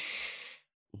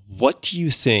 what do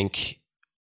you think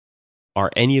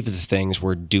are any of the things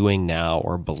we're doing now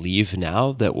or believe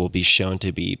now that will be shown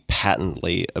to be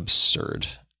patently absurd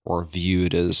or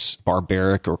viewed as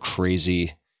barbaric or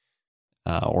crazy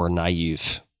or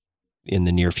naive in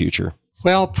the near future?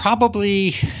 Well,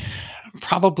 probably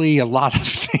a lot of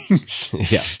things.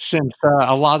 Yeah. Since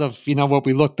a lot of, what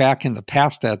we look back in the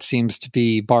past at seems to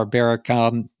be barbaric.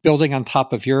 Building on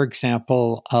top of your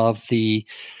example of the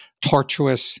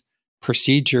tortuous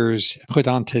procedures put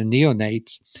onto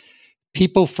neonates,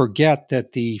 people forget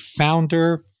that the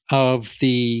founder of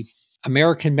the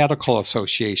American Medical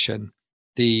Association,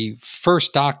 the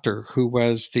first doctor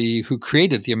who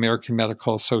created the American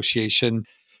Medical Association,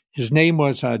 his name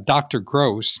was Dr.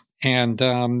 Gross, and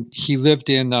he lived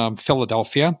in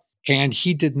Philadelphia, and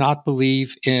he did not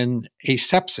believe in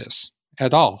asepsis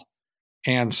at all.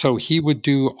 And so he would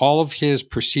do all of his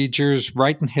procedures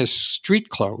right in his street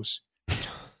clothes,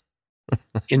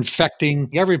 infecting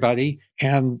everybody,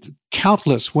 and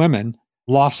countless women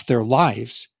lost their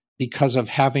lives because of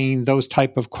having those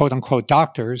type of quote unquote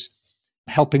doctors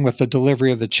helping with the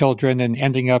delivery of the children and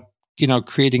ending up,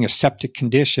 creating a septic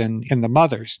condition in the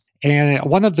mothers. And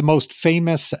one of the most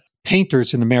famous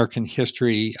painters in American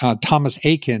history, Thomas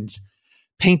Eakins,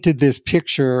 painted this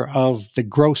picture of the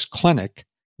Gross Clinic,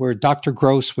 where Dr.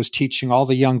 Gross was teaching all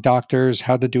the young doctors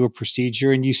how to do a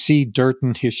procedure, and you see dirt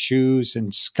in his shoes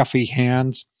and scuffy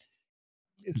hands.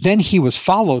 Then he was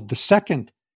followed. The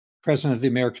second president of the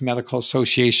American Medical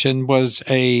Association was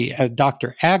a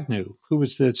Dr. Agnew, who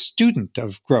was the student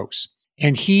of Gross.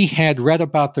 And he had read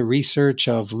about the research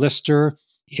of Lister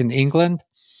in England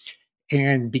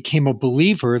and became a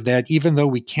believer that even though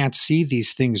we can't see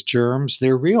these things, germs,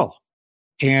 they're real.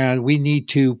 And we need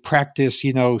to practice,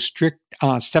 strict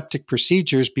septic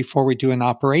procedures before we do an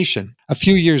operation. A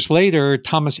few years later,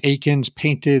 Thomas Eakins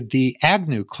painted the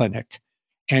Agnew Clinic.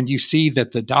 And you see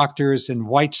that the doctors in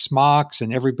white smocks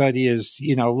and everybody is,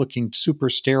 looking super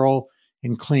sterile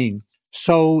and clean.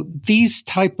 So these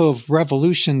type of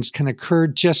revolutions can occur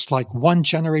just like one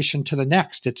generation to the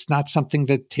next. It's not something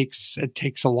that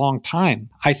takes a long time.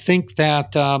 I think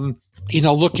that,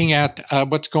 looking at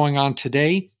what's going on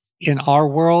today in our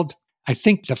world, I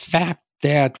think the fact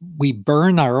that we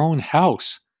burn our own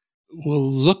house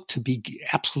will look to be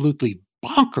absolutely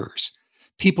bonkers.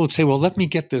 People would say, well, let me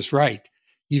get this right.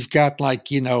 You've got a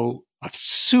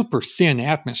super thin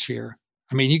atmosphere.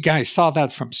 I mean, you guys saw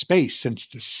that from space since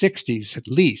the 60s at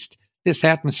least. This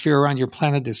atmosphere around your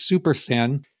planet is super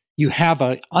thin. You have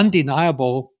an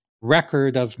undeniable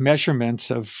record of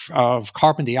measurements of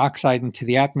carbon dioxide into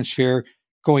the atmosphere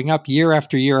going up year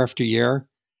after year after year.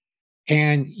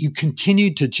 And you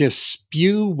continue to just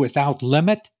spew without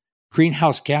limit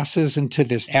greenhouse gases into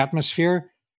this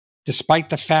atmosphere, despite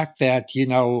the fact that,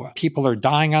 people are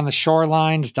dying on the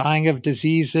shorelines, dying of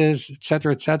diseases, et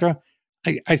cetera, et cetera.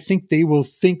 I think they will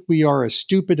think we are as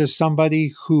stupid as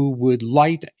somebody who would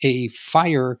light a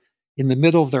fire in the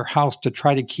middle of their house to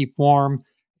try to keep warm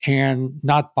and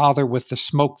not bother with the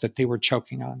smoke that they were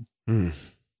choking on. Mm.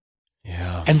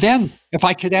 Yeah. And then if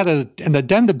I could add an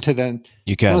addendum to that,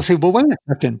 you can. I'll say, well, wait a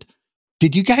second.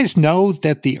 Did you guys know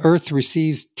that the Earth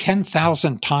receives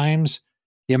 10,000 times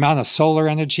the amount of solar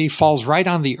energy, falls right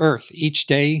on the Earth each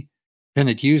day than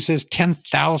it uses?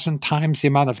 10,000 times the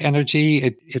amount of energy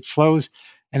it flows.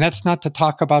 And that's not to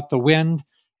talk about the wind,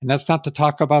 and that's not to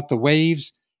talk about the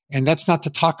waves, and that's not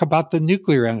to talk about the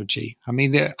nuclear energy. I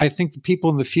mean, I think the people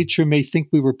in the future may think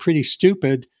we were pretty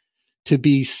stupid to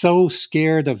be so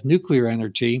scared of nuclear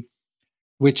energy,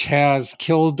 which has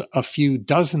killed a few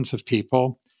dozens of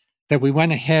people, that we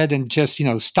went ahead and just,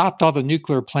 stopped all the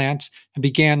nuclear plants and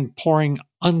began pouring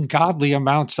ungodly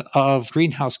amounts of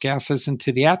greenhouse gases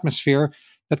into the atmosphere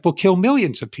that will kill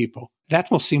millions of people.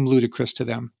 That will seem ludicrous to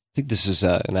them. I think this is,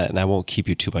 and I won't keep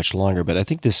you too much longer, but I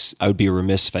think I would be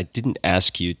remiss if I didn't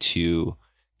ask you to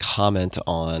comment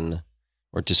on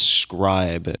or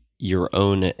describe your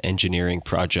own engineering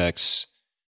projects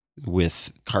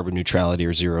with carbon neutrality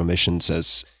or zero emissions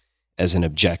as an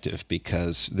objective,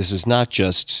 because this is not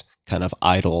just kind of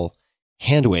idle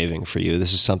hand waving for you.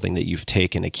 This is something that you've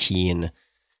taken a keen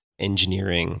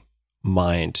engineering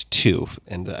mind to.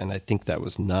 And I think that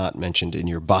was not mentioned in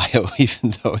your bio,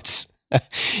 even though it's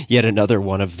yet another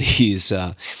one of these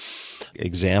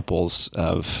examples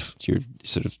of your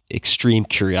sort of extreme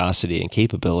curiosity and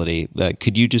capability.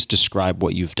 Could you just describe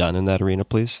what you've done in that arena,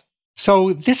 please?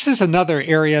 So this is another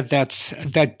area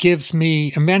that gives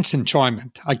me immense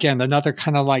enjoyment. Again, another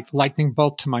kind of like lightning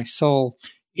bolt to my soul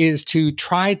is to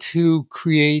try to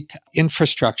create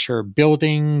infrastructure,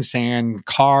 buildings and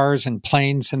cars and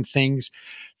planes and things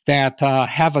that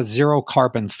have a zero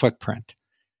carbon footprint.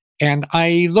 And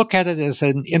I look at it as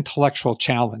an intellectual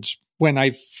challenge. When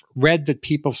I've read that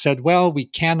people said, well, we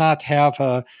cannot have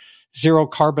a zero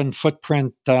carbon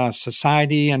footprint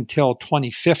society until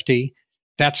 2050.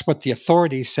 That's what the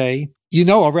authorities say. You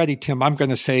know already, Tim, I'm going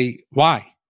to say,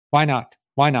 why? Why not?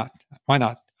 Why not? Why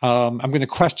not? I'm going to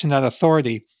question that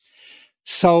authority.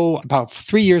 So about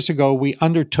 3 years ago, we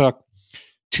undertook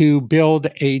to build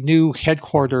a new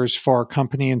headquarters for our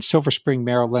company in Silver Spring,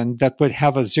 Maryland, that would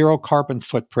have a zero carbon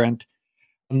footprint,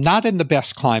 not in the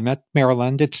best climate,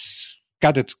 Maryland. It's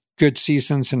got its good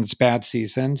seasons and its bad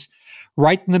seasons.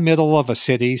 Right in the middle of a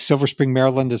city. Silver Spring,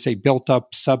 Maryland is a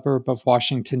built-up suburb of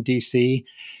Washington, D.C.,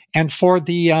 and for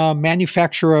the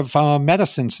manufacture of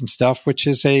medicines and stuff, which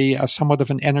is a somewhat of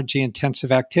an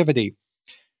energy-intensive activity.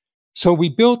 So we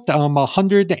built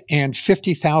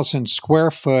 150,000 square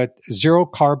foot zero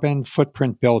carbon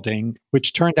footprint building,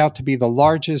 which turned out to be the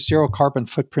largest zero carbon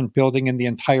footprint building in the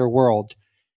entire world.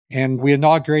 And we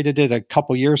inaugurated it a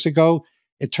couple years ago.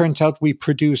 It turns out we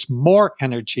produce more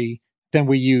energy than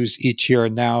we use each year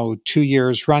now, 2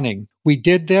 years running. We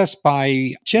did this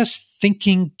by just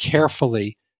thinking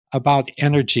carefully about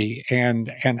energy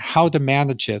and how to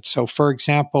manage it. So for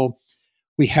example,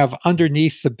 we have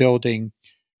underneath the building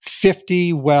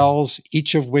 50 wells,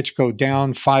 each of which go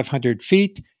down 500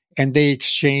 feet, and they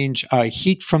exchange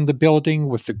heat from the building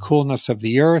with the coolness of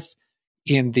the earth.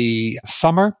 In the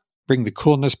summer, bring the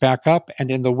coolness back up, and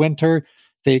in the winter,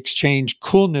 they exchange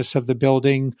coolness of the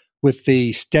building with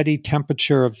the steady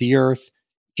temperature of the earth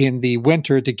in the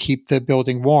winter to keep the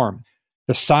building warm.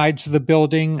 The sides of the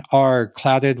building are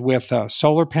cladded with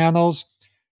solar panels.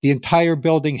 The entire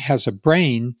building has a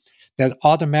brain that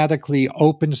automatically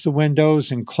opens the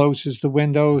windows and closes the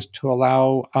windows to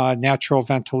allow natural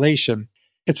ventilation.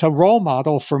 It's a role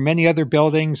model for many other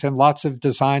buildings, and lots of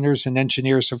designers and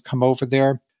engineers have come over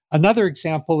there. Another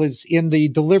example is in the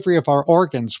delivery of our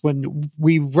organs. When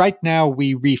right now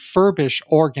we refurbish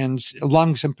organs,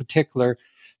 lungs in particular,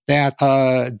 that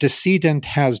a decedent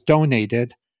has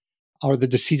donated, or the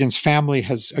decedent's family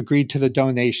has agreed to the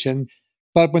donation.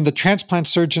 But when the transplant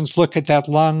surgeons look at that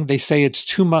lung, they say it's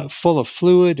too much full of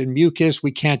fluid and mucus.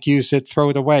 We can't use it. Throw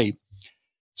it away.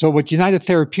 So what United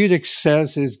Therapeutics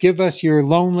says is, give us your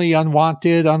lonely,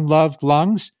 unwanted, unloved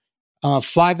lungs.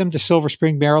 Fly them to Silver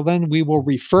Spring, Maryland. We will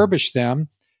refurbish them.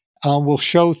 We'll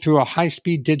show through a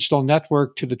high-speed digital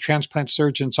network to the transplant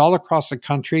surgeons all across the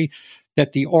country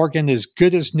that the organ is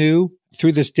good as new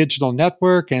through this digital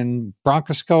network and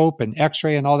bronchoscope and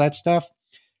x-ray and all that stuff.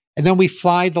 And then we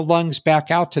fly the lungs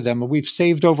back out to them. And we've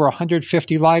saved over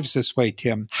 150 lives this way,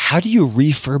 Tim. How do you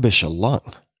refurbish a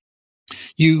lung?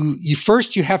 You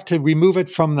first have to remove it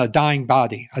from the dying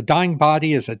body. A dying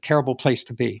body is a terrible place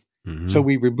to be. Mm-hmm. So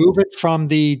we remove it from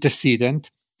the decedent.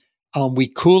 We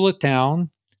cool it down.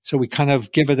 So we kind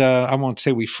of give it I won't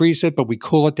say we freeze it, but we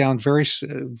cool it down very,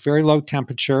 very low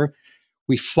temperature.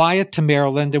 We fly it to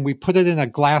Maryland and we put it in a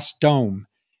glass dome.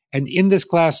 And in this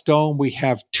glass dome, we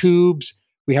have tubes.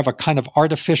 We have a kind of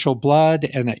artificial blood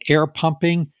and an air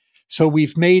pumping. So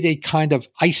we've made a kind of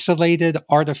isolated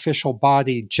artificial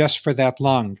body just for that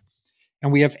lung.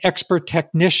 And we have expert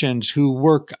technicians who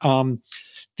work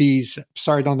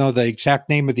I don't know the exact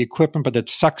name of the equipment, but it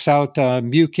sucks out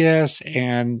mucus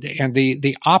and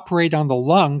they operate on the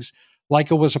lungs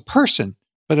like it was a person,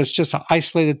 but it's just an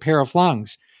isolated pair of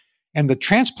lungs. And the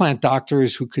transplant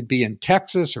doctors who could be in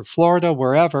Texas or Florida,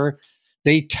 wherever,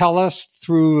 they tell us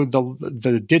through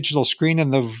the digital screen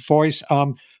and the voice,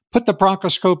 put the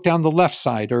bronchoscope down the left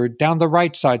side or down the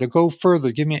right side or go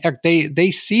further.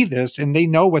 They see this and they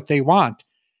know what they want.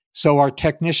 So our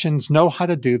technicians know how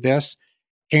to do this.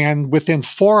 And within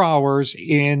 4 hours,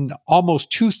 in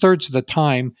almost 2/3 of the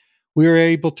time, we were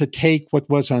able to take what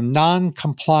was a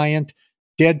non-compliant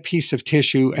dead piece of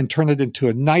tissue and turn it into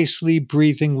a nicely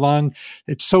breathing lung.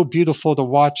 It's so beautiful to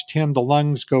watch, Tim. The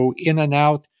lungs go in and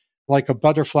out like a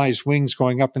butterfly's wings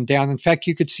going up and down. In fact,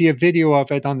 you could see a video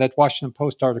of it on that Washington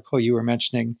Post article you were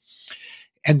mentioning.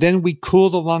 And then we cool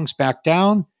the lungs back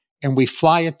down and we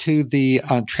fly it to the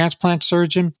transplant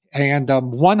surgeon. And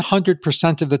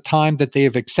 100% of the time that they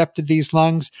have accepted these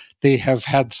lungs, they have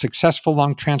had successful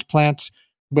lung transplants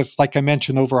with, like I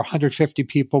mentioned, over 150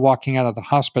 people walking out of the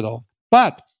hospital.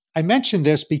 But I mention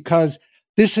this because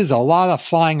This is a lot of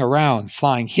flying around,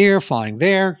 flying here, flying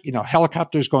there,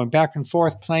 helicopters going back and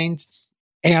forth, planes.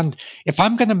 And if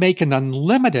I'm going to make an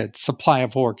unlimited supply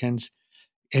of organs,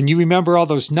 and you remember all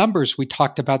those numbers we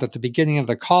talked about at the beginning of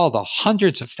the call, the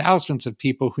hundreds of thousands of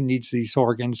people who needs these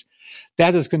organs,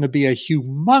 that is going to be a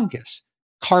humongous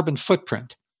carbon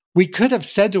footprint. We could have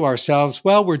said to ourselves,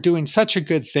 well, we're doing such a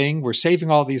good thing. We're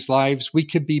saving all these lives. We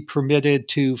could be permitted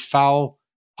to foul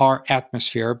our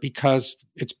atmosphere because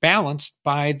it's balanced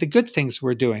by the good things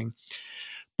we're doing.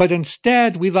 But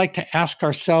instead, we like to ask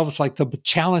ourselves like the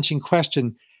challenging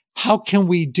question, how can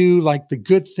we do like the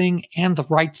good thing and the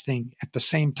right thing at the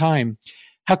same time?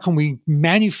 How can we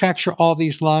manufacture all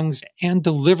these lungs and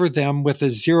deliver them with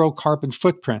a zero carbon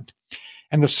footprint?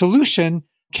 And the solution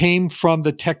came from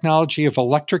the technology of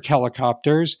electric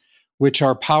helicopters, which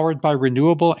are powered by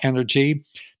renewable energy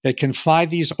that can fly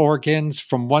these organs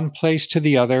from one place to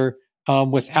the other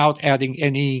without adding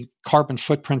any carbon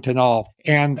footprint at all.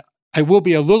 And I will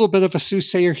be a little bit of a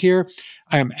soothsayer here.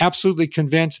 I am absolutely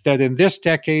convinced that in this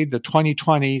decade, the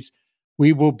 2020s,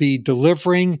 we will be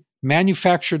delivering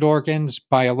manufactured organs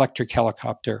by electric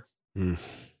helicopter.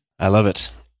 I love it.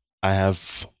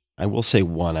 I will say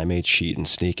one. I may cheat and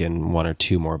sneak in one or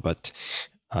two more, but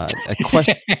a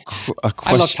question.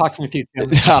 I love talking with you,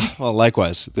 Tim. Well,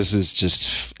 likewise. This is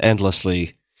just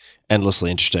endlessly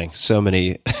interesting. So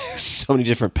many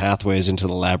different pathways into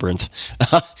the labyrinth.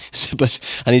 But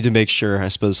I need to make sure, I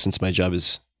suppose, since my job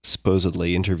is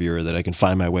supposedly interviewer, that I can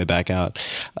find my way back out.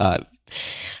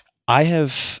 I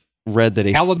have read that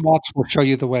Alan Watts will show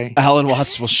you the way. Alan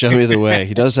Watts will show me the way.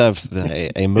 He does have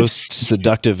a most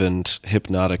seductive and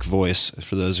hypnotic voice.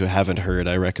 For those who haven't heard,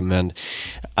 I recommend.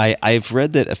 I've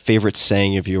read that a favorite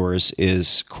saying of yours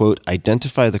is, quote,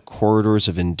 identify the corridors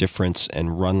of indifference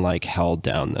and run like hell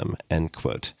down them, end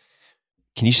quote.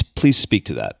 Can you please speak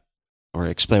to that or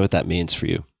explain what that means for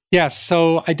you? Yes.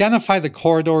 So identify the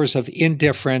corridors of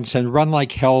indifference and run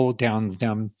like hell down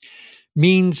them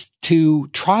means to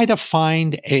try to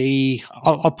find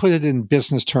I'll put it in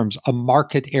business terms, a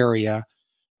market area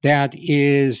that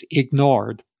is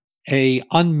ignored, a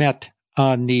unmet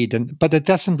need. But it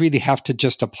doesn't really have to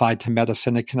just apply to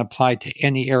medicine. It can apply to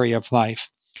any area of life.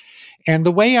 And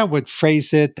the way I would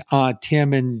phrase it,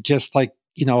 Tim, in just like,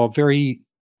 a very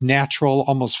natural,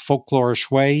 almost folklorish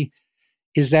way,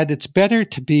 is that it's better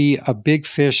to be a big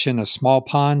fish in a small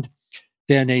pond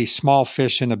than a small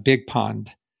fish in a big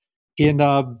pond. In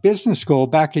business school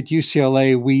back at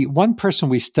UCLA, one person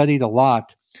we studied a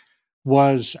lot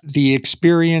was the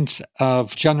experience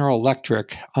of General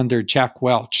Electric under Jack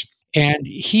Welch. And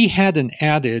he had an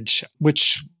adage,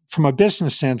 which from a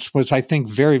business sense was, I think,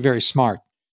 very, very smart.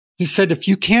 He said, if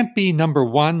you can't be number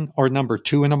one or number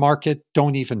two in a market,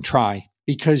 don't even try,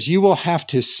 because you will have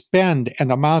to spend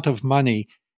an amount of money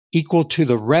equal to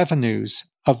the revenues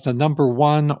of the number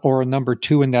one or number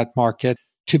two in that market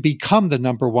to become the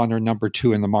number one or number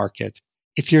two in the market.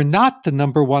 If you're not the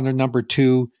number one or number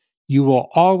two, you will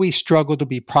always struggle to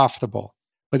be profitable.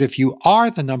 But if you are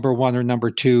the number one or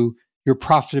number two, your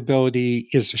profitability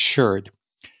is assured.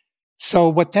 So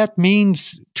what that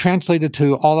means, translated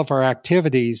to all of our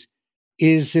activities,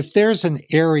 is if there's an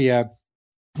area,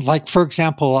 like, for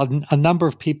example, a number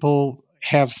of people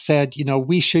have said,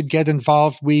 we should get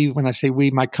involved. When I say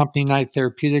we, my company, Night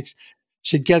Therapeutics,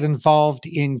 should get involved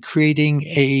in creating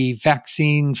a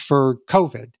vaccine for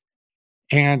COVID.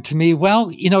 And to me, well,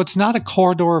 it's not a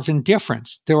corridor of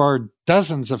indifference. There are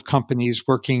dozens of companies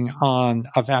working on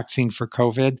a vaccine for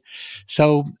COVID.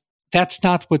 So that's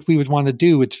not what we would want to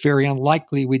do. It's very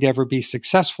unlikely we'd ever be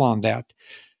successful on that.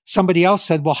 Somebody else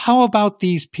said, well, how about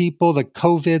these people, the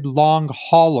COVID long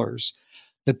haulers,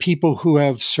 the people who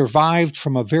have survived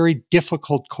from a very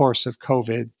difficult course of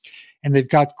COVID, and they've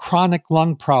got chronic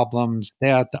lung problems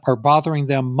that are bothering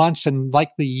them months and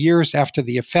likely years after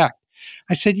the effect.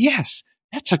 I said, yes,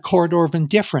 that's a corridor of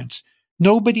indifference.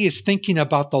 Nobody is thinking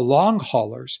about the long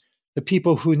haulers, the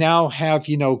people who now have,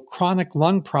 chronic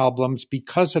lung problems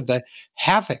because of the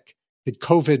havoc that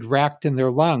COVID racked in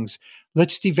their lungs.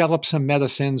 Let's develop some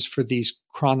medicines for these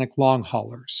chronic long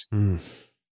haulers.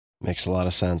 Makes a lot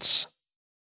of sense.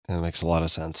 It makes a lot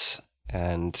of sense.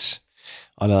 And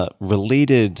on a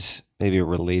related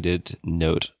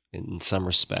note in some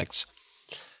respects,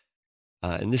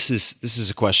 and this is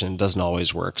a question that doesn't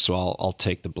always work, so I'll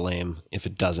take the blame if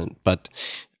it doesn't. But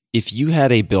if you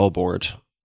had a billboard,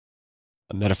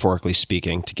 metaphorically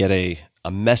speaking, to get a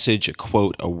message, a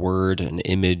quote, a word, an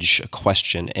image, a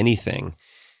question, anything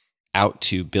out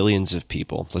to billions of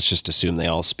people, let's just assume they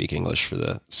all speak English for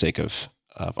the sake of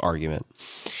argument,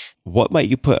 what might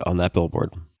you put on that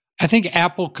billboard? I think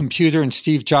Apple Computer and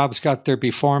Steve Jobs got there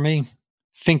before me.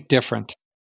 think different.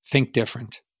 Think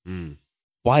different.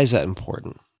 Why is that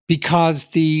important? Because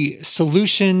the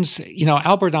solutions,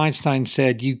 Albert Einstein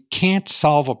said you can't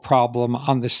solve a problem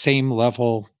on the same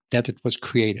level that it was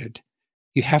created.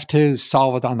 You have to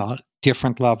solve it on a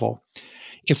different level.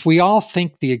 If we all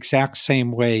think the exact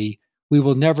same way, we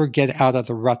will never get out of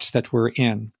the ruts that we're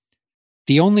in.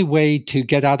 The only way to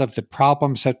get out of the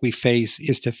problems that we face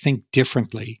is to think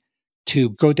differently, to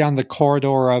go down the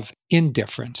corridor of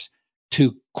indifference,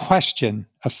 to question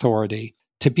authority,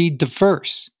 to be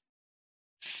diverse.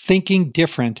 Thinking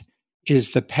different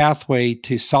is the pathway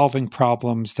to solving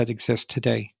problems that exist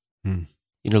today.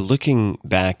 Looking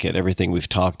back at everything we've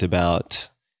talked about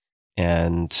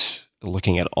and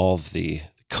looking at all of the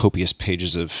copious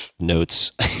pages of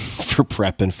notes for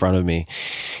prep in front of me,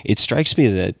 it strikes me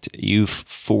that you've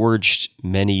forged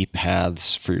many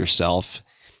paths for yourself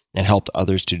and helped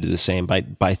others to do the same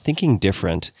by thinking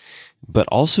different, but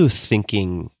also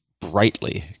thinking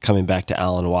brightly, coming back to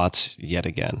Alan Watts yet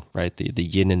again, right? The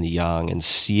yin and the yang, and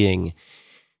seeing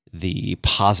the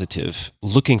positive,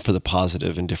 looking for the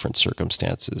positive in different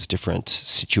circumstances, different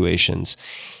situations.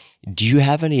 Do you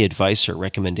have any advice or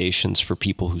recommendations for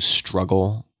people who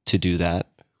struggle to do that,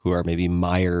 who are maybe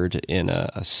mired in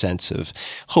a sense of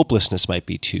hopelessness might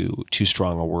be too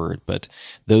strong a word, but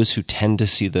those who tend to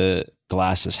see the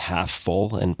glass as half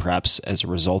full and perhaps as a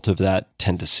result of that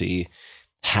tend to see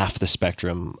half the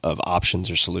spectrum of options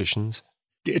or solutions?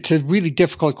 It's a really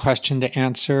difficult question to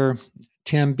answer,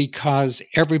 Tim, because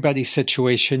everybody's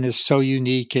situation is so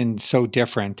unique and so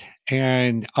different.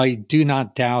 And I do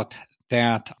not doubt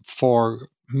that for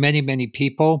many, many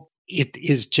people, it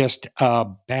is just a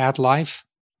bad life,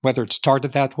 whether it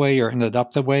started that way or ended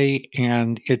up the way,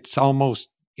 and it's almost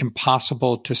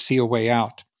impossible to see a way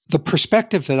out. The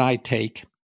perspective that I take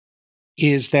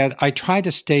is that I try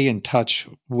to stay in touch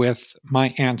with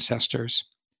my ancestors.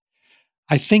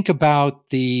 I think about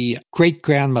the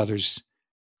great-grandmothers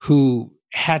who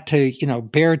had to,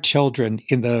 bear children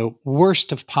in the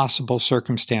worst of possible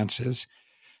circumstances.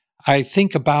 I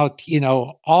think about,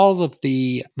 all of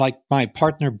the, like my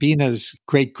partner Bina's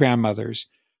great-grandmothers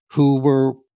who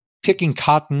were picking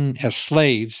cotton as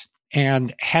slaves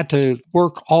and had to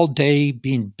work all day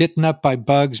being bitten up by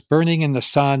bugs, burning in the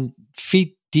sun,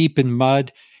 feet deep in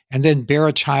mud, and then bear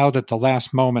a child at the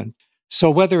last moment. So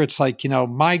whether it's like,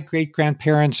 my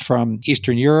great-grandparents from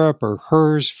Eastern Europe or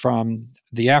hers from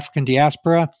the African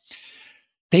diaspora,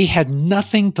 they had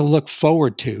nothing to look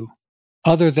forward to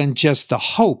other than just the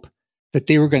hope that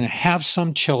they were going to have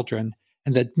some children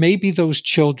and that maybe those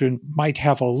children might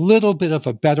have a little bit of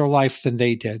a better life than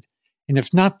they did. And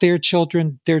if not their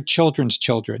children, their children's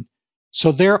children.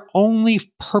 So their only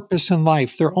purpose in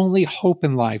life, their only hope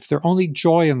in life, their only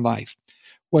joy in life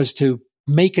was to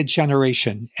make a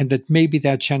generation and that maybe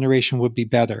that generation would be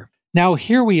better. Now,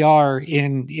 here we are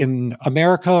in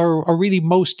America or really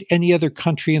most any other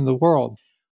country in the world.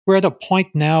 We're at a point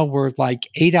now where like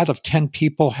 8 out of 10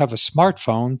 people have a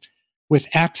smartphone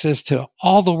with access to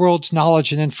all the world's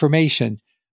knowledge and information,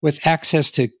 with access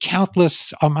to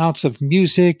countless amounts of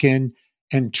music and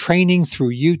training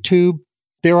through YouTube.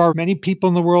 There are many people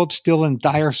in the world still in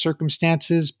dire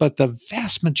circumstances, but the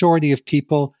vast majority of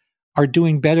people are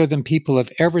doing better than people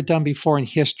have ever done before in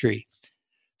history.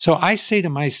 So I say to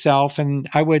myself, and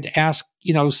I would ask,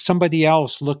 somebody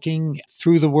else looking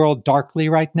through the world darkly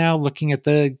right now, looking at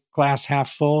the glass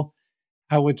half full,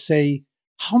 I would say,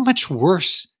 how much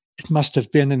worse it must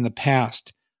have been in the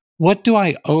past. What do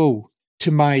I owe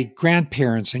to my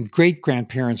grandparents and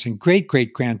great-grandparents and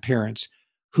great-great-grandparents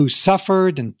who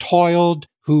suffered and toiled,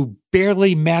 who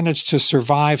barely managed to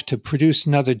survive to produce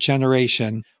another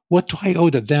generation? What do I owe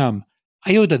to them?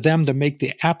 I owe to them to make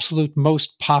the absolute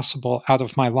most possible out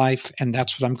of my life, and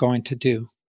that's what I'm going to do.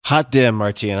 Hot damn,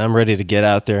 Martine. I'm ready to get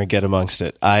out there and get amongst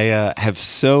it. I have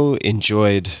so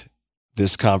enjoyed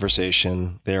this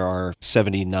conversation. There are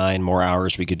 79 more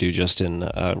hours we could do just in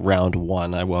round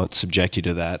one. I won't subject you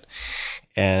to that.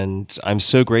 And I'm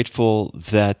so grateful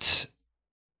that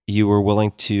you were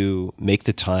willing to make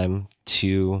the time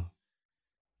to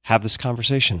have this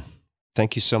conversation.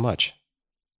 Thank you so much.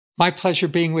 My pleasure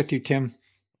being with you, Tim.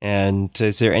 And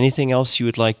is there anything else you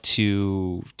would like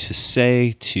to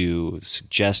say, to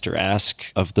suggest or ask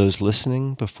of those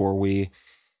listening before we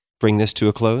bring this to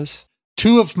a close?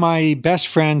 2 of my best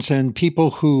friends and people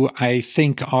who I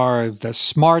think are the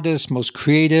smartest, most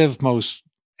creative, most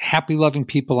happy-loving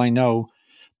people I know,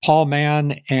 Paul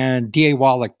Mann and D.A.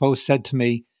 Wallach, both said to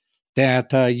me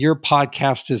that your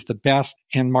podcast is the best.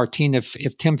 And Martine,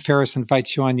 if Tim Ferriss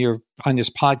invites you on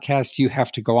his podcast, you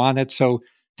have to go on it. So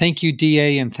Thank you,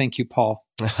 DA, and thank you, Paul.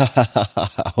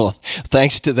 Well,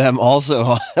 thanks to them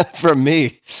also from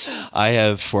me. I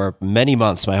have for many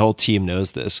months, my whole team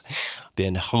knows this,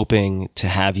 been hoping to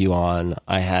have you on.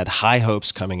 I had high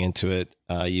hopes coming into it.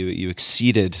 You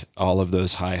exceeded all of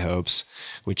those high hopes,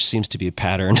 which seems to be a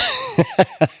pattern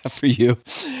for you.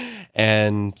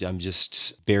 And I'm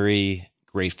just very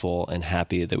grateful and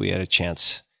happy that we had a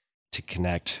chance to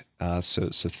connect. So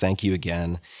thank you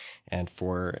again. And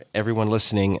for everyone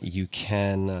listening, you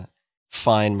can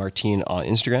find Martine on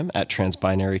Instagram at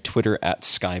Transbinary, Twitter at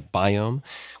SkyBiome.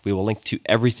 We will link to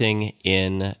everything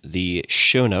in the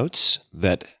show notes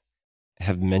that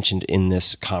have mentioned in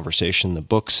this conversation. The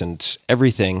books and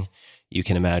everything you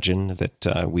can imagine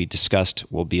that we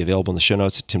discussed will be available in the show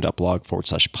notes at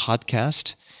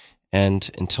tim.blog/podcast.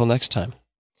 And until next time,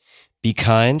 be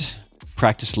kind,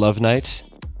 practice love night,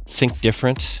 think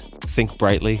different, think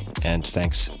brightly, and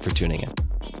thanks for tuning in.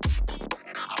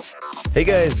 Hey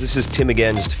guys, this is Tim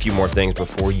again. Just a few more things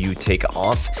before you take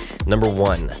off. Number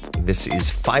one, this is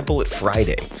 5 Bullet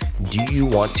Friday. Do you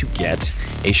want to get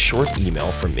a short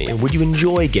email from me? Would you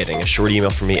enjoy getting a short email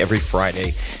from me every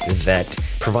Friday that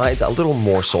provides a little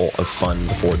morsel of fun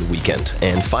before the weekend?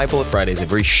 And 5 Bullet Friday is a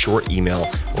very short email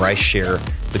where I share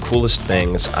the coolest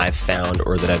things I've found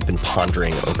or that I've been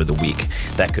pondering over the week.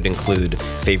 That could include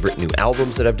favorite new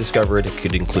albums that I've discovered. It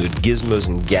could include gizmos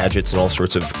and gadgets and all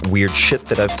sorts of weird shit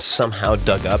that I've somehow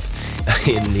dug up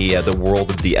in the world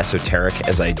of the esoteric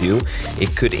as I do.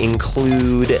 It could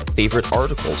include favorite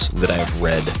articles that I've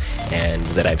read and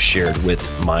that I've shared with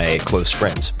my close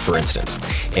friends, for instance.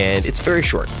 And it's very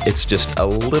short. It's just a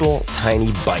little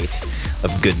tiny bite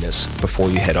of goodness before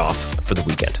you head off for the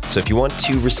weekend. So if you want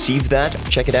to receive that,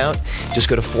 check it out. Just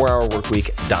go to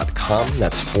 4hourworkweek.com.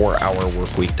 That's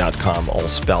 4hourworkweek.com, all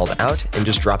spelled out, and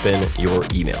just drop in your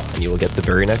email and you will get the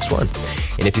very next one.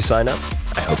 And if you sign up,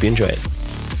 I hope you enjoy it.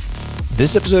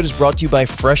 This episode is brought to you by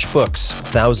FreshBooks.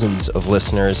 Thousands of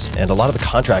listeners and a lot of the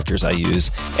contractors I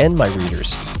use and my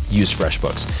readers use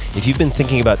FreshBooks. If you've been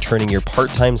thinking about turning your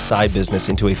part-time side business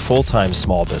into a full-time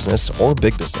small business, or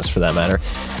big business for that matter,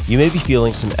 you may be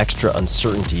feeling some extra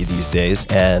uncertainty these days,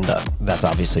 and that's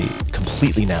obviously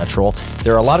completely natural.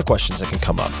 There are a lot of questions that can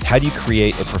come up. How do you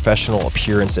create a professional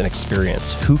appearance and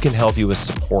experience? Who can help you with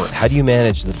support? How do you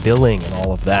manage the billing and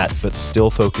all of that, but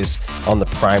still focus on the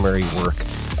primary work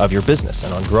of your business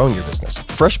and on growing your business?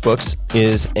 FreshBooks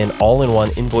is an all-in-one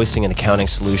invoicing and accounting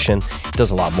solution. It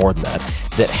does a lot more than that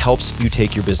helps you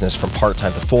take your business from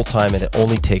part-time to full-time, and it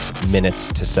only takes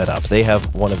minutes to set up. They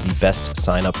have one of the best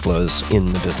sign-up flows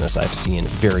in the business. I've seen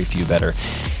very few better.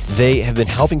 They have been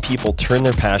helping people turn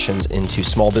their passions into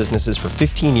small businesses for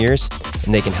 15 years,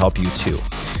 and they can help you too.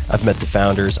 I've met the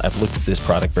founders. I've looked at this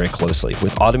product very closely.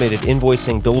 With automated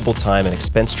invoicing, billable time, and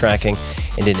expense tracking,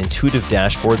 and an intuitive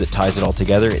dashboard that ties it all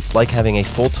together, it's like having a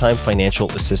full-time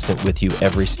financial assistant with you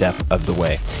every step of the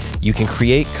way. You can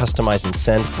create, customize, and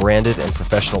send branded and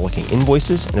professional-looking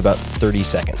invoices in about 30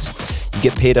 seconds. You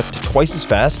get paid up to twice as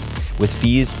fast with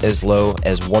fees as low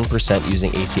as 1%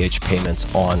 using ACH payments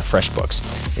on FreshBooks.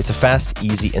 It's a fast,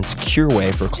 easy, and secure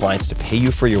way for clients to pay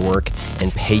you for your work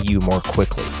and pay you more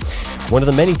quickly. One of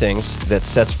the many things that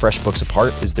sets FreshBooks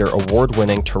apart is their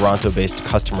award-winning Toronto-based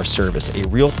customer service. A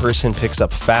real person picks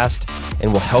up fast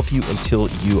and will help you until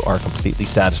you are completely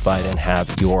satisfied and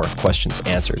have your questions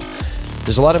answered.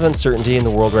 There's a lot of uncertainty in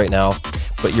the world right now,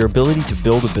 but your ability to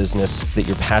build a business that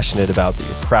you're passionate about, that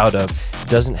you're proud of,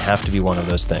 doesn't have to be one of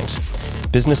those things.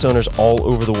 Business owners all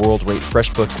over the world rate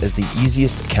FreshBooks as the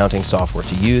easiest accounting software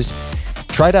to use.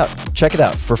 Try it out. Check it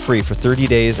out for free for 30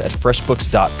 days at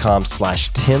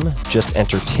freshbooks.com/Tim. Just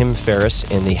enter Tim Ferriss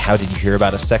in the How Did You Hear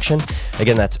About Us section.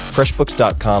 Again, that's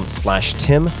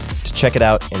freshbooks.com/Tim to check it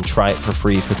out and try it for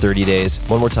free for 30 days.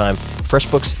 One more time,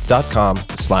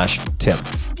 freshbooks.com/Tim.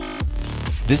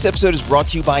 This episode is brought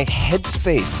to you by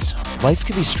Headspace. Life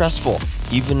can be stressful,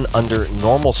 even under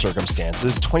normal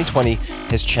circumstances. 2020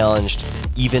 has challenged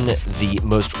even the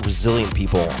most resilient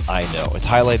people I know. It's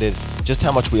highlighted just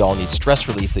how much we all need stress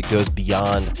relief that goes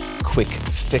beyond quick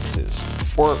fixes,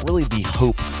 or really the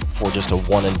hope for just a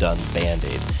one-and-done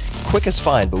Band-Aid. Quick is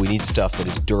fine, but we need stuff that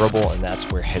is durable, and that's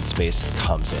where Headspace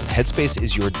comes in. Headspace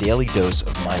is your daily dose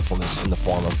of mindfulness in the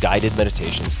form of guided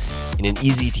meditations in an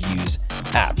easy-to-use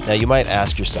app. Now, you might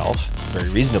ask yourself, very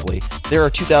reasonably, there are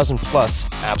 2,000 plus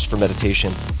apps for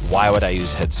meditation. Why would I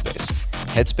use Headspace?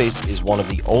 Headspace is one of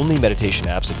the only meditation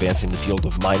apps advancing the field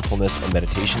of mindfulness and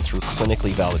meditation through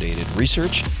clinically validated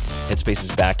research. Headspace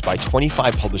is backed by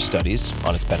 25 published studies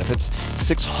on its benefits,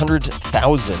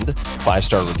 600,000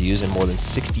 5-star reviews, and more than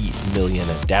 60 million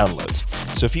downloads.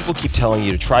 So if people keep telling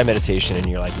you to try meditation and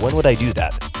you're like, when would I do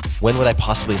that? When would I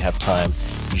possibly have time?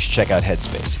 You should check out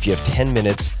Headspace. If you have 10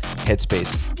 minutes,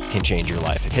 Headspace can change your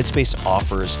life. Headspace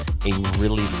offers a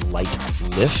really light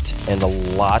lift and a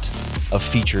lot of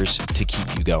features to keep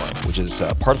you going, which is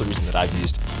part of the reason that I've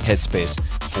used Headspace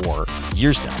for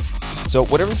years now. So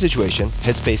whatever the situation,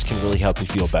 Headspace can really help you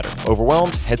feel better.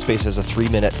 Overwhelmed? Headspace has a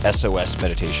 3-minute SOS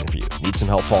meditation for you. Need some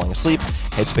help falling asleep?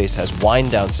 Headspace has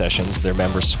wind down sessions their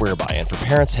members swear by. And for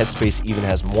parents, Headspace even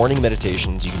has morning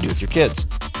meditations you can do with your kids.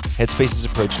 Headspace's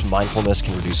approach to mindfulness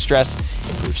can reduce stress,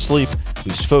 improve sleep,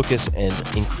 boost focus, and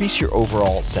increase your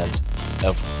overall sense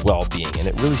of well-being. And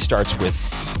it really starts with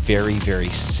very, very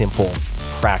simple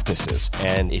practices.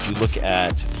 And if you look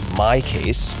at my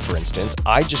case, for instance,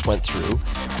 I just went through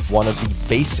one of the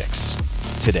basics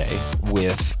today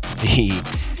with the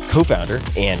co-founder,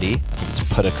 Andy. I think it's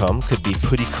Pudicum, could be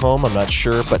Pudicum, I'm not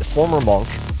sure, but former monk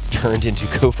turned into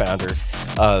co-founder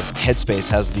of Headspace,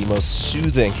 has the most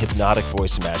soothing, hypnotic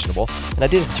voice imaginable. And I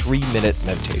did a 3-minute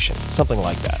meditation, something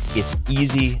like that. It's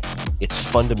easy, it's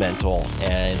fundamental,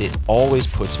 and it always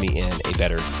puts me in a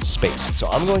better space. So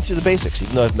I'm going through the basics.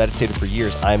 Even though I've meditated for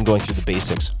years, I'm going through the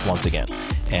basics once again.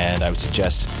 And I would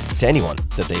suggest to anyone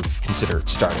that they consider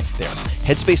starting there.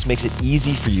 Headspace makes it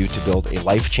easy for you to build a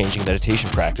life-changing meditation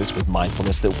practice with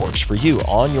mindfulness that works for you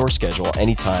on your schedule,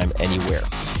 anytime, anywhere.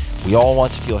 We all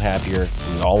want to feel happier.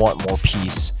 We all want more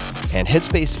peace. And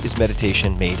Headspace is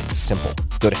meditation made simple.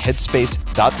 Go to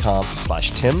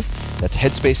headspace.com/Tim. That's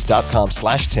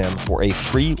headspace.com/Tim for a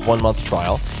free 1-month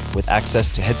trial with access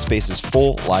to Headspace's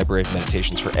full library of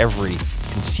meditations for every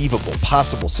conceivable,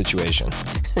 possible situation.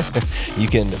 You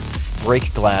can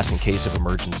break glass in case of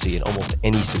emergency in almost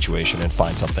any situation and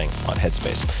find something on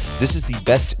Headspace. This is the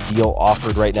best deal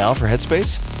offered right now for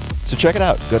Headspace. So check it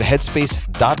out. Go to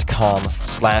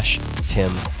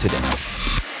headspace.com/Tim today.